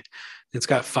glowing. It's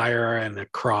got fire and a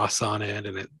cross on it,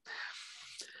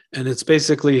 and it's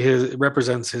basically it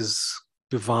represents his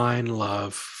divine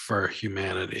love for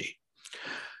humanity.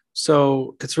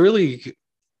 So it's really,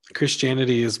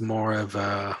 Christianity is more of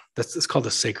a, that's, it's called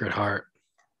the Sacred Heart.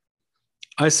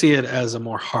 I see it as a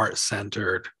more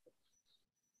heart-centered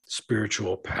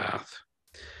spiritual path.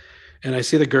 And I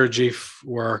see the Gurdjieff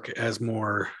work as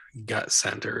more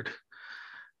gut-centered.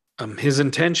 His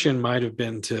intention might have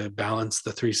been to balance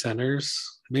the three centers.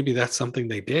 Maybe that's something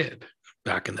they did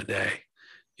back in the day,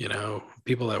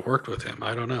 people that worked with him.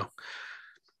 I don't know.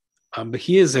 But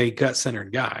he is a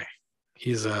gut-centered guy.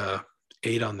 He's a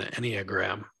 8 on the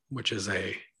Enneagram, which is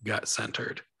a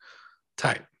gut-centered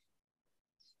type.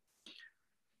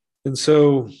 And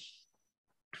so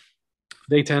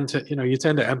they tend to, you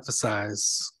tend to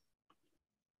emphasize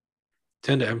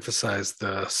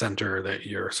the center that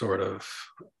you're sort of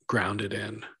grounded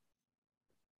in.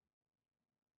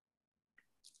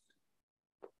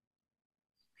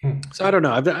 So I don't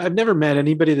know. I've never met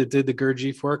anybody that did the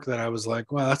Gurdjieff work that I was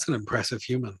like, wow, that's an impressive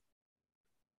human.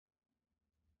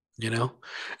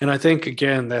 And I think,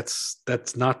 again, that's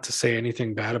not to say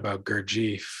anything bad about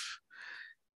Gurdjieff.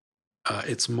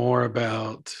 It's more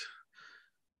about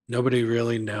nobody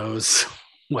really knows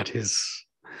what his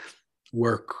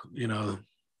work,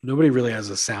 nobody really has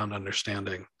a sound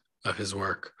understanding of his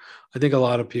work. I think a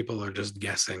lot of people are just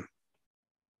guessing.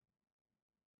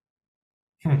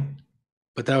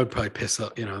 But that would probably piss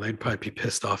off, they'd probably be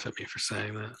pissed off at me for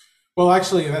saying that. Well,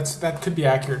 actually, that could be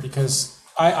accurate, because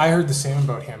I heard the same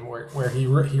about him, where he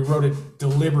wrote it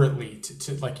deliberately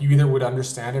to like, you either would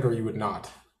understand it or you would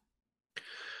not.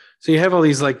 So you have all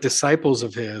these like disciples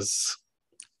of his,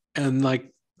 and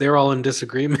like they're all in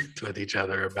disagreement with each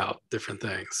other about different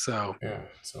things. So yeah,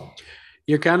 so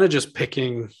you're kind of just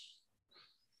picking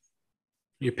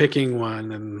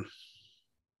one and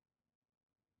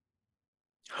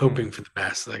hoping for the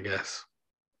best, I guess.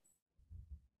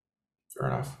 Fair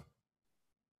enough.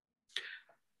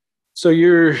 So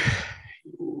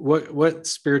what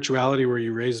spirituality were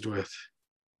you raised with?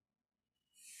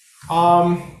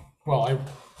 Well,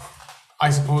 I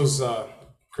suppose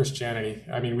Christianity.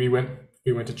 I mean, we went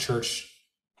to church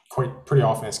pretty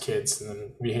often as kids, and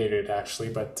then we hated it, actually,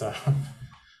 but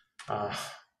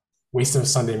waste of a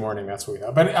Sunday morning, that's what we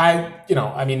thought. But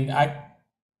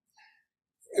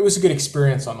it was a good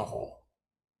experience on the whole.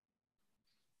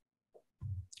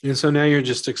 And so now you're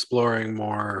just exploring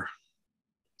more.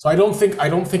 So I don't think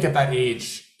at that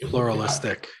age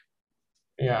pluralistic.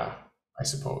 Yeah, I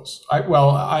suppose. At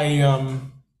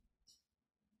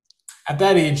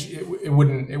that age, it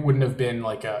wouldn't have been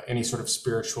like any sort of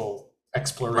spiritual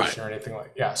exploration, right, or anything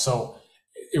like. Yeah, so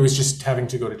it was just having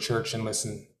to go to church and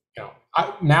listen.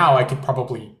 Now I could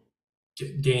probably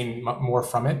gain more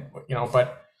from it,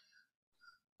 but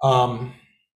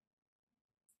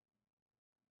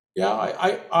yeah,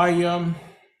 I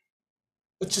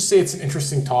let's just say it's an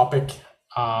interesting topic,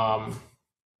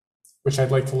 which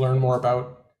I'd like to learn more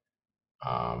about.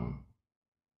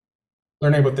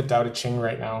 Learning about the Tao Te Ching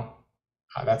right now,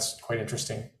 that's quite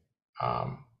interesting.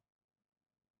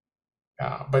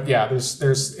 But yeah,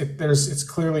 it's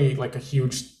clearly like a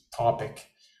huge topic,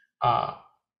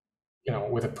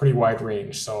 with a pretty wide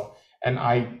range. So, and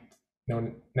I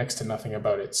know next to nothing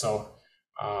about it. So,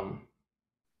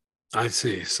 I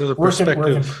see. So the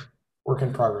perspective, work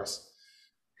in progress.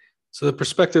 So the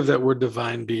perspective that we're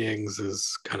divine beings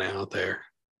is kind of out there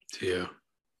to you.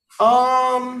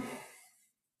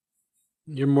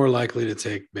 You're more likely to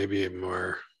take maybe a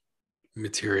more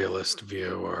materialist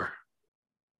view, or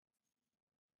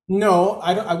no,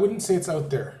 I wouldn't say it's out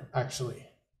there, actually.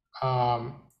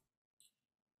 No,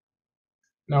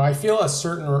 I feel a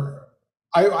certain.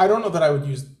 I don't know that I would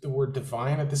use the word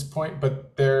divine at this point,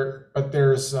 but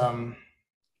there's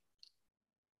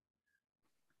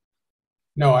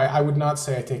no, I would not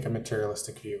say I take a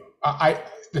materialistic view.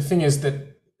 The thing is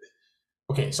that,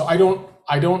 okay, so I don't.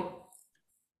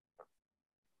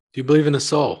 Do you believe in a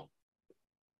soul?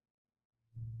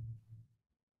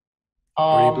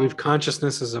 Or do you believe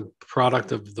consciousness is a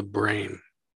product of the brain?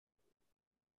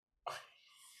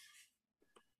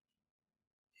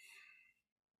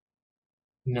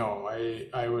 No,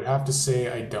 I would have to say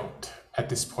I don't at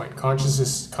this point.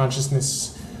 Consciousness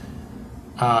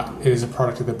is a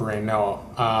product of the brain. No.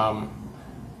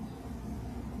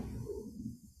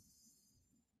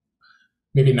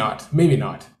 Maybe not.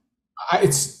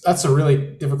 That's a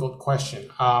really difficult question.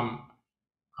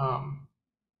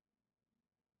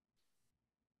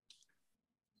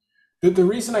 The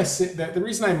reason I say that, the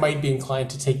reason I might be inclined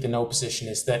to take the no position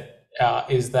is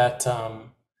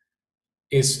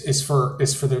for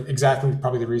the exactly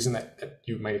probably the reason that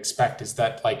you might expect, is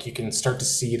that like you can start to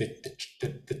see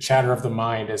the chatter of the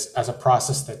mind as a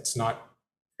process that's not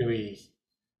really,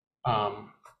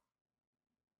 um,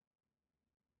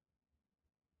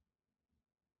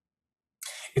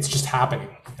 it's just happening,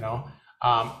 you know?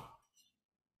 Um,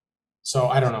 so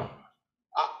I don't know.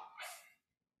 Uh,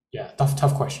 yeah,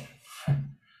 tough question.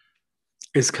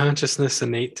 Is consciousness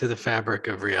innate to the fabric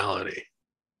of reality?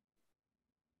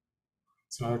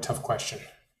 It's another tough question.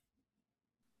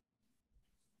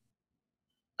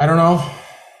 I don't know.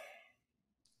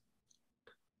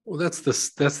 Well, that's the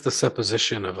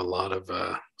supposition of a lot of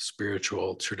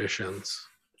spiritual traditions.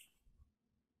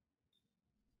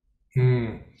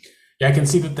 Hmm. Yeah, I can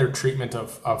see that their treatment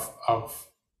of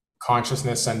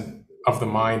consciousness and of the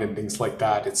mind and things like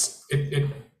that. It's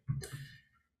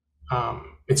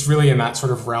really in that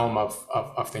sort of realm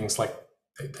of things like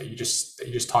that you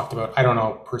just talked about. I don't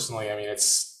know personally. I mean,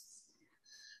 it's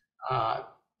uh,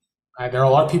 there are a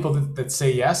lot of people that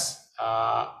say yes,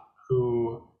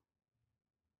 who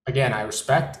again I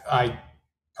respect. I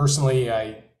personally,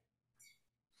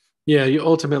 Yeah,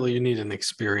 you need an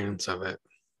experience of it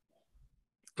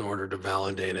in order to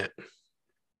validate it.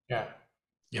 yeah,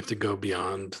 You have to go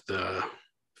beyond the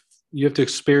you have to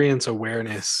experience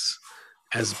awareness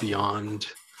as beyond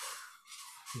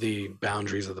the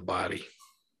boundaries of the body.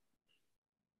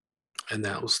 And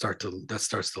that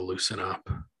starts to loosen up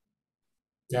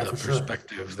yeah, the for sure.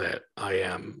 perspective that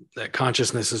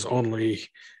consciousness is only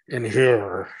in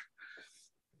here,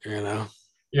 you know.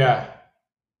 Yeah,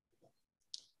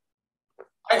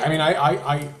 I mean,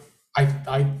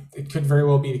 it could very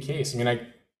well be the case. I mean,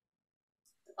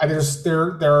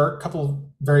 there are a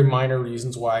couple very minor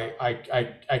reasons why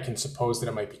I can suppose that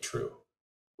it might be true.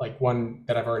 Like one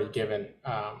that I've already given,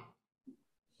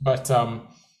 but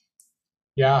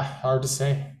yeah, hard to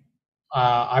say.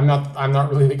 I'm not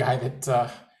really the guy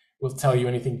that will tell you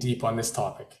anything deep on this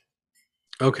topic.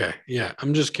 Okay, yeah,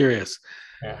 I'm just curious.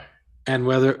 Yeah. And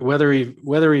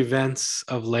whether events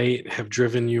of late have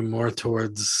driven you more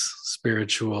towards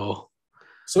spiritual.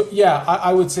 So yeah,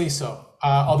 I would say so.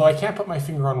 Although I can't put my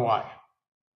finger on why.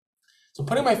 So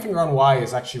putting my finger on why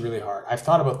is actually really hard. I've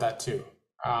thought about that too.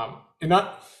 And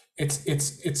not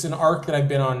it's an arc that I've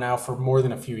been on now for more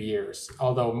than a few years.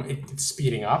 Although it's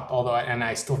speeding up. And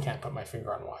I still can't put my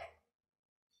finger on why.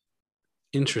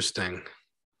 Interesting.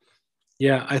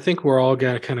 Yeah, I think we're all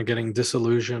kind of getting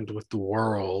disillusioned with the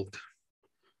world.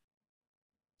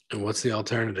 And what's the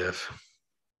alternative?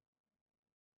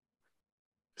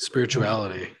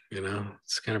 Spirituality,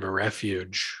 it's kind of a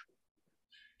refuge.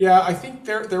 Yeah, I think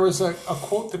there was a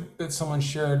quote that someone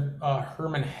shared,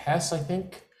 Herman Hesse, I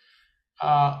think.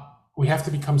 We have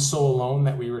to become so alone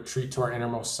that we retreat to our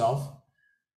innermost self.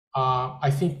 I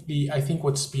think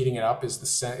what's speeding it up is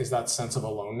is that sense of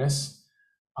aloneness.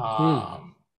 Hmm.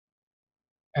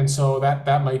 And so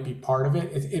that might be part of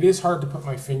it. It is hard to put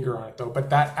my finger on it though, but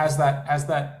that as that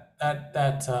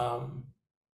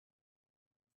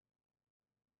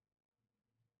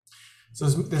so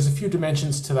there's a few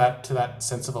dimensions to that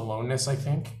sense of aloneness, I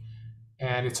think.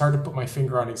 And it's hard to put my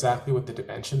finger on exactly what the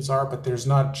dimensions are, but there's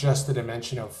not just the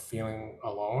dimension of feeling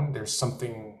alone. There's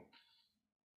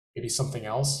maybe something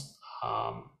else.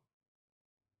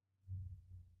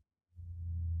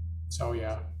 So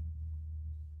yeah.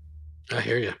 I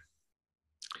hear you.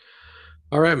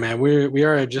 All right, man. We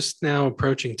are just now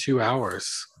approaching 2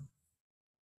 hours.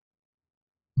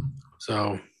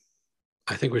 So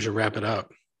I think we should wrap it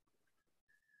up.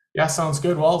 Yeah, sounds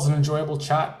good. Well, it's an enjoyable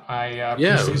chat. I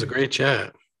Yeah, it was a great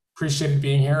chat. appreciated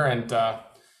being here, and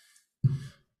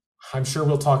I'm sure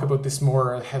we'll talk about this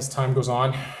more as time goes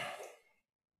on.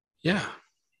 Yeah,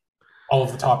 All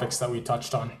of the topics that we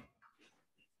touched on.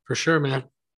 for sure, man.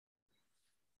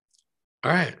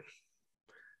 All right.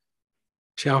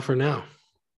 Ciao for now.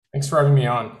 Thanks for having me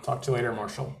on. Talk to you later,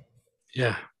 Marshall.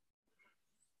 Yeah.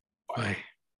 Bye. Bye.